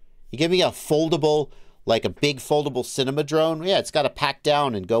 You give me a foldable, like a big foldable cinema drone, yeah, it's got to pack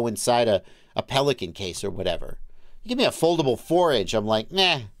down and go inside a Pelican case or whatever. You give me a foldable 4-inch, I'm like,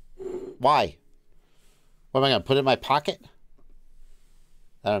 nah, why? What am I going to put it in my pocket?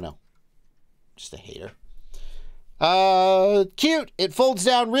 I don't know. Just a hater. Cute. It folds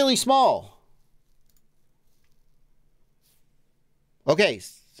down really small. Okay,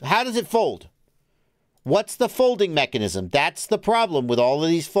 how does it fold? What's the folding mechanism? That's the problem with all of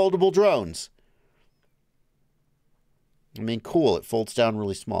these foldable drones. I mean, cool. It folds down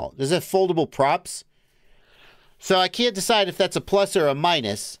really small. Does it have foldable props? So I can't decide if that's a plus or a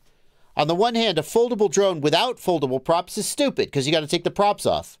minus. On the one hand, a foldable drone without foldable props is stupid because you got to take the props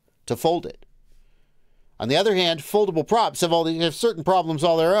off to fold it. On the other hand, foldable props have certain problems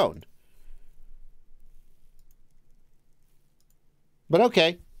all their own. But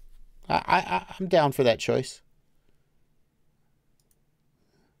okay, I'm down for that choice.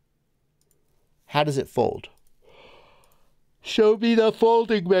 How does it fold? Show me the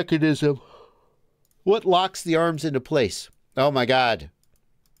folding mechanism. What locks the arms into place? Oh my God.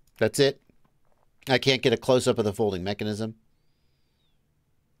 That's it? I can't get a close-up of the folding mechanism.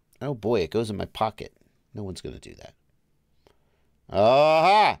 Oh boy, it goes in my pocket. No one's going to do that.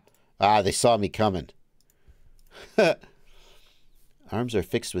 Aha! Ah, they saw me coming. Arms are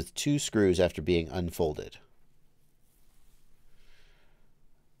fixed with 2 screws after being unfolded.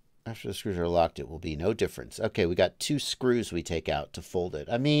 After the screws are locked, it will be no difference. Okay, we got 2 screws we take out to fold it.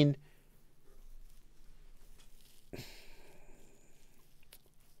 I mean,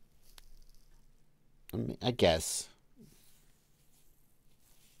 I guess.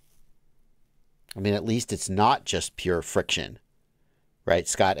 I mean, at least it's not just pure friction. Right,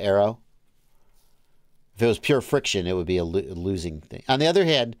 Scott Arrow? If it was pure friction, it would be a losing thing. On the other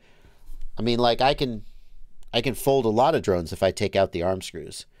hand, I mean, like, I can fold a lot of drones if I take out the arm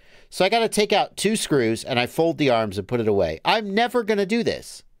screws. So I got to take out 2 screws, and I fold the arms and put it away. I'm never going to do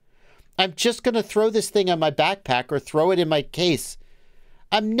this. I'm just going to throw this thing on my backpack or throw it in my case.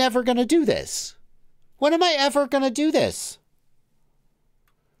 I'm never going to do this. When am I ever going to do this?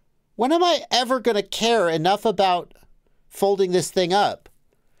 When am I ever going to care enough about folding this thing up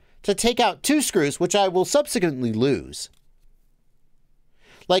to take out 2 screws, which I will subsequently lose?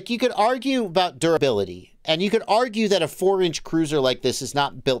 Like, you could argue about durability, and you could argue that a 4-inch cruiser like this is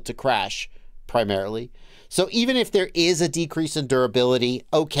not built to crash, primarily. So even if there is a decrease in durability,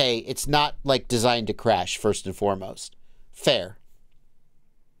 okay, it's not, like, designed to crash, first and foremost. Fair.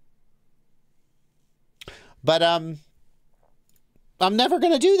 But, I'm never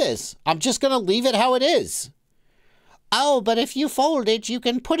going to do this. I'm just going to leave it how it is. Oh, but if you fold it, you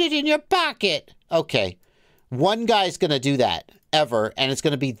can put it in your pocket. Okay. One guy's going to do that, ever, and it's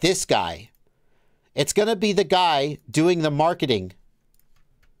going to be this guy. It's going to be the guy doing the marketing.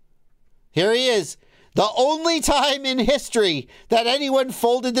 Here he is. The only time in history that anyone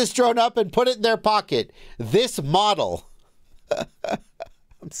folded this drone up and put it in their pocket. This model.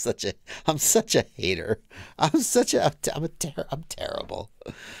 I'm such a hater. I'm terrible.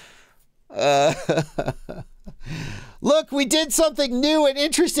 Look, we did something new and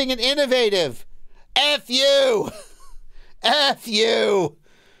interesting and innovative. F you. F you.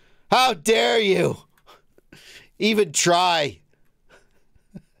 How dare you even try?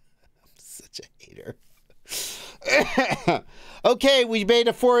 I'm such a hater. Okay, we made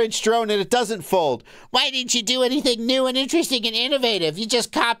a 4-inch drone and it doesn't fold. Why didn't you do anything new and interesting and innovative? You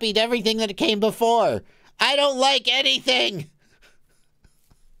just copied everything that came before. I don't like anything.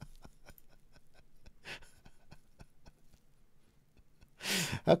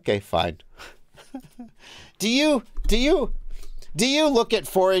 Okay, fine. Do you look at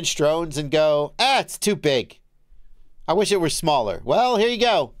 4-inch drones and go, it's too big. I wish it were smaller. Well, here you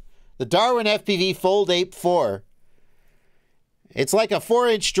go. The Darwin FPV Fold Ape 4. It's like a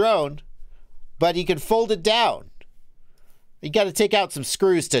 4-inch drone, but you can fold it down. You got to take out some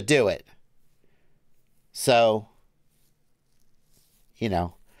screws to do it. So, you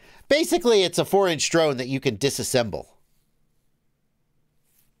know, basically it's a 4-inch drone that you can disassemble.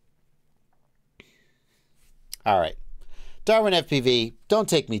 All right. Darwin FPV, don't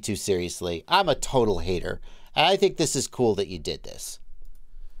take me too seriously. I'm a total hater. And I think this is cool that you did this.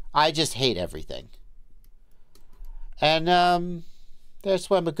 I just hate everything. And that's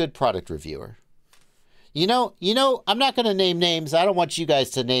why I'm a good product reviewer. You know, I'm not going to name names. I don't want you guys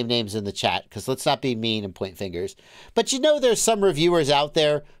to name names in the chat because let's not be mean and point fingers. But you know there's some reviewers out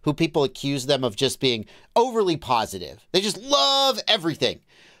there who people accuse them of just being overly positive. They just love everything.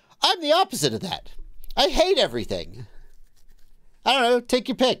 I'm the opposite of that. I hate everything. I don't know. Take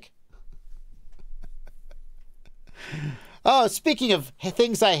your pick. Oh, speaking of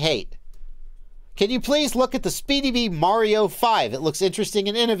things I hate. Can you please look at the SpeedyBee Mario 5? It looks interesting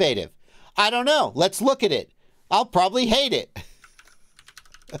and innovative. I don't know. Let's look at it. I'll probably hate it.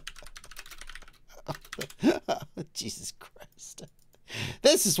 Jesus Christ.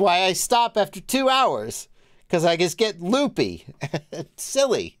 This is why I stop after 2 hours. Because I just get loopy.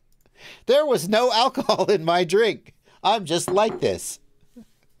 Silly. There was no alcohol in my drink. I'm just like this.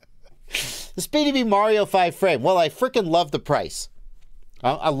 The SpeedyBee Mario 5 frame. Well, I freaking love the price.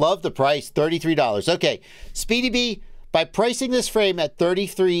 I love the price. $33. Okay. SpeedyBee, by pricing this frame at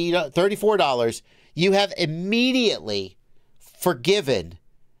 $34, you have immediately forgiven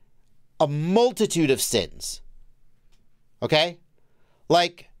a multitude of sins. Okay?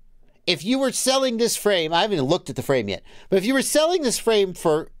 Like, if you were selling this frame, I haven't even looked at the frame yet, but if you were selling this frame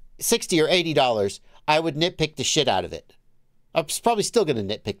for $60 or $80, I would nitpick the shit out of it. I'm probably still going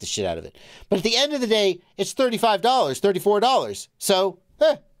to nitpick the shit out of it. But at the end of the day, it's $35, $34. So,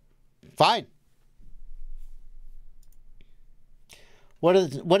 fine. What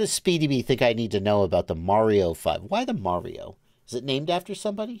does SpeedyBee think I need to know about the Mario 5? Why the Mario? Is it named after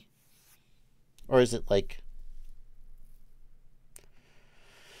somebody? Or is it like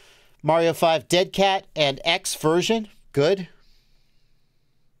Mario 5 Dead Cat and X version? Good.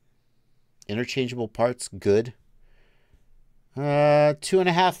 Interchangeable parts? Good.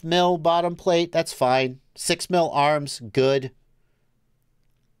 2.5 mil bottom plate, that's fine. 6 mil arms, good.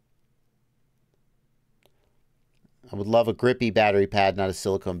 I would love a grippy battery pad, not a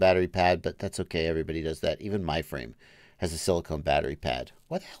silicone battery pad, but that's okay. Everybody does that. Even my frame has a silicone battery pad.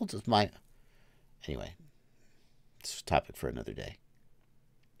 What the hell does my... Anyway, it's a topic for another day.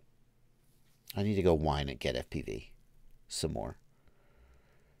 I need to go whine at Get FPV some more.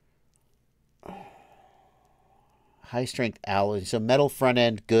 High strength alloy. So metal front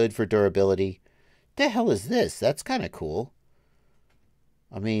end, good for durability. The hell is this? That's kind of cool.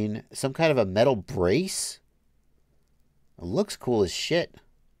 I mean, some kind of a metal brace? It looks cool as shit.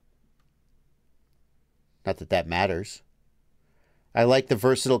 Not that that matters. I like the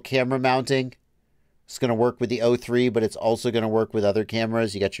versatile camera mounting. It's going to work with the O3, but it's also going to work with other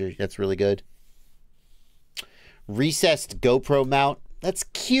cameras. You got your, that's really good. Recessed GoPro mount. That's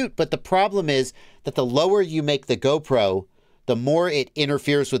cute, but the problem is that the lower you make the GoPro, the more it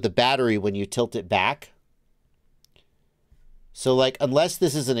interferes with the battery when you tilt it back. So, like, unless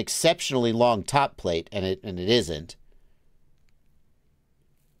this is an exceptionally long top plate, and it isn't,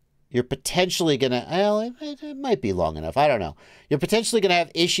 you're potentially going to, well, it might be long enough. I don't know. You're potentially going to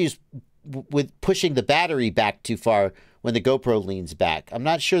have issues with pushing the battery back too far when the GoPro leans back. I'm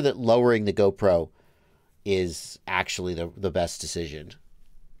not sure that lowering the GoPro is actually the best decision.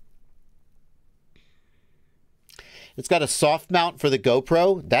 It's got a soft mount for the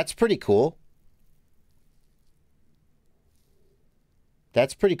GoPro. That's pretty cool.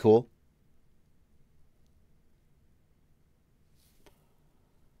 That's pretty cool.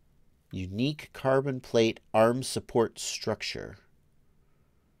 Unique carbon plate arm support structure.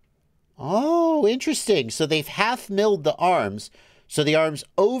 Oh, interesting. So they've half milled the arms, so the arms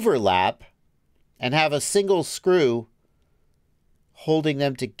overlap and have a single screw holding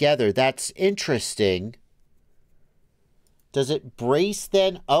them together. That's interesting. Does it brace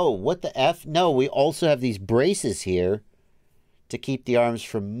then? Oh, what the F? No, we also have these braces here to keep the arms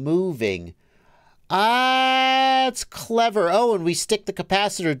from moving. Ah, it's clever. Oh, and we stick the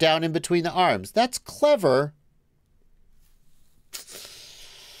capacitor down in between the arms. That's clever.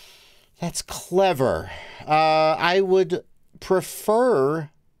 That's clever. I would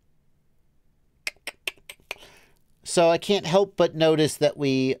prefer... So I can't help but notice that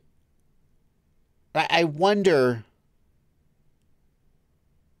I wonder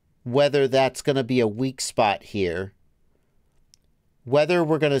whether that's going to be a weak spot here. Whether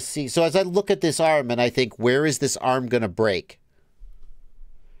we're going to see... So as I look at this arm and I think, where is this arm going to break?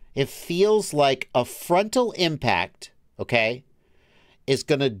 It feels like a frontal impact, okay, is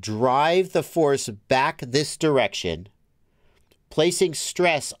going to drive the force back this direction, placing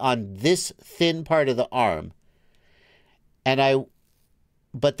stress on this thin part of the arm.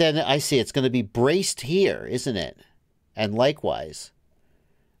 But then I see it's going to be braced here, isn't it? And likewise.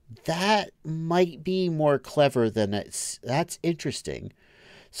 That might be more clever than that's interesting.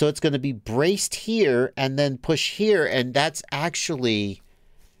 So it's going to be braced here and then push here, and that's actually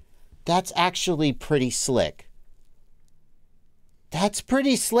pretty slick. That's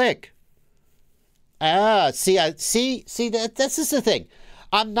pretty slick. See that this is the thing.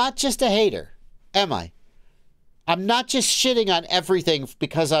 I'm not just a hater, am I? I'm not just shitting on everything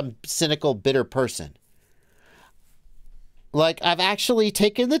because I'm a cynical, bitter person. Like, I've actually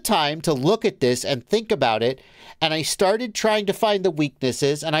taken the time to look at this and think about it, and I started trying to find the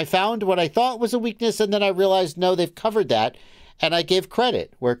weaknesses, and I found what I thought was a weakness, and then I realized, no, they've covered that, and I gave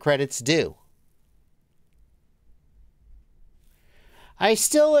credit where credit's due. I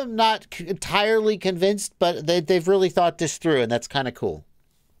still am not entirely convinced, but they've really thought this through, and that's kind of cool.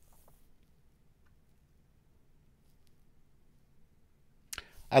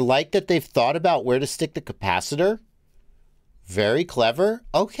 I like that they've thought about where to stick the capacitor. Very clever.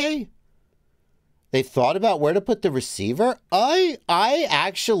 Okay. They've thought about where to put the receiver. I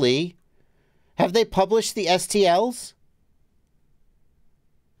actually... Have they published the STLs?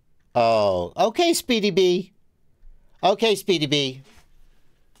 Oh, okay, Speedy B. Okay, Speedy B.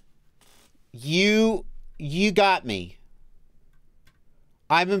 You got me.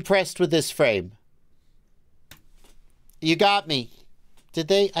 I'm impressed with this frame. You got me. Did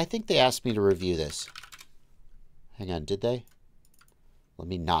they? I think they asked me to review this. Hang on, did they? Let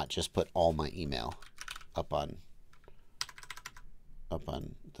me not just put all my email up on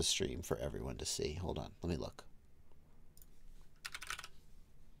the stream for everyone to see. Hold on, let me look.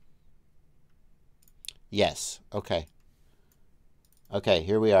 Yes, okay. Okay,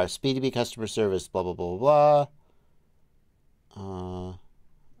 here we are. Speedy B customer service, blah, blah, blah, blah, blah.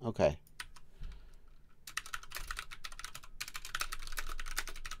 Okay.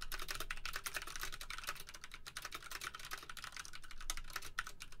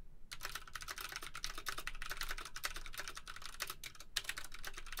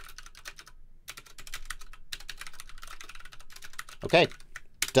 Okay,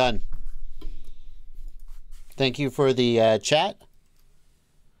 done. Thank you for the chat.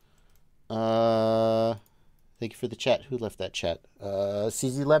 Thank you for the chat. Who left that chat?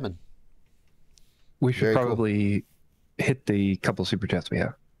 CZ Lemon. We should probably hit the couple super chats we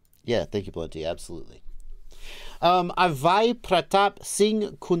have. Yeah, thank you, Blunty. Absolutely. Avai Pratap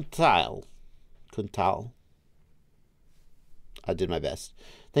Singh Kuntal. I did my best.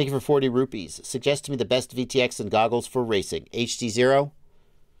 Thank you for 40 rupees. Suggest to me the best VTX and goggles for racing. HD0.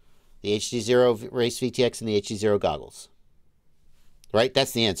 The HD0 race VTX and the HD0 goggles. Right?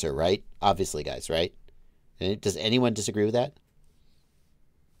 That's the answer, right? Obviously, guys, right? Does anyone disagree with that?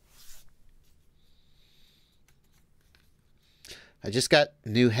 I just got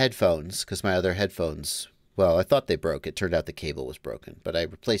new headphones because my other headphones, well, I thought they broke. It turned out the cable was broken, but I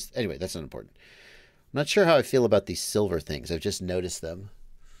replaced, anyway, that's not important. I'm not sure how I feel about these silver things. I've just noticed them.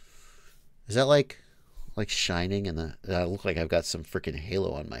 Is that like shining and I look like I've got some freaking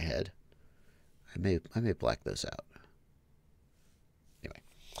halo on my head. I may black those out. Anyway.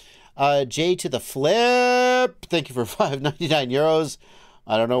 J to the flip. Thank you for 5.99 euros.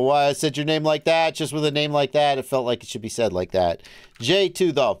 I don't know why I said your name like that. Just with a name like that, it felt like it should be said like that. J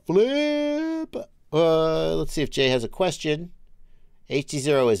to the flip. Let's see if Jay has a question.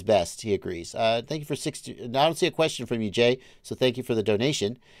 HD0 is best. He agrees. Thank you for 60. I don't see a question from you, Jay. So thank you for the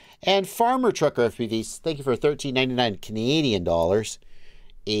donation. And Farmer Trucker FPVs. Thank you for $13.99 Canadian dollars.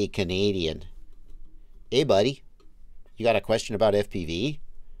 A Canadian. Hey, buddy. You got a question about FPV?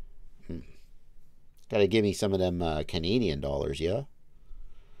 Got to give me some of them Canadian dollars, yeah?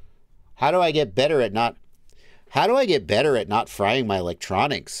 How do I get better at not frying my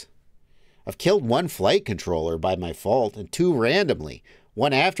electronics? I've killed one flight controller by my fault and two randomly.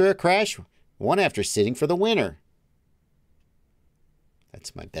 One after a crash, one after sitting for the winter.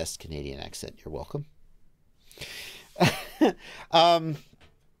 That's my best Canadian accent. You're welcome.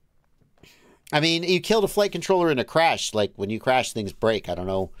 I mean, you killed a flight controller in a crash. Like, when you crash, things break. I don't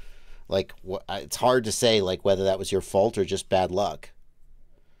know. Like, it's hard to say, like, whether that was your fault or just bad luck.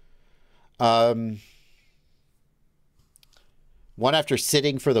 One after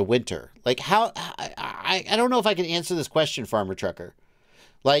sitting for the winter. Like, how... I don't know if I can answer this question, Farmer Trucker.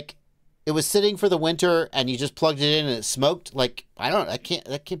 Like, it was sitting for the winter and you just plugged it in and it smoked. Like,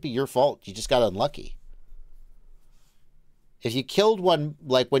 that can't be your fault. You just got unlucky. If you killed one,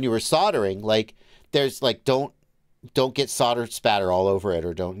 like when you were soldering, like there's like, don't get solder spatter all over it,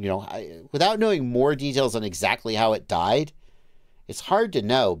 or don't, without knowing more details on exactly how it died, it's hard to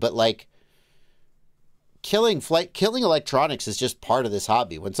know. But like killing electronics is just part of this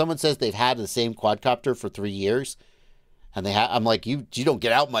hobby. When someone says they've had the same quadcopter for 3 years, and I'm like, you don't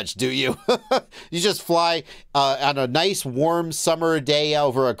get out much, do you? You just fly on a nice warm summer day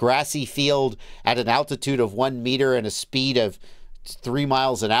over a grassy field at an altitude of 1 meter and a speed of 3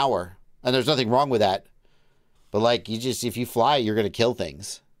 miles an hour. And there's nothing wrong with that. But like, if you fly, you're going to kill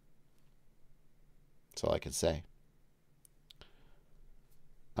things. That's all I can say.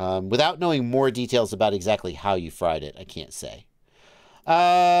 Without knowing more details about exactly how you fried it, I can't say.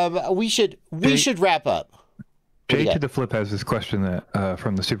 We should wrap up. Jay to the Flip has this question that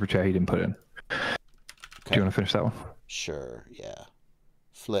from the super chat he didn't put in. Okay. Do you want to finish that one? Sure, yeah.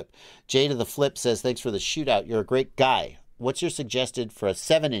 Flip. Jay to the Flip says, thanks for the shootout. You're a great guy. What's your suggested for a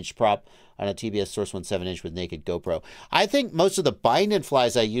 7-inch prop on a TBS Source 1 7-inch with naked GoPro? I think most of the bind and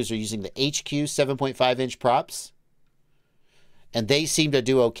flies I use are using the HQ 7.5-inch props, and they seem to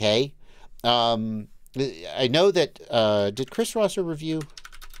do okay. I know that, did Chris Rosser review?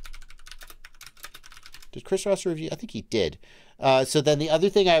 Did Chris Rosser review? I think he did. So then the other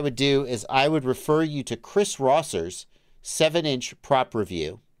thing I would do is I would refer you to Chris Rosser's 7-inch prop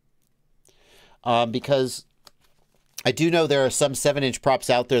review, because I do know there are some 7-inch props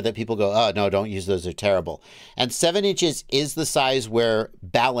out there that people go, oh, no, don't use those. They're terrible. And 7 inches is the size where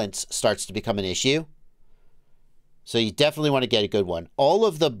balance starts to become an issue. So you definitely want to get a good one. All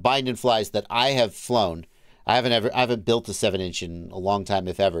of the bind and flies that I have flown, I haven't built a 7-inch in a long time,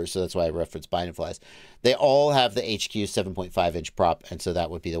 if ever, so that's why I reference bind and flies. They all have the HQ 7.5-inch prop, and so that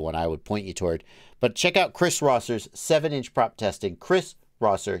would be the one I would point you toward. But check out Chris Rosser's 7-inch prop testing. Chris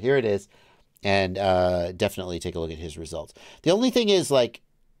Rosser, here it is, and definitely take a look at his results. The only thing is, like,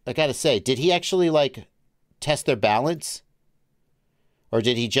 I gotta say, did he actually, like, test their balance? Or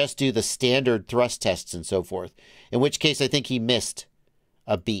did he just do the standard thrust tests and so forth? In which case, I think he missed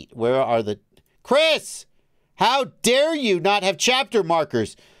a beat. Where are the... Chris! How dare you not have chapter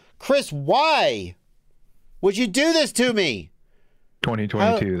markers? Chris, why? Would you do this to me?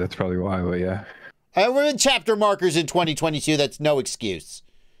 2022, that's probably why, but yeah. We're in chapter markers in 2022. That's no excuse.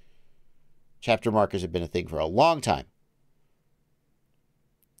 Chapter markers have been a thing for a long time.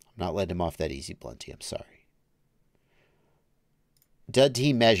 I'm not letting him off that easy, Blunty. I'm sorry. Did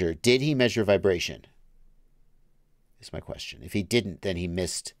he measure vibration? Is my question. If he didn't, then he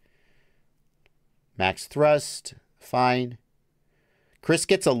missed max thrust. Fine. Chris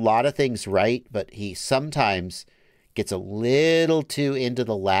gets a lot of things right, but he sometimes gets a little too into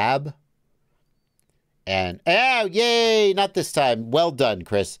the lab. And, oh, yay, not this time. Well done,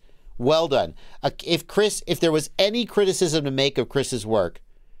 Chris. Well done. If there was any criticism to make of Chris's work,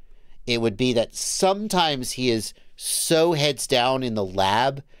 it would be that sometimes he is so heads down in the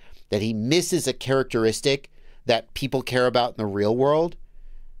lab that he misses a characteristic that people care about in the real world.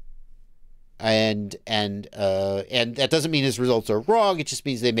 And that doesn't mean his results are wrong. It just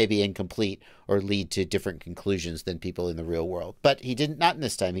means they may be incomplete or lead to different conclusions than people in the real world. But he didn't, not in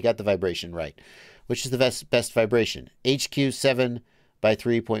this time. He got the vibration right. Which is the best vibration? HQ 7 by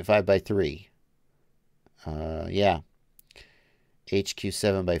 3.5 by 3. Yeah. HQ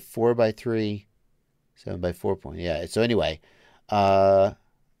 7 by 4 by 3. 7 by 4 point. Yeah. So anyway,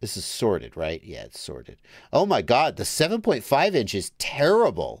 this is sorted, right? Yeah, it's sorted. Oh my God, the 7.5 inch is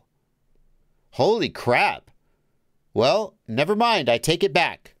terrible. Holy crap. Well, never mind. I take it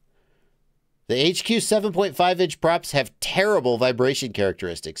back. The HQ 7.5 inch props have terrible vibration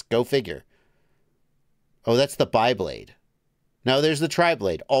characteristics. Go figure. Oh, that's the biblade. No, there's the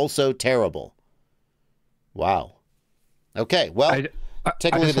tri-blade. Also terrible. Wow. Okay, well,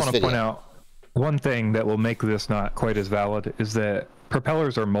 take a look at this video. I just want to point out one thing that will make this not quite as valid is that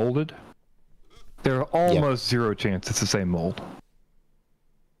propellers are molded. There's almost zero chance it's the same mold.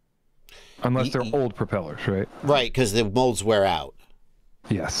 Unless they're old propellers, right? Right, because the molds wear out.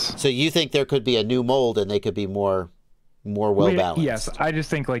 Yes. So you think there could be a new mold and they could be more well balanced? Yes, I just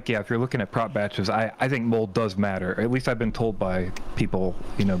think, like, yeah, if you're looking at prop batches, I think mold does matter. At least I've been told by people,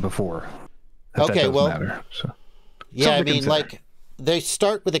 before. That does matter, so. Yeah, I mean, like, they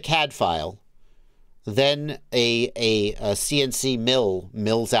start with a CAD file, then a CNC mill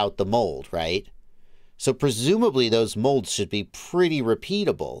mills out the mold, right? So presumably those molds should be pretty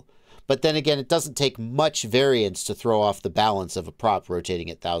repeatable. But then again, it doesn't take much variance to throw off the balance of a prop rotating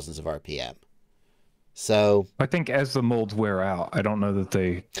at thousands of RPM. So I think as the molds wear out, I don't know that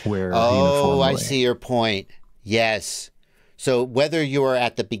they wear uniformly. Oh, I see your point. Yes. So whether you are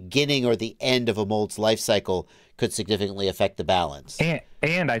at the beginning or the end of a mold's life cycle could significantly affect the balance.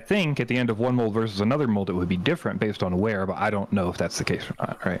 And I think at the end of one mold versus another mold, it would be different based on wear, but I don't know if that's the case or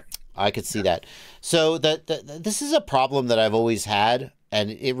not, right? I could see that. So this is a problem that I've always had, and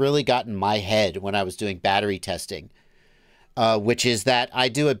it really got in my head when I was doing battery testing, which is that I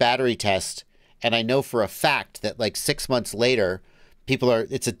do a battery test, and I know for a fact that like 6 months later,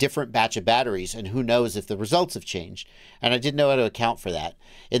 it's a different batch of batteries, and who knows if the results have changed. And I didn't know how to account for that.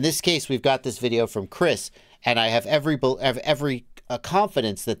 In this case, we've got this video from Chris, and I have every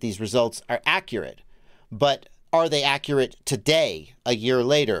confidence that these results are accurate. But are they accurate today, a year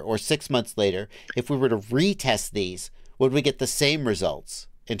later, or 6 months later? If we were to retest these, would we get the same results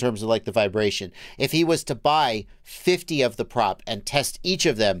in terms of like the vibration? If he was to buy 50 of the prop and test each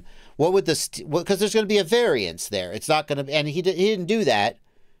of them, what would because there's going to be a variance there. It's not going to, and he didn't do that.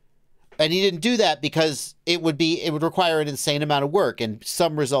 And he didn't do that because it would require an insane amount of work, and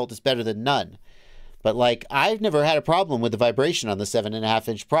some result is better than none. But like, I've never had a problem with the vibration on the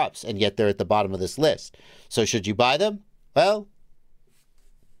 7.5-inch props, and yet they're at the bottom of this list. So should you buy them? Well,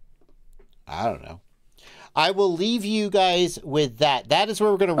 I don't know. I will leave you guys with that. That is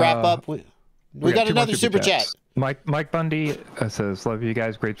where we're going to wrap up. We got another super chat. Mike Bundy says, "Love you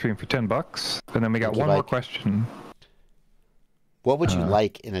guys. Great stream for $10." And then we got one more question. What would you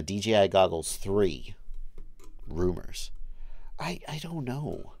like in a DJI Goggles 3? Rumors. I don't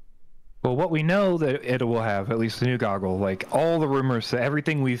know. Well, what we know that it will have, at least the new goggle, like all the rumors,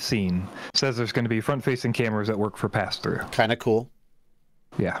 everything we've seen says there's going to be front-facing cameras that work for pass-through. Kind of cool.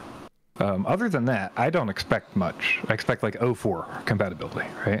 Yeah. Other than that, I don't expect much. I expect like 04 compatibility,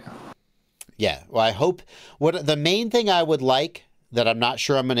 right? Yeah. Well, I hope the main thing I would like that I'm not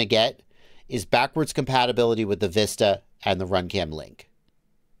sure I'm going to get is backwards compatibility with the Vista and the RunCam Link.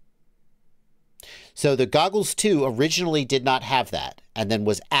 So the Goggles 2 originally did not have that, and then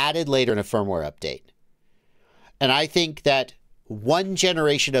was added later in a firmware update. And I think that one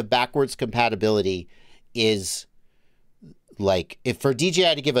generation of backwards compatibility is like, if for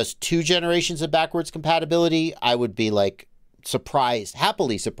DJI to give us 2 generations of backwards compatibility, I would be like surprised,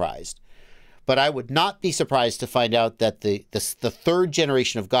 happily surprised. But I would not be surprised to find out that the third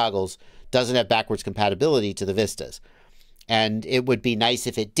generation of goggles doesn't have backwards compatibility to the Vistas. And it would be nice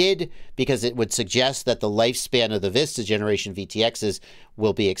if it did, because it would suggest that the lifespan of the Vista generation VTXs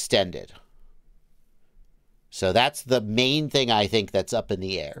will be extended. So that's the main thing I think that's up in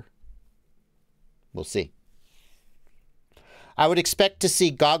the air. We'll see. I would expect to see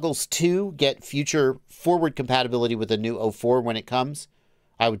Goggles 2 get future forward compatibility with the new 04 when it comes.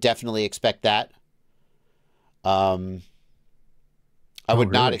 I would definitely expect that. I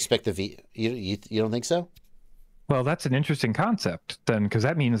would not expect the V. You don't think so? Well, that's an interesting concept then, because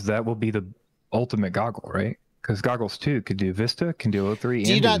that means that will be the ultimate goggle, right? Because Goggles 2 could do Vista, can do 03, do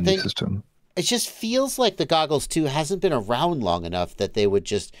you and not do think, system. It just feels like the Goggles 2 hasn't been around long enough that they would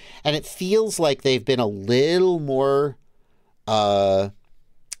just, and it feels like they've been a little more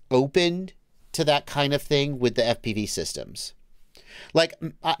open to that kind of thing with the FPV systems. Like,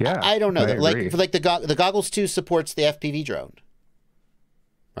 I don't know. Like the Goggles 2 supports the FPV drone,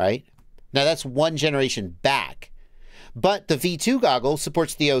 right? Now that's one generation back. But the V2 goggle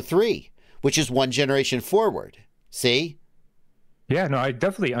supports the 03, which is one generation forward. See? Yeah, no, I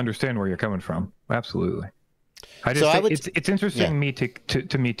definitely understand where you're coming from. Absolutely. It's interesting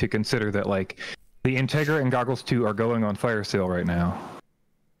to me to consider that like the Integra and Goggles 2 are going on fire sale right now.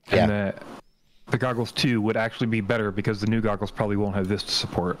 And that the Goggles 2 would actually be better because the new goggles probably won't have Vista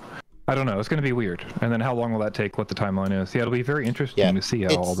support. I don't know. It's going to be weird. And then how long will that take? What the timeline is? Yeah, it'll be very interesting to see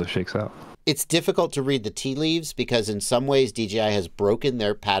how all this shakes out. It's difficult to read the tea leaves because in some ways DJI has broken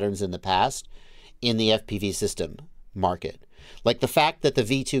their patterns in the past in the FPV system market. Like the fact that the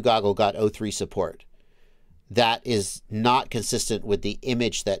V2 goggle got 03 support, that is not consistent with the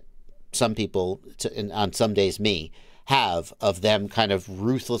image that some people, on some days me, have of them kind of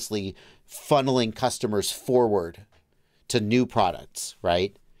ruthlessly funneling customers forward to new products,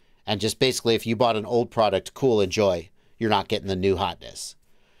 right? And just basically, if you bought an old product, cool, enjoy. You're not getting the new hotness.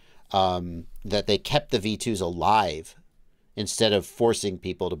 That they kept the V2s alive instead of forcing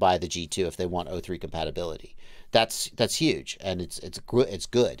people to buy the G2 if they want 03 compatibility. That's huge, and it's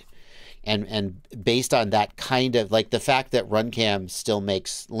good. And based on that kind of, like the fact that RunCam still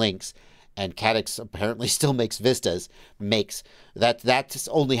makes links and Caddx apparently still makes Vistas, that's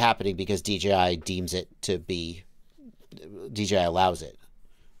only happening because DJI deems it to be, DJI allows it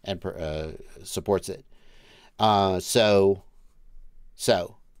and supports it. So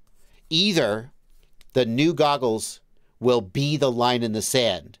either the new goggles will be the line in the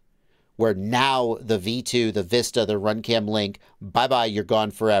sand where now the V2, the Vista, the RunCam Link, bye-bye, you're gone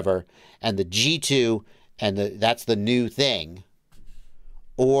forever, and the G2, and that's the new thing.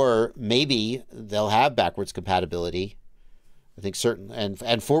 Or maybe they'll have backwards compatibility, I think certain,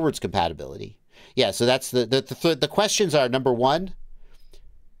 and forwards compatibility. Yeah, so that's the questions are, number one,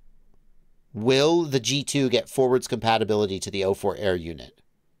 will the G2 get forwards compatibility to the 04 Air unit?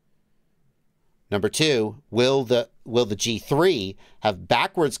 Number two, will the G3 have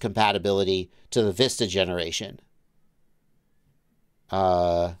backwards compatibility to the Vista generation?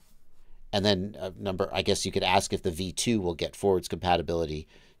 And then I guess you could ask if the V2 will get forwards compatibility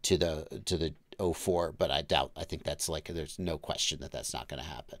to the 04, but I doubt. I think that's like, there's no question that that's not going to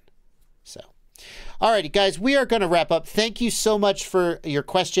happen. So, alrighty, guys, we are going to wrap up. Thank you so much for your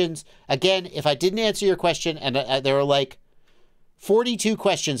questions. Again, if I didn't answer your question, and there were like 42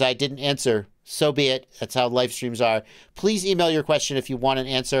 questions I didn't answer, so be it. That's how live streams are. Please email your question if you want an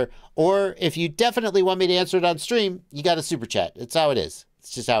answer, or if you definitely want me to answer it on stream, you got a super chat. It's how it is.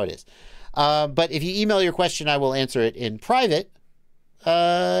 It's just how it is. But if you email your question, I will answer it in private.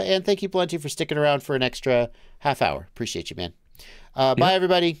 And thank you plenty for sticking around for an extra half hour. Appreciate you, man. Bye,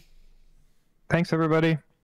 everybody. Thanks, everybody.